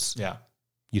take notes. Yeah.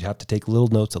 You'd have to take little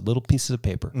notes, little pieces of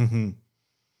paper,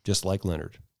 just like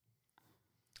Leonard.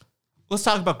 Let's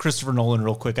talk about Christopher Nolan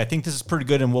real quick. I think this is pretty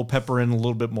good, and we'll pepper in a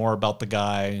little bit more about the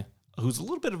guy who's a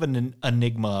little bit of an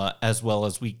enigma as well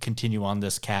as we continue on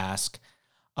this cast.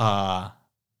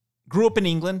 Grew up in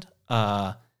England,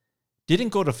 didn't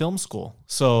go to film school.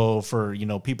 So for,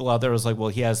 people out there, it was like, well,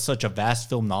 he has such a vast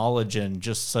film knowledge and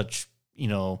just such,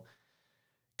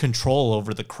 control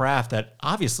over the craft that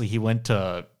obviously he went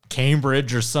to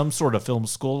Cambridge or some sort of film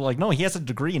school. Like, no, he has a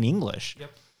degree in English.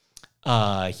 Yep.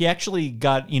 He actually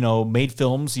got, made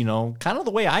films, kind of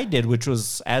the way I did, which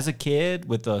was as a kid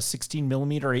with a 16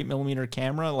 millimeter, 8 millimeter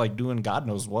camera, like doing God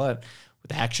knows what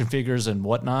with action figures and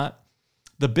whatnot.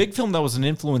 The big film that was an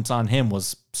influence on him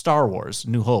was Star Wars,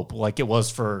 New Hope, like it was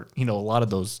for, a lot of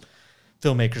those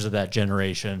filmmakers of that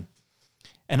generation.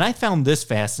 And I found this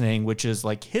fascinating, which is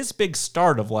like his big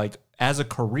start of like as a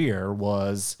career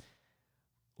was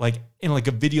like in like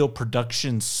a video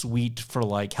production suite for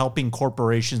like helping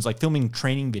corporations, like filming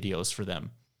training videos for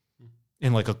them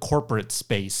in like a corporate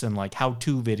space and like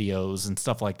how-to videos and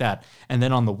stuff like that. And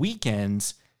then on the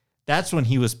weekends, that's when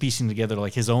he was piecing together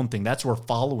like his own thing. That's where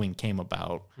Following came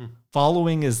about.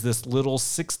 Following is this little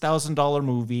 $6,000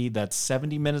 movie that's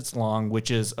 70 minutes long,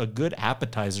 which is a good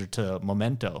appetizer to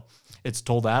Memento. It's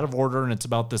told out of order, and it's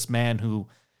about this man who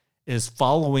is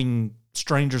following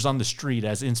strangers on the street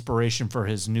as inspiration for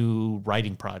his new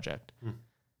writing project.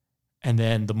 And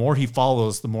then the more he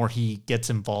follows, the more he gets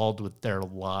involved with their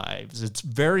lives. It's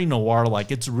very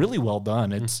noir-like. It's really well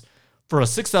done. It's for a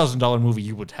 $6,000 movie,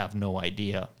 you would have no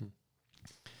idea.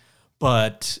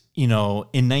 But,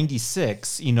 in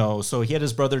 96, so he had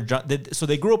his brother, John, so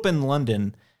they grew up in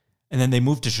London and then they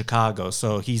moved to Chicago.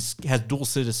 So has dual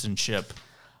citizenship.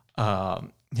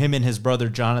 Him and his brother,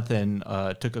 Jonathan,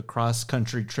 took a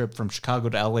cross-country trip from Chicago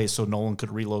to LA so Nolan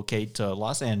could relocate to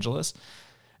Los Angeles.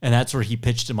 And that's where he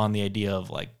pitched him on the idea of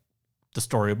like the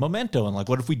story of Memento and like,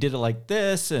 what if we did it like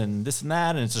this and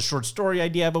that? And it's a short story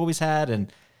idea I've always had.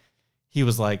 And he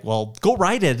was like, well, go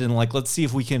write it and like, let's see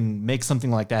if we can make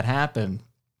something like that happen.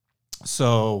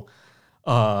 So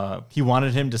he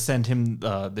wanted him to send him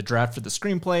the draft for the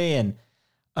screenplay, and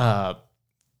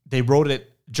they wrote it.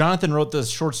 Jonathan wrote the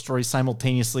short story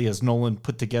simultaneously as Nolan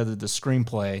put together the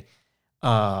screenplay.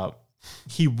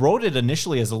 He wrote it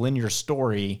initially as a linear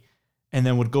story and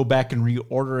then would go back and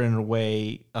reorder it in a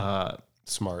way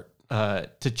Smart.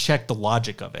 To check the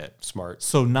logic of it. Smart.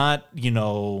 So not,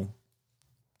 to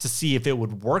see if it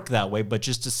would work that way, but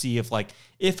just to see if like,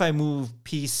 if I move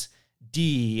piece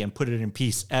D and put it in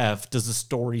piece F, does the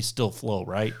story still flow,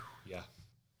 right? Yeah.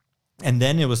 And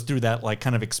then it was through that like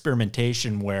kind of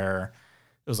experimentation where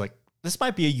it was like, this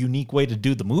might be a unique way to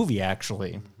do the movie,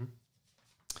 actually.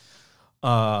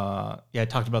 I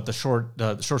talked about the short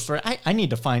story. I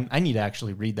need to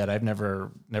actually read that. I've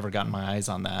never gotten my eyes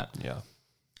on that. Yeah.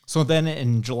 So then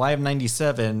in July of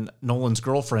 97, Nolan's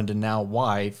girlfriend and now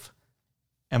wife,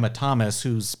 Emma Thomas,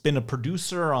 who's been a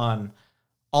producer on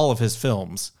all of his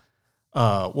films.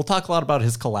 We'll talk a lot about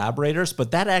his collaborators,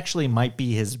 but that actually might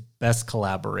be his best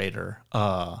collaborator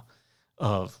of,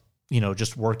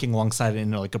 just working alongside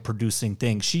in like a producing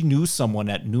thing. She knew someone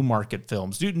at Newmarket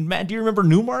Films. Dude, Matt, do you remember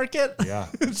Newmarket? Yeah.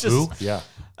 It's just, Who? Yeah.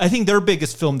 I think their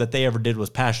biggest film that they ever did was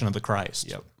Passion of the Christ.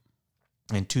 Yep.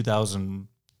 In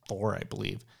 2004, I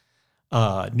believe.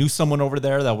 Knew someone over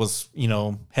there that was,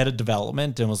 head of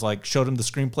development and was like, showed him the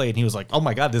screenplay and he was like, oh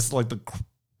my God, this is like the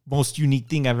most unique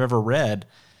thing I've ever read.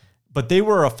 But they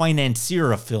were a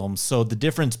financier of films. So the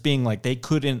difference being like, they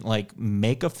couldn't like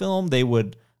make a film. They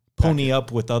would pony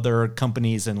up with other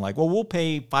companies and like, well, we'll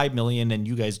pay $5 million and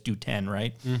you guys do 10,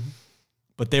 right? Mm-hmm.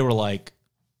 But they were like,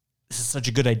 this is such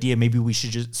a good idea. Maybe we should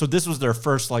just, so this was their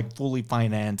first like fully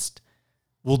financed,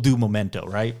 we'll do Memento,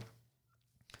 right?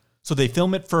 So they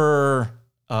film it for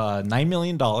 $9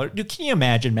 million. Dude, can you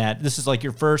imagine, Matt? This is like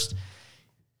your first,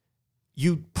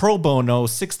 you pro bono,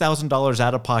 $6,000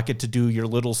 out of pocket to do your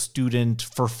little student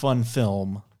for fun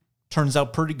film. Turns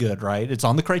out pretty good, right? It's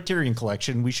on the Criterion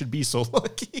Collection. We should be so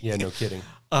lucky. Yeah, no kidding.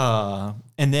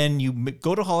 And then you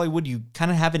go to Hollywood. You kind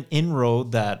of have an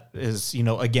inroad that is,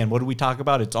 again, what do we talk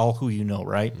about? It's all who you know,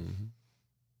 right? Mm-hmm.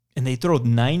 And they throw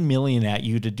 $9 million at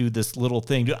you to do this little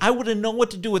thing. Dude, I wouldn't know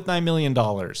what to do with $9 million.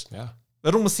 Yeah.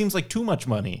 That almost seems like too much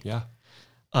money. Yeah.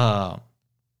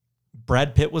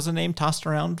 Brad Pitt was a name tossed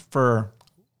around for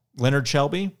Leonard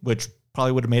Shelby, which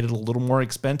probably would have made it a little more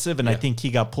expensive. And I think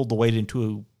he got pulled away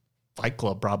into Fight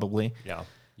Club, probably. Yeah.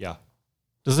 Yeah.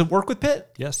 Does it work with Pitt?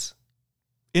 Yes.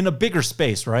 In a bigger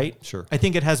space, right? Sure. I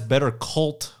think it has better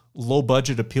cult, low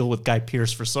budget appeal with Guy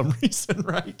Pearce for some reason,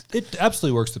 right? It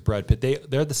absolutely works with Brad Pitt.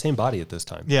 They're the same body at this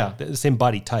time. Yeah. They're the same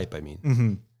body type, I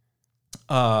mean.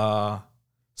 Mm-hmm.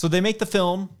 So they make the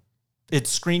film. It's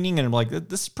screening, and I'm like,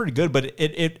 this is pretty good, but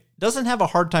it doesn't have a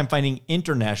hard time finding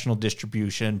international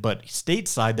distribution, but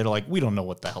stateside, they're like, we don't know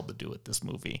what the hell to do with this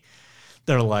movie.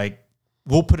 They're like,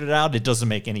 we'll put it out. It doesn't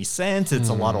make any sense. It's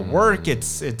a lot of work.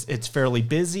 It's fairly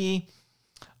busy.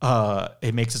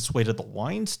 It makes its way to the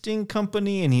Weinstein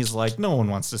Company, and he's like, no one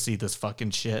wants to see this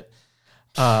fucking shit.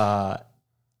 Where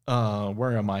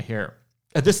am I here?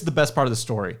 This is the best part of the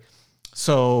story.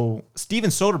 So Steven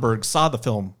Soderbergh saw the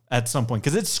film at some point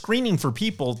because it's screening for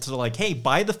people to like, hey,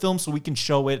 buy the film so we can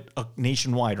show it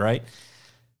nationwide, right?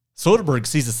 Soderbergh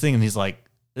sees this thing and he's like,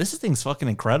 this thing's fucking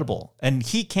incredible. And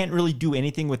he can't really do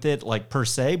anything with it like per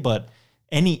se, but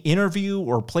any interview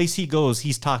or place he goes,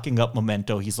 he's talking up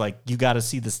Memento. He's like, you got to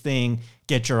see this thing,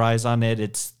 get your eyes on it.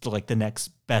 It's like the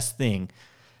next best thing.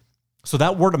 So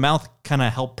that word of mouth kind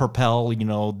of helped propel,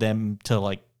 them to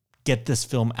like get this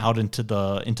film out into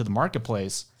the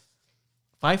marketplace.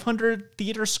 500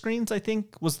 theater screens, I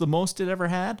think, was the most it ever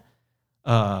had.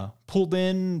 Pulled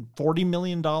in $40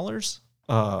 million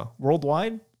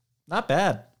worldwide. Not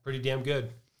bad. Pretty damn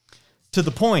good. To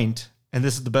the point, and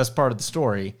this is the best part of the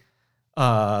story,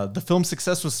 the film's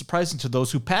success was surprising to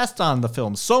those who passed on the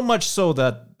film, so much so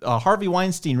that Harvey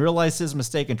Weinstein realized his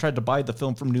mistake and tried to buy the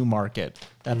film from Newmarket.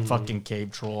 That fucking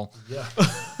cave troll. Yeah.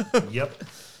 Yep.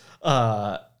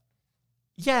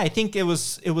 Yeah, I think it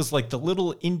was like the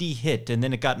little indie hit, and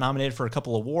then it got nominated for a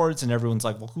couple awards, and everyone's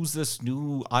like, well, who's this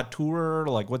new auteur?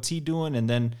 Like, what's he doing? And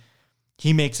then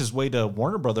he makes his way to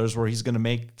Warner Brothers, where he's going to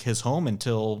make his home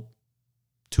until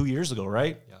 2 years ago,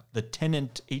 right? Yeah. The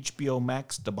Tenant HBO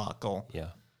Max debacle. Yeah.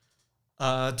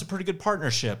 It's a pretty good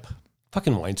partnership.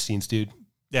 Fucking Weinstein's, dude.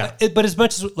 Yeah. But as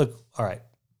much as, look, all right,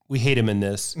 we hate him in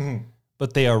this,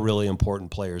 but they are really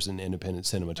important players in independent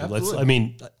cinema, too.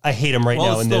 I hate him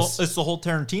now in this. It's the whole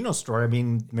Tarantino story. I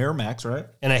mean, Miramax, right?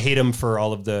 And I hate him for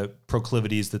all of the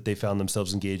proclivities that they found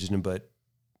themselves engaged in, but,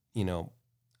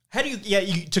 How do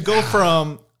you to go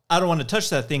from, I don't want to touch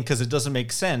that thing because it doesn't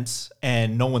make sense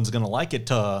and no one's going to like it,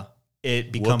 to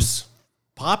it becomes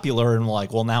popular and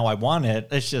like, well, now I want it.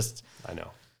 It's just, I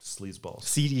know, sleazeballs.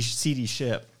 seedy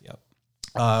shit. Yep.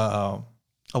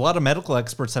 A lot of medical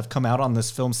experts have come out on this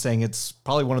film saying it's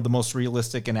probably one of the most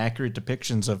realistic and accurate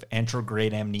depictions of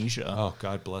anterograde amnesia. Oh,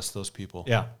 God bless those people.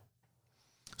 Yeah.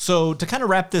 So to kind of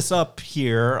wrap this up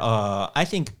here, I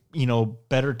think,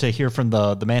 better to hear from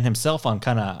the man himself on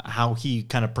kind of how he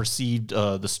kind of perceived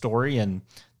the story, and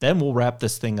then we'll wrap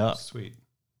this thing up. Sweet.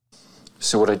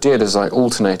 So what I did is I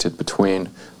alternated between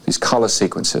these color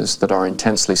sequences that are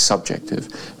intensely subjective.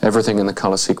 Everything in the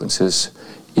color sequences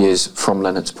is from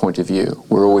Leonard's point of view.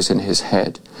 We're always in his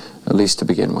head, at least to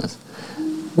begin with.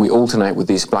 We alternate with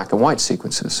these black and white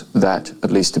sequences that,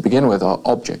 at least to begin with, are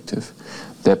objective.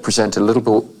 They're presented a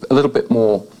little bit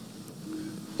more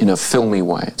in a filmy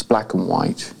way. It's black and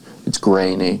white, it's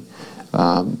grainy.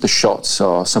 The shots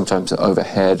are sometimes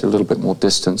overhead, a little bit more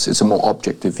distance. It's a more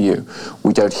objective view.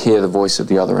 We don't hear the voice at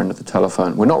the other end of the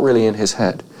telephone. We're not really in his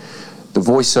head. The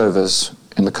voiceovers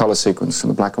in the color sequence and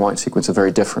the black and white sequence are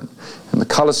very different. And the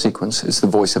color sequence is the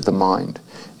voice of the mind.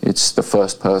 It's the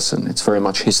first person. It's very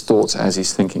much his thoughts as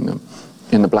he's thinking them.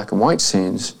 In the black and white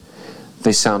scenes,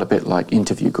 they sound a bit like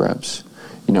interview grabs.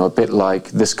 A bit like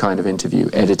this kind of interview,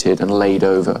 edited and laid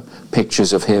over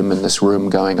pictures of him in this room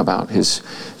going about his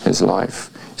life.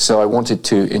 So I wanted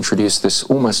to introduce this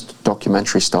almost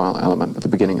documentary style element at the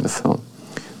beginning of the film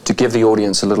to give the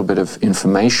audience a little bit of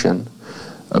information,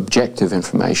 objective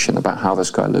information about how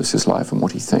this guy lives his life and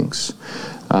what he thinks,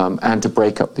 and to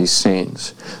break up these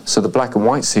scenes. So the black and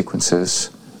white sequences,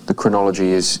 the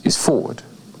chronology is forward.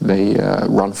 They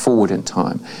run forward in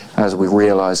time, as we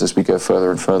realize as we go further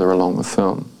and further along the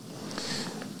film.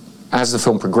 As the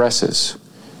film progresses,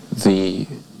 the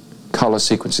color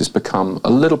sequences become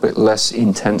a little bit less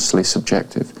intensely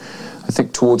subjective. I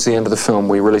think towards the end of the film,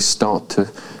 we really start to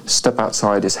step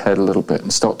outside his head a little bit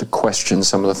and start to question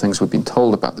some of the things we've been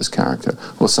told about this character,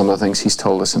 or some of the things he's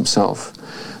told us himself.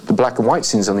 The black and white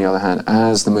scenes, on the other hand,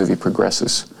 as the movie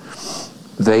progresses,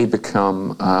 they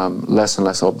become less and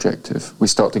less objective. We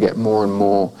start to get more and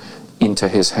more into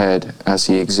his head as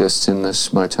he exists in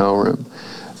this motel room.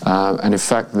 And in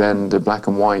fact, then the black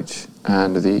and white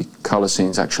and the color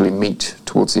scenes actually meet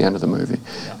towards the end of the movie.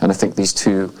 And I think these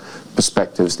two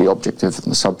perspectives, the objective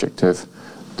and the subjective,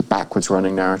 the backwards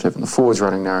running narrative and the forwards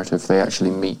running narrative, they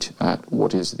actually meet at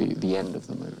what is the end of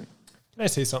the movie. Can I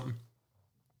say something?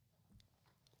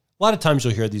 A lot of times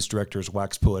you'll hear these directors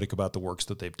wax poetic about the works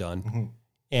that they've done. Mm-hmm.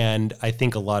 And I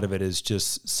think a lot of it is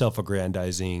just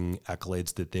self-aggrandizing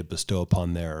accolades that they bestow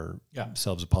upon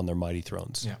themselves, upon their mighty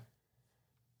thrones. Yeah.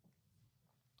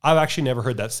 I've actually never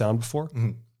heard that sound before. Mm-hmm.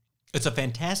 It's a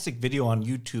fantastic video on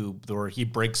YouTube where he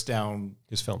breaks down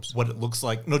his films, what it looks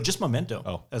like. No, just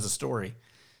Memento as a story.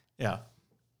 Yeah.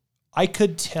 I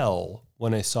could tell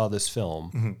when I saw this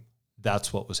film,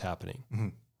 that's what was happening. Mm-hmm.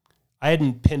 I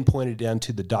hadn't pinpointed down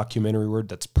to the documentary word.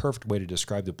 That's a perfect way to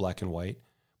describe the black and white.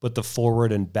 But the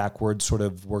forward and backward sort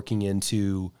of working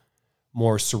into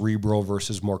more cerebral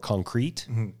versus more concrete,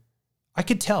 I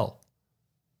could tell.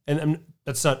 and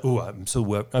that's not.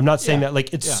 I'm not saying that.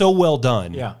 Like, it's so well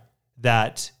done. Yeah.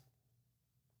 That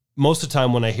most of the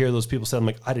time when I hear those people say, I'm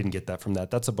like, I didn't get that from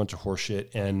that. That's a bunch of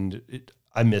horseshit, and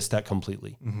I missed that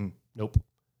completely. Mm-hmm. Nope.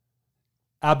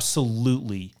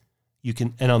 Absolutely, you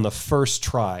can. And on the first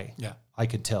try, I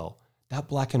could tell that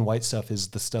black and white stuff is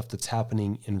the stuff that's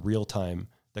happening in real time.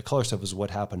 The color stuff is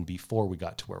what happened before we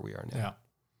got to where we are now. Yeah.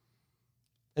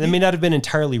 And it may not have been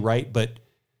entirely right, but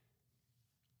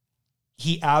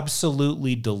he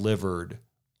absolutely delivered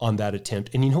on that attempt.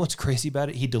 And you know what's crazy about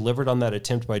it? He delivered on that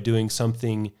attempt by doing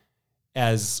something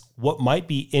as what might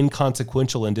be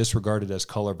inconsequential and disregarded as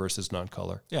color versus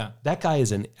non-color. Yeah. That guy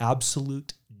is an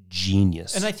absolute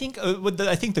genius. And I think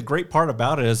the great part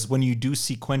about it is when you do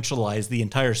sequentialize the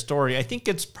entire story, I think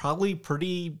it's probably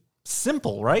pretty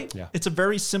simple, right? Yeah. It's a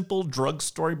very simple drug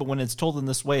story, but when it's told in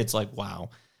this way, it's like, wow,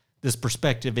 this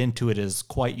perspective into it is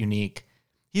quite unique.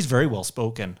 He's very well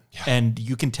spoken. Yeah. And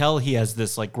you can tell he has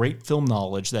this like great film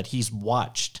knowledge that he's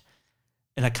watched.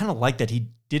 And I kind of like that he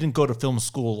didn't go to film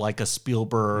school like a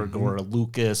Spielberg or a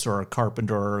Lucas or a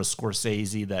Carpenter or a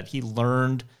Scorsese, that he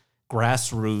learned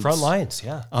grassroots. Front lines,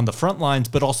 yeah. On the front lines,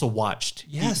 but also watched.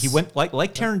 Yes. He went like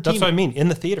Tarantino. That's what I mean, in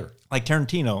the theater. Like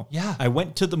Tarantino. Yeah. I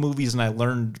went to the movies and I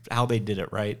learned how they did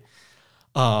it, right?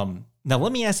 Now,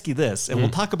 let me ask you this, and we'll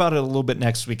talk about it a little bit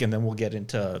next week, and then we'll get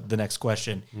into the next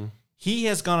question. He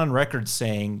has gone on record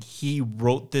saying he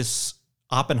wrote this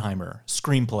Oppenheimer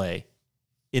screenplay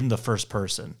in the first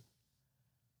person.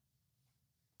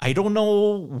 I don't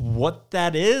know what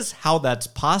that is, how that's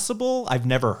possible. I've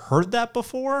never heard that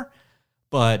before,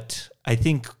 but I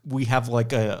think we have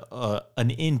like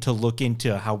an in to look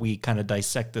into how we kind of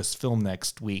dissect this film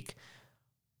next week.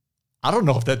 I don't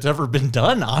know if that's ever been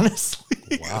done,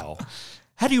 honestly. Wow.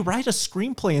 How do you write a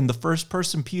screenplay in the first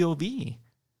person POV?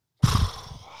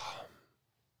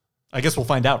 I guess we'll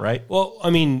find out, right? Well,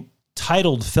 I mean,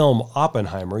 titled film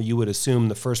Oppenheimer, you would assume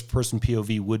the first person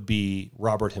POV would be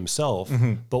Robert himself.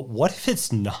 But what if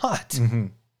it's not?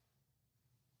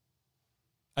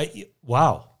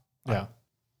 Wow. Yeah.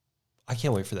 I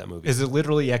can't wait for that movie. Is it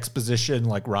literally exposition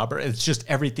like Robert? It's just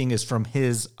everything is from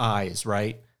his eyes,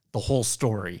 right? The whole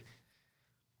story.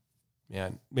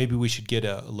 Man, maybe we should get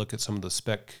a look at some of the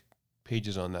spec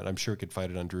pages on that. I'm sure we could find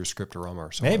it on Drew's Scriptorama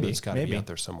or somewhere. Maybe. It's got to be out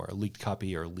there somewhere. A leaked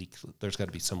copy or there's got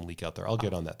to be some leak out there. I'll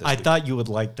get on that this I week. thought you would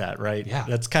like that, right? Yeah.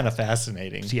 That's kind of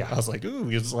fascinating. Yeah. I was like, ooh,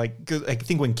 it's like, 'cause I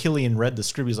think when Killian read the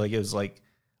script, it was like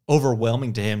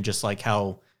overwhelming to him, just like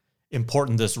how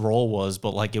important this role was,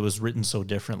 but like it was written so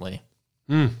differently.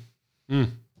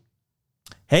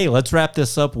 Hey, let's wrap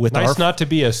this up with Nice not to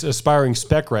be an aspiring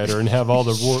spec writer and have all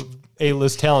the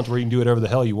A-list talent where you can do whatever the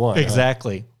hell you want.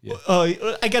 Exactly. Yeah.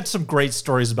 I got some great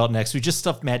stories about next week. Just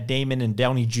stuff Matt Damon and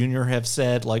Downey Jr. have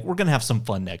said. Like, we're going to have some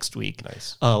fun next week.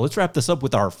 Nice. Let's wrap this up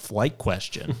with our flight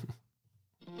question.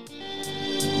 We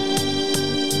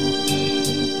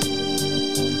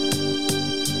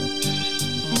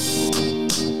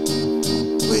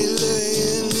lay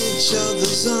in each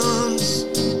other's arms,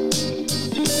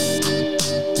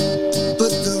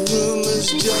 but the room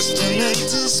is just an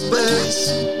empty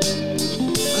space.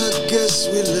 I guess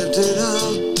we lived it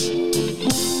out.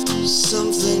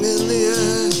 Something in the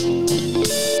air.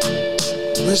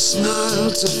 We smile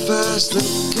too fast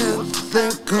and can't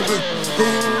think of a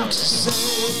thing to say.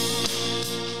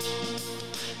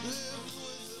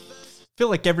 I feel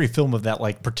like every film of that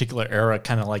like particular era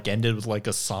kind of like ended with like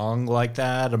a song like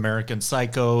that. American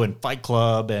Psycho and Fight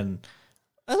Club, and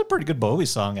that's a pretty good Bowie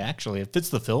song, actually. It fits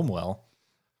the film well.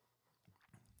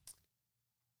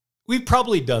 We've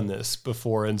probably done this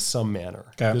before in some manner.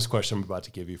 Okay. This question I'm about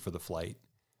to give you for the flight.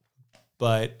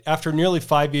 But after nearly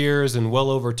 5 years and well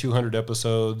over 200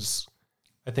 episodes,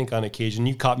 I think on occasion,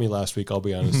 you caught me last week, I'll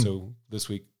be honest. So this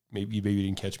week, maybe you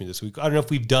didn't catch me this week. I don't know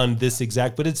if we've done this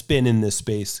exact, but it's been in this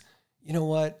space. You know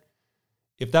what?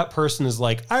 If that person is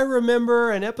like, I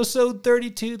remember in episode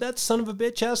 32, that son of a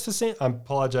bitch has to say, I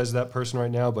apologize to that person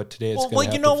right now, but today it's going to Well,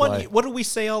 have you know to fly. what do we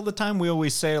say all the time? We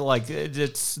always say like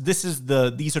these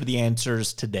are the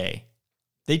answers today.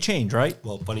 They change, right?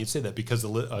 Well, funny you say that because I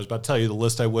was about to tell you the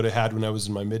list I would have had when I was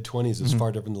in my mid-20s is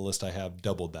far different than the list I have.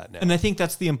 Doubled that now. And I think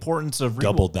that's the importance of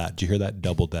Doubled that. Did you hear that?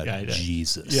 Doubled that. Yeah,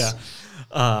 Jesus. Yeah.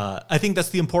 I think that's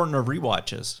the importance of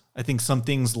rewatches. I think some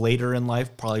things later in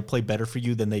life probably play better for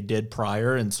you than they did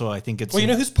prior. And so I think it's... Well, you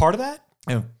know who's part of that?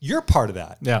 Yeah. You're part of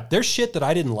that. Yeah. There's shit that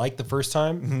I didn't like the first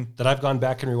time that I've gone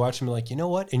back and rewatched and been like, you know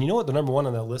what? And you know what the number one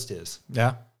on that list is?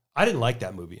 Yeah. I didn't like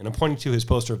that movie. And I'm pointing to his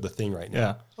poster of The Thing right now.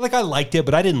 Yeah. Like, I liked it,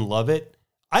 but I didn't love it.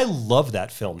 I love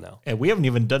that film now. And we haven't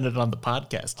even done it on the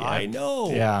podcast yet. I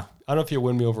know. Yeah. I don't know if you'll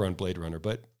win me over on Blade Runner,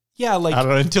 but yeah, like... I don't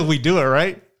know until we do it,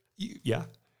 right? Yeah.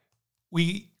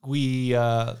 we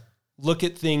look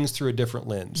at things through a different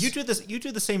lens. You do this. You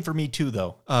do the same for me too,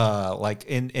 though. Like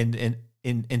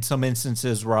in some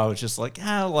instances where I was just like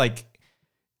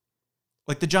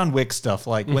the John Wick stuff.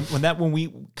 Like when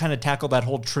we kind of tackled that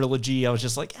whole trilogy, I was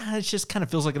just like, it just kind of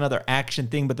feels like another action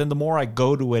thing. But then the more I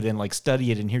go to it and like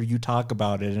study it and hear you talk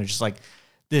about it, and it's just like,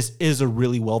 this is a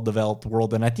really well-developed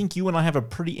world. And I think you and I have a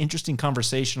pretty interesting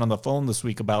conversation on the phone this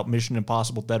week about Mission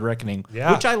Impossible Dead Reckoning,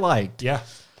 which I liked. Yeah.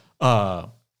 I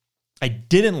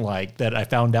didn't like that I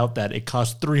found out that it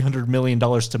cost $300 million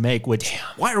to make, which,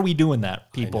 why are we doing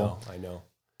that, people? I know.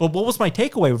 But what was my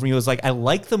takeaway from you was like, I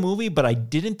like the movie, but I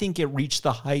didn't think it reached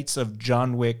the heights of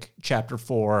John Wick Chapter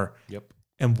 4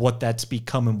 and what that's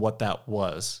become and what that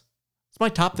was. It's my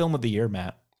top film of the year,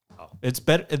 Matt. It's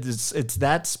better. It's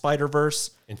that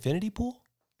Spider-Verse. Infinity Pool?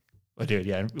 Oh, dude,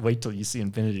 yeah. Wait till you see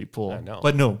Infinity Pool. I know.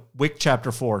 But no, Wick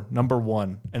Chapter 4, number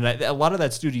 1. And a lot of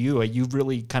that's due to you. You've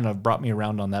really kind of brought me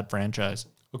around on that franchise.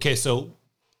 Okay, so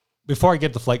before I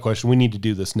get the flight question, we need to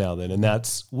do this now then. And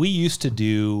that's, we used to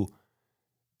do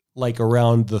like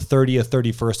around the 30th,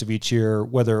 31st of each year,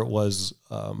 whether it was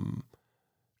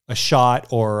a shot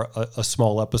or a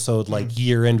small episode, like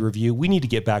year-end review. We need to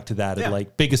get back to that. And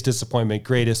like biggest disappointment,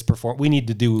 greatest performance. We need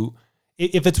to do,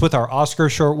 if it's with our Oscar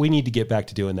short, we need to get back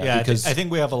to doing that. Yeah, because I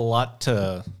think we have a lot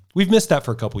to... We've missed that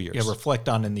for a couple years. Yeah, reflect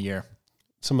on in the year.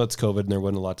 Some of it's COVID and there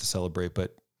wasn't a lot to celebrate,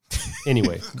 but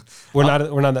anyway, we're not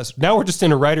that. Now we're just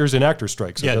in a writers and actors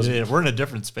strike. So we're in a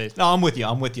different space. No, I'm with you.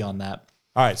 I'm with you on that.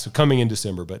 All right, so coming in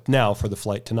December, but now for the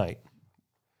flight tonight.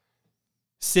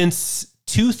 Since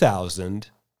 2000,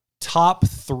 top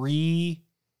 3,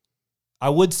 I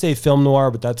would say film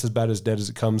noir, but that's about as dead as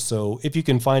it comes. So if you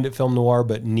can find it, film noir,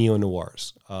 but neo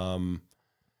noirs.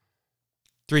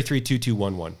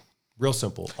 332211. Real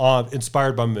simple.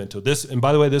 Inspired by Memento. This, and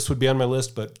by the way, this would be on my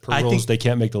list, but per rules, it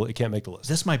can't make the list.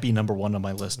 This might be number 1 on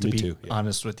my list, to Me be too, yeah.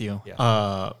 honest with you.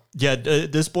 Yeah.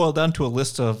 This boiled down to a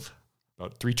list of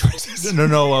about 3 choices.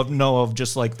 of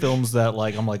just like films that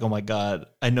like I'm like, oh my god,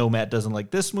 I know Matt doesn't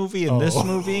like this movie and this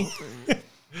movie.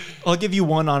 I'll give you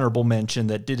one honorable mention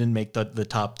that didn't make the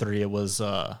top 3. It was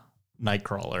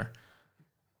Nightcrawler,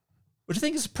 which I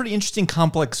think is a pretty interesting,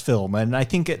 complex film, and I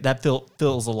think that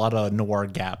fills a lot of noir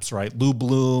gaps. Right, Lou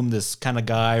Bloom, this kind of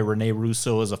guy, Rene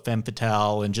Russo as a femme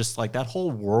fatale, and just like that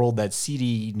whole world, that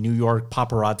seedy New York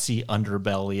paparazzi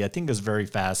underbelly, I think is very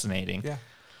fascinating. Yeah.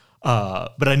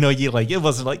 But I know you like, it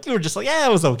wasn't like, you were just like, yeah,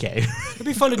 it was okay. It'd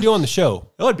be fun to do on the show.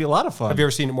 It would be a lot of fun. Have you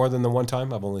ever seen it more than the one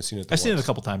time? I've only seen it. I've seen it a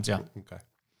couple times. Yeah. Okay.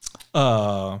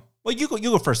 Well, you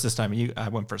go first this time. I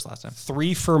went first last time.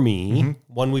 3 for me.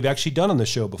 One we've actually done on the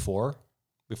show before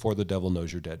the Devil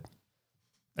Knows You're Dead.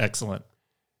 Excellent.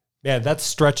 Yeah, that's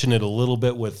stretching it a little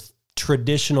bit with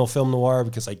traditional film noir,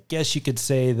 because I guess you could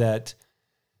say that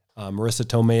Marissa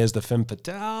Tomei is the femme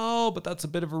fatale, but that's a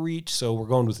bit of a reach. So we're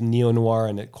going with neo-noir,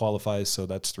 and it qualifies. So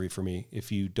that's 3 for me.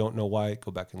 If you don't know why,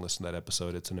 go back and listen to that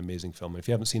episode. It's an amazing film. And if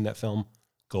you haven't seen that film,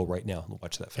 go right now and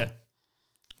watch that film. Okay.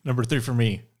 Number 3 for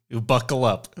me. You buckle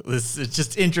up. It's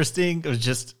just interesting. It was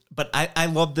just, but I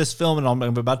love this film, and I'm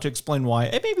about to explain why.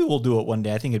 And maybe we'll do it one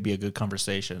day. I think it'd be a good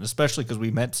conversation, especially because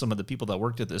we met some of the people that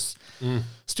worked at this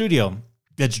studio.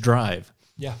 It's Drive.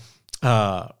 Yeah.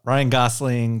 Ryan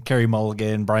Gosling, Carey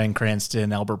Mulligan, Bryan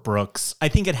Cranston, Albert Brooks. I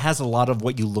think it has a lot of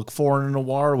what you look for in a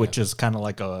noir, which is kind of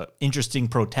like a interesting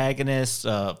protagonist,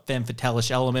 femme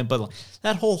fatale-ish element, but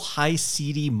that whole high,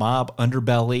 seedy mob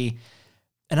underbelly.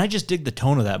 And I just dig the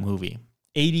tone of that movie.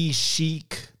 80s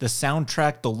chic, the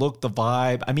soundtrack, the look, the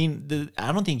vibe. I mean,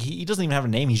 I don't think he doesn't even have a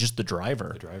name. He's just the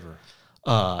driver.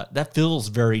 That feels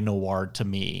very noir to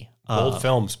me. Bold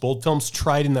films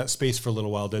tried in that space for a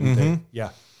little while, didn't they?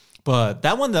 Yeah. But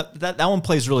that one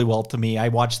plays really well to me. I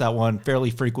watch that one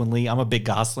fairly frequently. I'm a big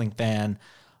Gosling fan.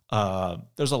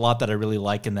 There's a lot that I really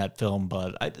like in that film,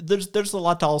 but there's a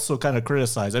lot to also kind of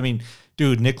criticize. I mean,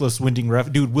 dude, Nicholas Winding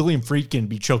Refn, dude, William Friedkin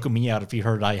be choking me out if he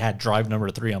heard I had Drive number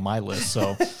 3 on my list.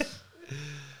 So,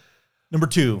 number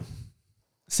 2,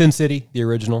 Sin City, the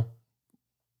original.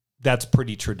 That's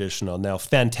pretty traditional. Now,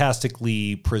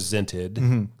 fantastically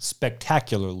presented,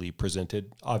 spectacularly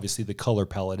presented. Obviously, the color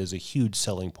palette is a huge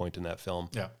selling point in that film.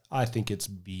 Yeah, I think it's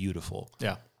beautiful.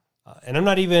 Yeah, and I'm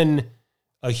not even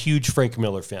a huge Frank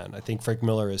Miller fan. I think Frank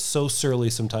Miller is so surly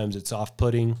sometimes it's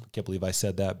off-putting. I can't believe I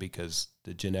said that, because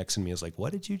the Gen X in me is like,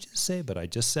 what did you just say? But I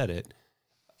just said it.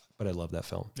 But I love that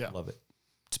film. Yeah. I love it.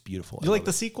 It's beautiful. You like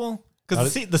the sequel?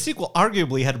 Because the sequel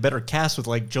arguably had a better cast with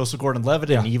like Joseph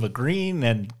Gordon-Levitt and Eva Green,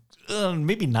 and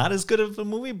maybe not as good of a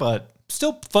movie, but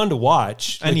still fun to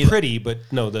watch. Pretty, but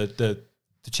no, the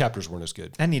chapters weren't as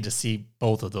good. I need to see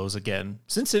both of those again.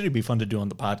 Sin City would be fun to do on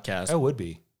the podcast. That would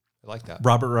be. I like that.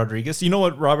 Robert Rodriguez. You know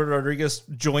what Robert Rodriguez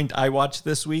joint I watched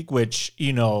this week, which,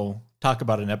 talk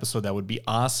about an episode that would be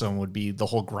awesome, would be the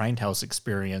whole Grindhouse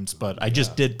experience. But I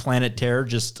just did Planet Terror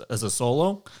just as a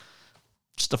solo.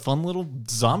 Just a fun little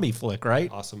zombie flick,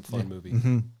 right? Awesome, fun movie.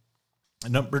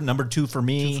 Mm-hmm. Number 2 for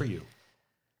me. 2 for you.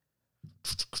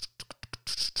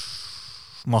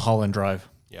 Mulholland Drive.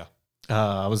 Yeah.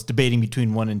 I was debating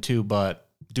between 1 and 2, but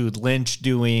dude, Lynch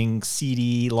doing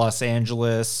seedy Los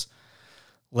Angeles,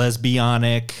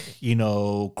 lesbianic,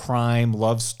 crime,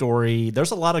 love story.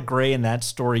 There's a lot of gray in that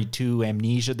story too.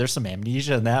 Amnesia. There's some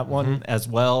amnesia in that one as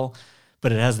well,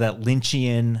 but it has that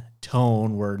Lynchian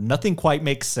tone where nothing quite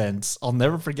makes sense. I'll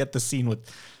never forget the scene with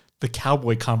the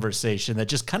cowboy conversation that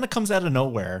just kind of comes out of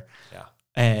nowhere. Yeah.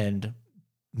 And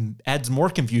adds more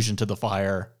confusion to the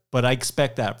fire, but I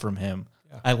expect that from him.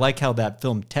 Yeah. I like how that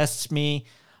film tests me.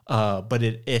 But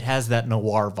it has that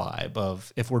noir vibe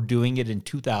of, if we're doing it in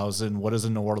 2000, what does a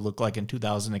noir look like in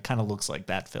 2000? It kind of looks like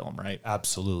that film, right?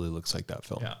 Absolutely looks like that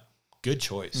film. Yeah. Good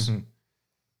choice. Mm-hmm.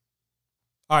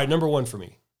 All right, number 1 for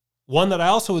me. One that I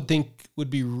also would think would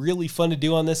be really fun to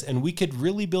do on this, and we could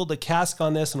really build a cask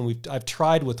on this, and I've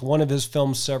tried with one of his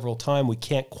films several times. We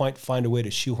can't quite find a way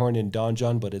to shoehorn in Don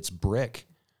John, but it's Brick.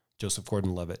 Joseph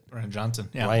Gordon-Levitt. Ryan Johnson.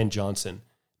 Yeah. Ryan Johnson.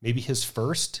 Maybe his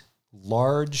first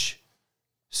large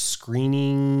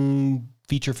screening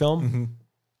feature film.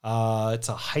 Mm-hmm. It's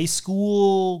a high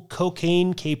school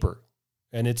cocaine caper,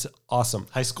 and it's awesome.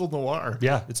 High school noir.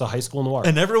 Yeah, it's a high school noir.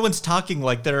 And everyone's talking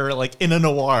like they're like in a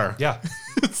noir. Yeah.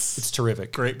 It's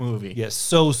terrific. Great movie. Yes,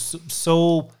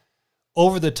 so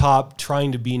over the top,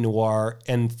 trying to be noir.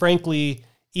 And frankly,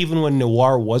 even when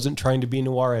noir wasn't trying to be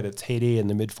noir at its heyday in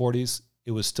the mid-40s,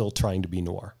 it was still trying to be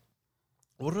noir.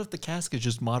 What if the cask is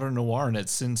just modern noir and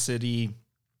it's Sin City,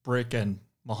 Brick, and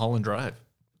Mulholland Drive?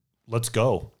 Let's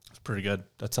go. It's pretty good.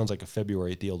 That sounds like a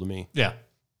February deal to me. Yeah.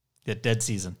 Dead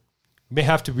season. We may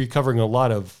have to be covering a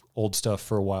lot of old stuff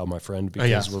for a while, my friend,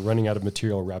 because we're running out of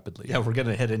material rapidly. Yeah, we're going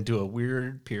to head into a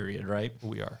weird period, right?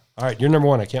 We are. All right, you're number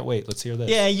 1. I can't wait. Let's hear this.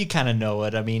 Yeah, you kind of know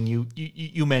it. I mean,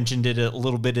 you mentioned it a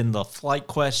little bit in the flight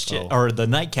question or the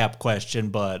nightcap question,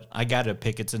 but I got to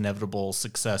pick its inevitable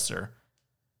successor.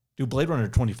 Dude, Blade Runner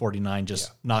 2049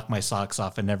 just knocked my socks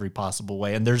off in every possible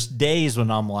way. And there's days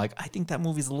when I'm like, I think that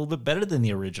movie's a little bit better than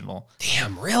the original.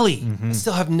 Damn, really? Mm-hmm. I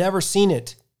still have never seen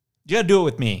it. You got to do it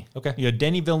with me. Okay.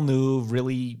 Denis Villeneuve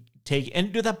really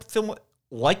do that film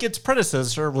like its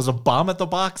predecessor was a bomb at the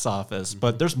box office,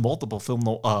 but there's multiple femme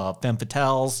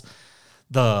fatales.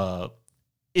 The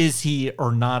is he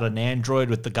or not an android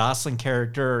with the Gosling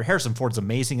character. Harrison Ford's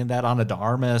amazing in that. Ana de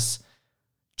Armas.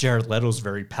 Jared Leto's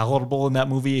very palatable in that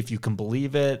movie, if you can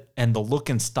believe it. And the look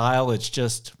and style, it's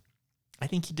just, I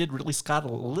think he did Ridley Scott a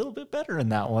little bit better in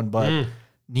that one, but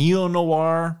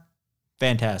neo-noir,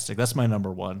 fantastic. That's my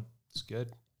number 1. It's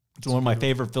good. It's one of my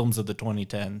favorite films of the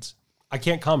 2010s. I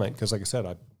can't comment because, like I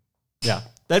said,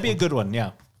 that'd be a good one.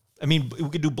 Yeah, I mean, we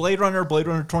could do Blade Runner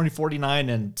 2049,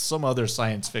 and some other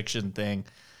science fiction thing.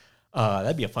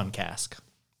 That'd be a fun cask.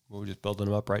 We're just building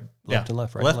them up right, left and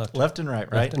left, right left, and left, left and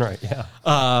right, left and right.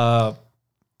 Yeah.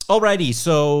 Alrighty,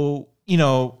 so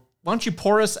why don't you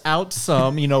pour us out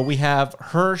some? We have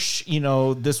Hirsch.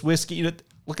 This whiskey.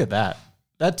 Look at that.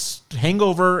 That's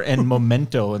Hangover and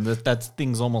Memento, and that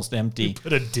thing's almost empty. You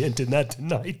put a dent in that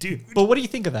tonight, dude. But what do you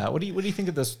think of that? What do you think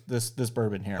of this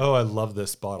bourbon here? Oh, I love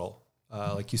this bottle.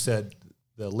 Like you said,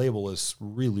 the label is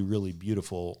really, really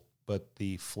beautiful, but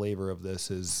the flavor of this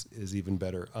is even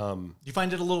better. Do you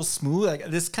find it a little smooth? Like,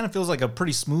 this kind of feels like a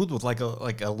pretty smooth with like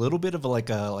a little bit of like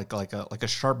a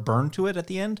sharp burn to it at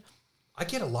the end. I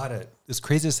get a lot of this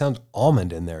crazy as it sounds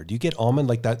almond in there. Do you get almond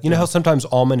like that? You know how sometimes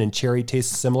almond and cherry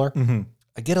taste similar? Mm-hmm.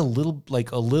 I get a little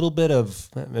bit of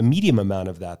a medium amount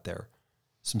of that there.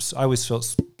 I always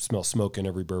smell smoke in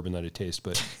every bourbon that I taste,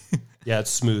 but yeah,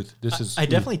 it's smooth. I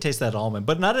definitely taste that almond,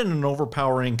 but not in an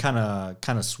overpowering kind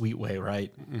of sweet way,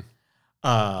 right?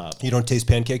 You don't taste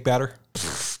pancake batter,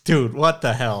 dude. What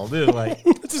the hell, dude? Like,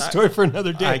 it's a story for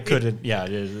another day. I couldn't.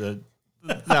 Yeah.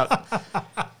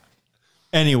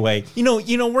 Anyway,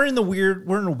 we're in a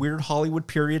weird Hollywood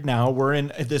period now. We're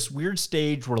in this weird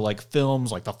stage where like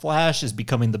films like The Flash is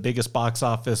becoming the biggest box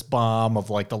office bomb of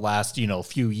like the last,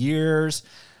 few years.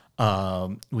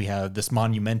 We have this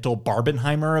monumental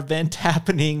Barbenheimer event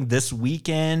happening this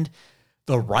weekend.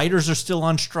 The writers are still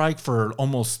on strike for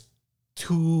almost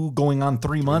 2 going on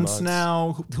 3 months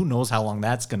now. Who knows how long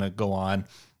that's going to go on?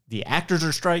 The actors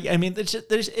are striking. I mean,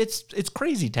 it's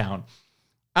crazy town.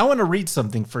 I want to read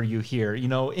something for you here.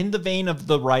 In the vein of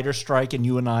the writer strike, and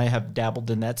you and I have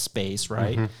dabbled in that space,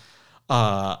 right?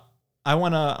 Mm-hmm. I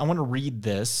want to read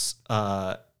this.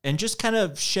 and just kind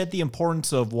of shed the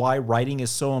importance of why writing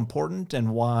is so important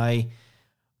and why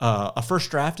a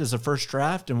first draft is a first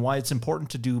draft and why it's important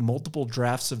to do multiple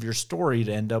drafts of your story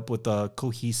to end up with a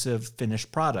cohesive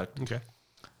finished product. Okay.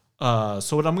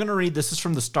 So what I'm going to read, this is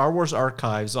from the Star Wars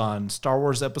Archives on Star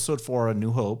Wars Episode 4, A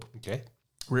New Hope. Okay.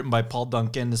 Written by Paul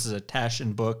Duncan. This is a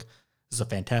Taschen book. This is a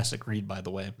fantastic read, by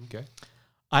the way. Okay.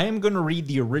 I am going to read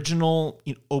the original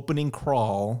opening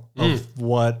crawl of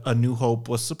what A New Hope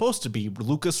was supposed to be.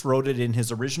 Lucas wrote it in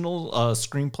his original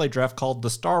screenplay draft called The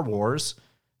Star Wars,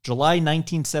 July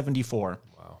 1974.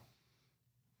 Wow.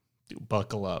 Dude,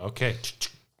 buckle up. Okay.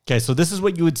 Okay, so this is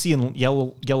what you would see in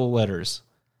yellow letters.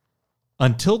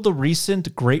 Until the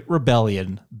recent Great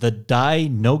Rebellion, the Dai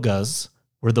Nogas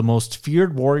were the most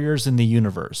feared warriors in the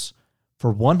universe. For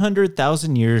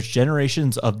 100,000 years,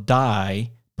 generations of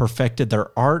Dai perfected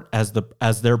their art as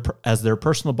the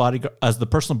personal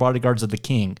bodyguards of the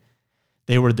king.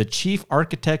 They were the chief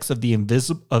architects of the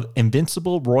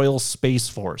invincible Royal Space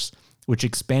Force, which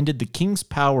expanded the king's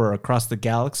power across the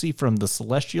galaxy from the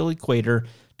celestial equator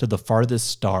to the farthest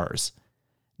stars.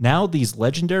 Now these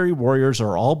legendary warriors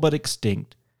are all but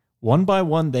extinct. One by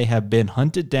one, they have been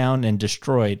hunted down and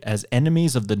destroyed as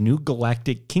enemies of the new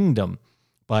galactic kingdom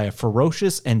by a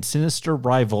ferocious and sinister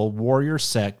rival warrior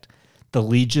sect, the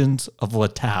Legions of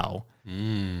Latau.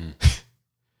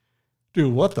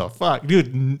 Dude, what the fuck?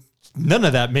 Dude, none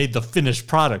of that made the finished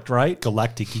product, right?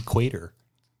 Galactic Equator.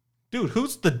 Dude,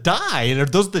 who's the Dai? Are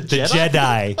those the Jedi?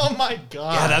 Jedi. Oh my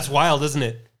God. Yeah, that's wild, isn't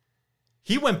it?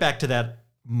 He went back to that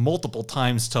multiple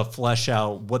times to flesh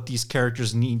out what these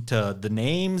characters need to, the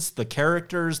names, the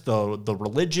characters, the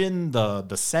religion,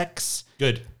 the sex.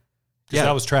 Good. Yeah,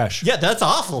 that was trash. Yeah, that's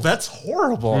awful. That's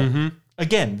horrible.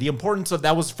 Again, the importance of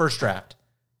that was first draft.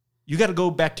 You got to go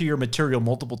back to your material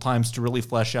multiple times to really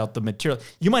flesh out the material.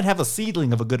 You might have a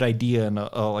seedling of a good idea and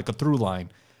like a through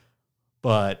line,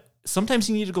 but sometimes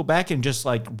you need to go back and just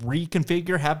like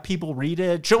reconfigure, have people read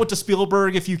it, show it to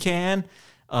Spielberg if you can,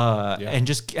 and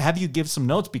just have you give some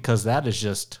notes because that is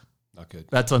just not good.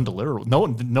 That's undeliverable.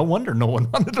 No wonder no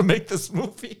one wanted to make this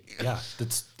movie. Yeah,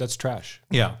 that's trash.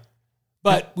 Yeah.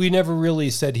 But we never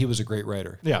really said he was a great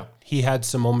writer. Yeah. He had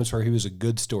some moments where he was a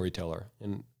good storyteller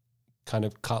and kind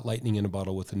of caught lightning in a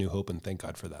bottle with A New Hope, and thank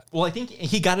God for that. Well, I think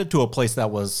he got it to a place that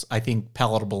was, I think,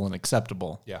 palatable and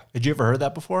acceptable. Yeah. Had you ever heard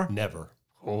that before? Never.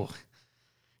 Oh.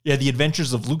 Yeah, The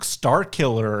Adventures of Luke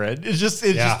Starkiller. And it's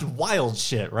just wild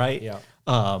shit, right? Yeah.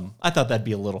 I thought that'd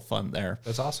be a little fun there.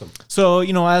 That's awesome. So,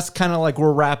 as kind of like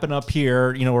we're wrapping up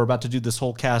here, we're about to do this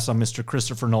whole cast on Mr.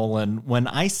 Christopher Nolan. When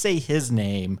I say his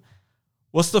name,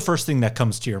 what's the first thing that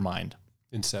comes to your mind?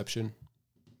 Inception.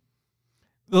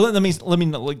 Let me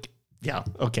like, yeah,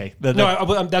 okay.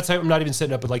 I'm not even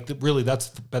setting up, but like really,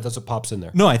 that's what pops in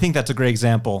there. No, I think that's a great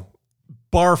example.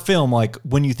 Bar film, like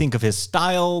when you think of his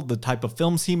style, the type of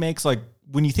films he makes, like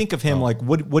when you think of him, like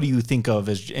what do you think of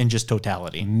as in just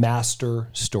totality? Master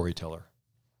storyteller,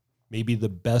 maybe the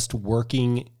best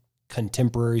working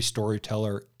contemporary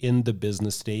storyteller in the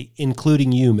business today,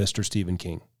 including you, Mr. Stephen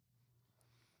King.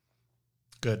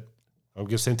 Good. I'll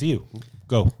give it to you.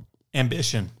 Go.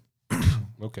 Ambition.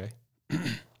 Okay.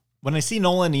 When I see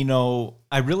Nolan,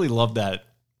 I really love that.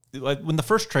 Like when the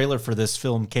first trailer for this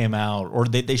film came out, or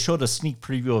they showed a sneak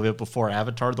preview of it before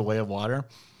Avatar: The Way of Water.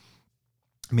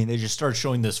 I mean, they just started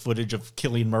showing this footage of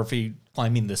Cillian Murphy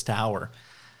climbing this tower.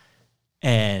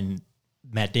 And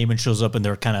Matt Damon shows up and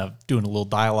they're kind of doing a little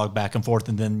dialogue back and forth.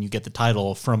 And then you get the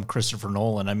title from Christopher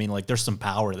Nolan. I mean, like there's some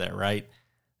power there, right?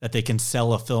 That they can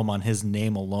sell a film on his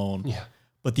name alone. Yeah.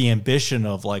 But the ambition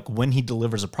of like when he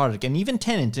delivers a product, and even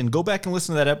Tenet, and go back and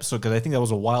listen to that episode because I think that was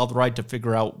a wild ride to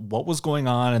figure out what was going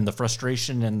on and the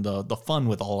frustration and the fun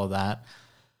with all of that.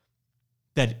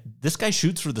 That this guy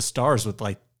shoots for the stars with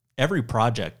like every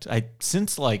project.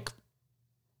 Since like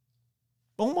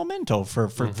Memento for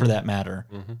that matter.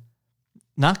 Mm-hmm.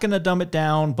 Not gonna dumb it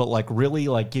down, but like really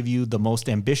like give you the most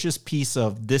ambitious piece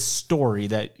of this story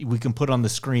that we can put on the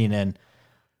screen, and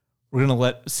we're going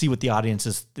to see what the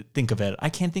audiences think of it. I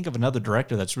can't think of another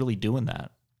director that's really doing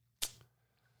that.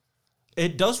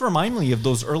 It does remind me of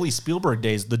those early Spielberg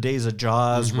days, the days of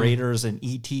Jaws, Raiders, and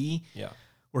E.T.,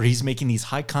 where he's making these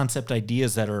high concept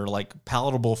ideas that are like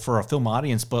palatable for a film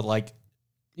audience, but like...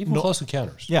 Even Close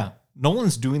Encounters. Yeah.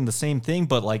 Nolan's doing the same thing,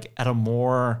 but like at a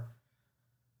more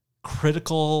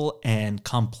critical and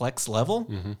complex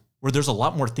level, where there's a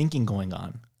lot more thinking going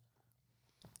on.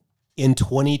 In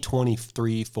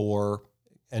 2023, 4,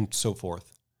 and so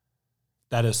forth.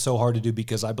 That is so hard to do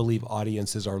because I believe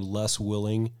audiences are less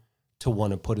willing to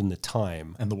want to put in the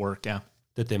time and the work,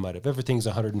 that they might have. Everything's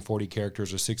 140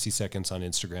 characters or 60 seconds on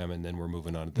Instagram, and then we're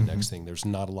moving on to the next thing. There's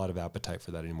not a lot of appetite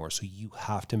for that anymore. So you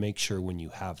have to make sure when you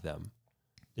have them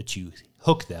that you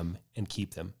hook them and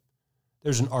keep them.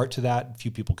 There's an art to that.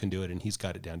 Few people can do it, and he's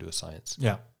got it down to a science.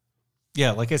 Yeah.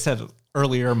 Yeah, like I said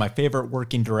earlier, my favorite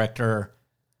working director.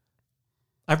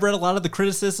 I've read a lot of the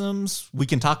criticisms. We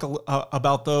can talk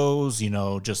about those,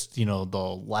 just,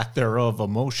 the lack thereof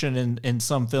emotion in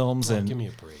some films. And give me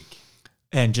a break.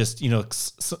 And just,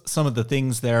 some of the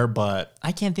things there, but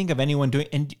I can't think of anyone doing,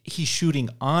 and he's shooting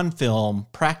on film,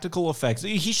 practical effects.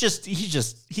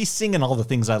 He's singing all the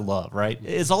things I love, right?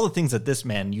 It's all the things that this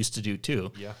man used to do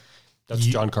too. Yeah. That's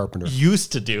John Carpenter.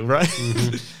 Used to do, right?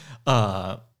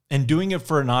 And doing it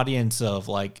for an audience of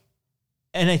like,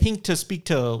 and I think to speak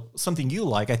to something you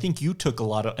like, I think you took a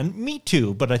lot of, and me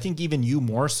too, but I think even you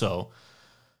more so.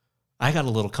 I got a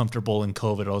little comfortable in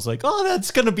COVID. I was like, oh,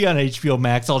 that's going to be on HBO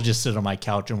Max. I'll just sit on my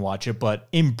couch and watch it. But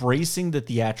embracing the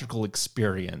theatrical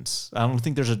experience. I don't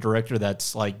think there's a director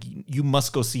that's like, you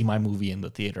must go see my movie in the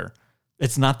theater.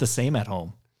 It's not the same at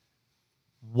home.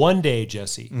 One day,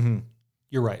 Jesse,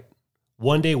 you're right.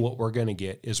 One day what we're going to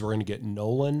get is we're going to get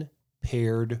Nolan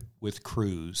paired with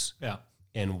Cruise. Yeah.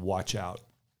 And watch out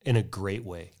in a great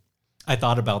way. I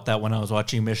thought about that when I was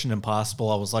watching Mission Impossible.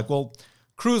 I was like, well,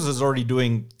 Cruise is already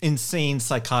doing insane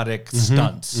psychotic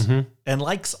stunts and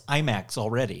likes IMAX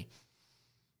already.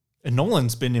 And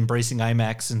Nolan's been embracing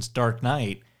IMAX since Dark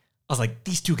Knight. I was like,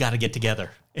 these two got to get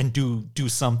together and do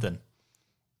something.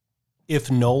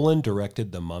 If Nolan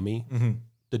directed The Mummy,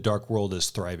 the Dark World is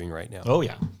thriving right now. Oh,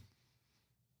 yeah.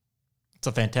 It's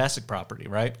a fantastic property,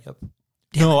 right? Yep.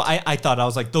 No, I thought, I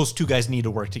was like, those two guys need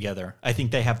to work together. I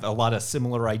think they have a lot of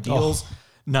similar ideals.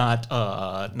 Not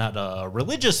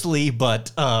religiously,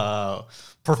 but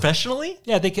professionally.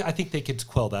 Yeah, I think they could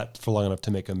quell that for long enough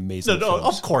to make amazing films.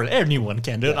 Of course, anyone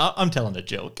can do it. I'm telling a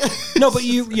joke. No, but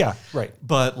right.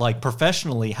 But like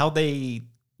professionally, how they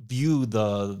view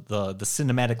the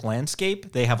cinematic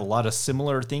landscape, they have a lot of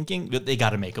similar thinking. They got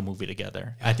to make a movie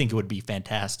together. I think it would be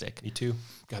fantastic. Me too.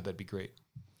 God, that'd be great.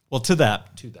 Well, to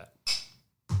that.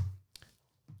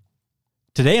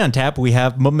 Today on tap, we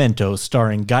have Memento,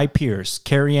 starring Guy Pearce,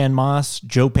 Carrie-Anne Moss,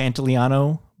 Joe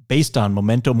Pantoliano, based on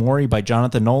Memento Mori by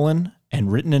Jonathan Nolan,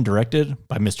 and written and directed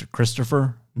by Mr.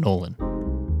 Christopher Nolan.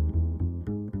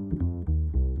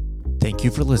 Thank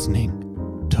you for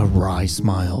listening to Rye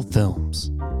Smile Films.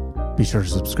 Be sure to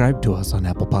subscribe to us on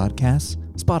Apple Podcasts,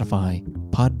 Spotify,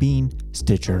 Podbean,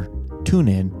 Stitcher,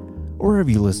 TuneIn, or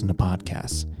wherever you listen to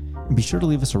podcasts. And be sure to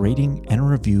leave us a rating and a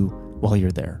review while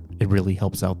you're there. It really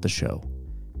helps out the show.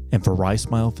 And for Rye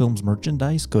Smile Films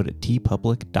merchandise, go to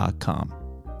tpublic.com.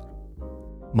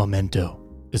 Memento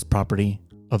is property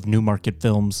of Newmarket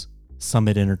Films,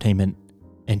 Summit Entertainment,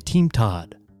 and Team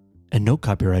Todd, and no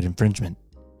copyright infringement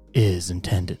is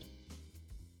intended.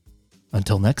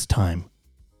 Until next time,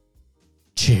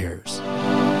 cheers. I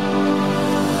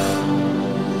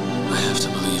have to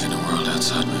believe in a world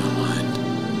outside my own mind.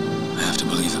 I have to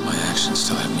believe that my actions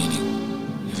still have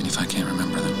meaning, even if I can't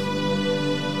remember them.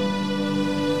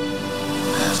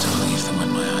 I have to believe that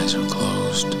when my eyes are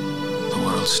closed, the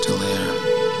world's still there.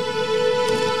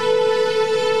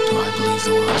 Do I believe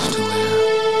the world's still there?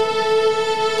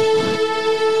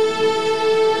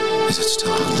 Is it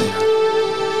still out there?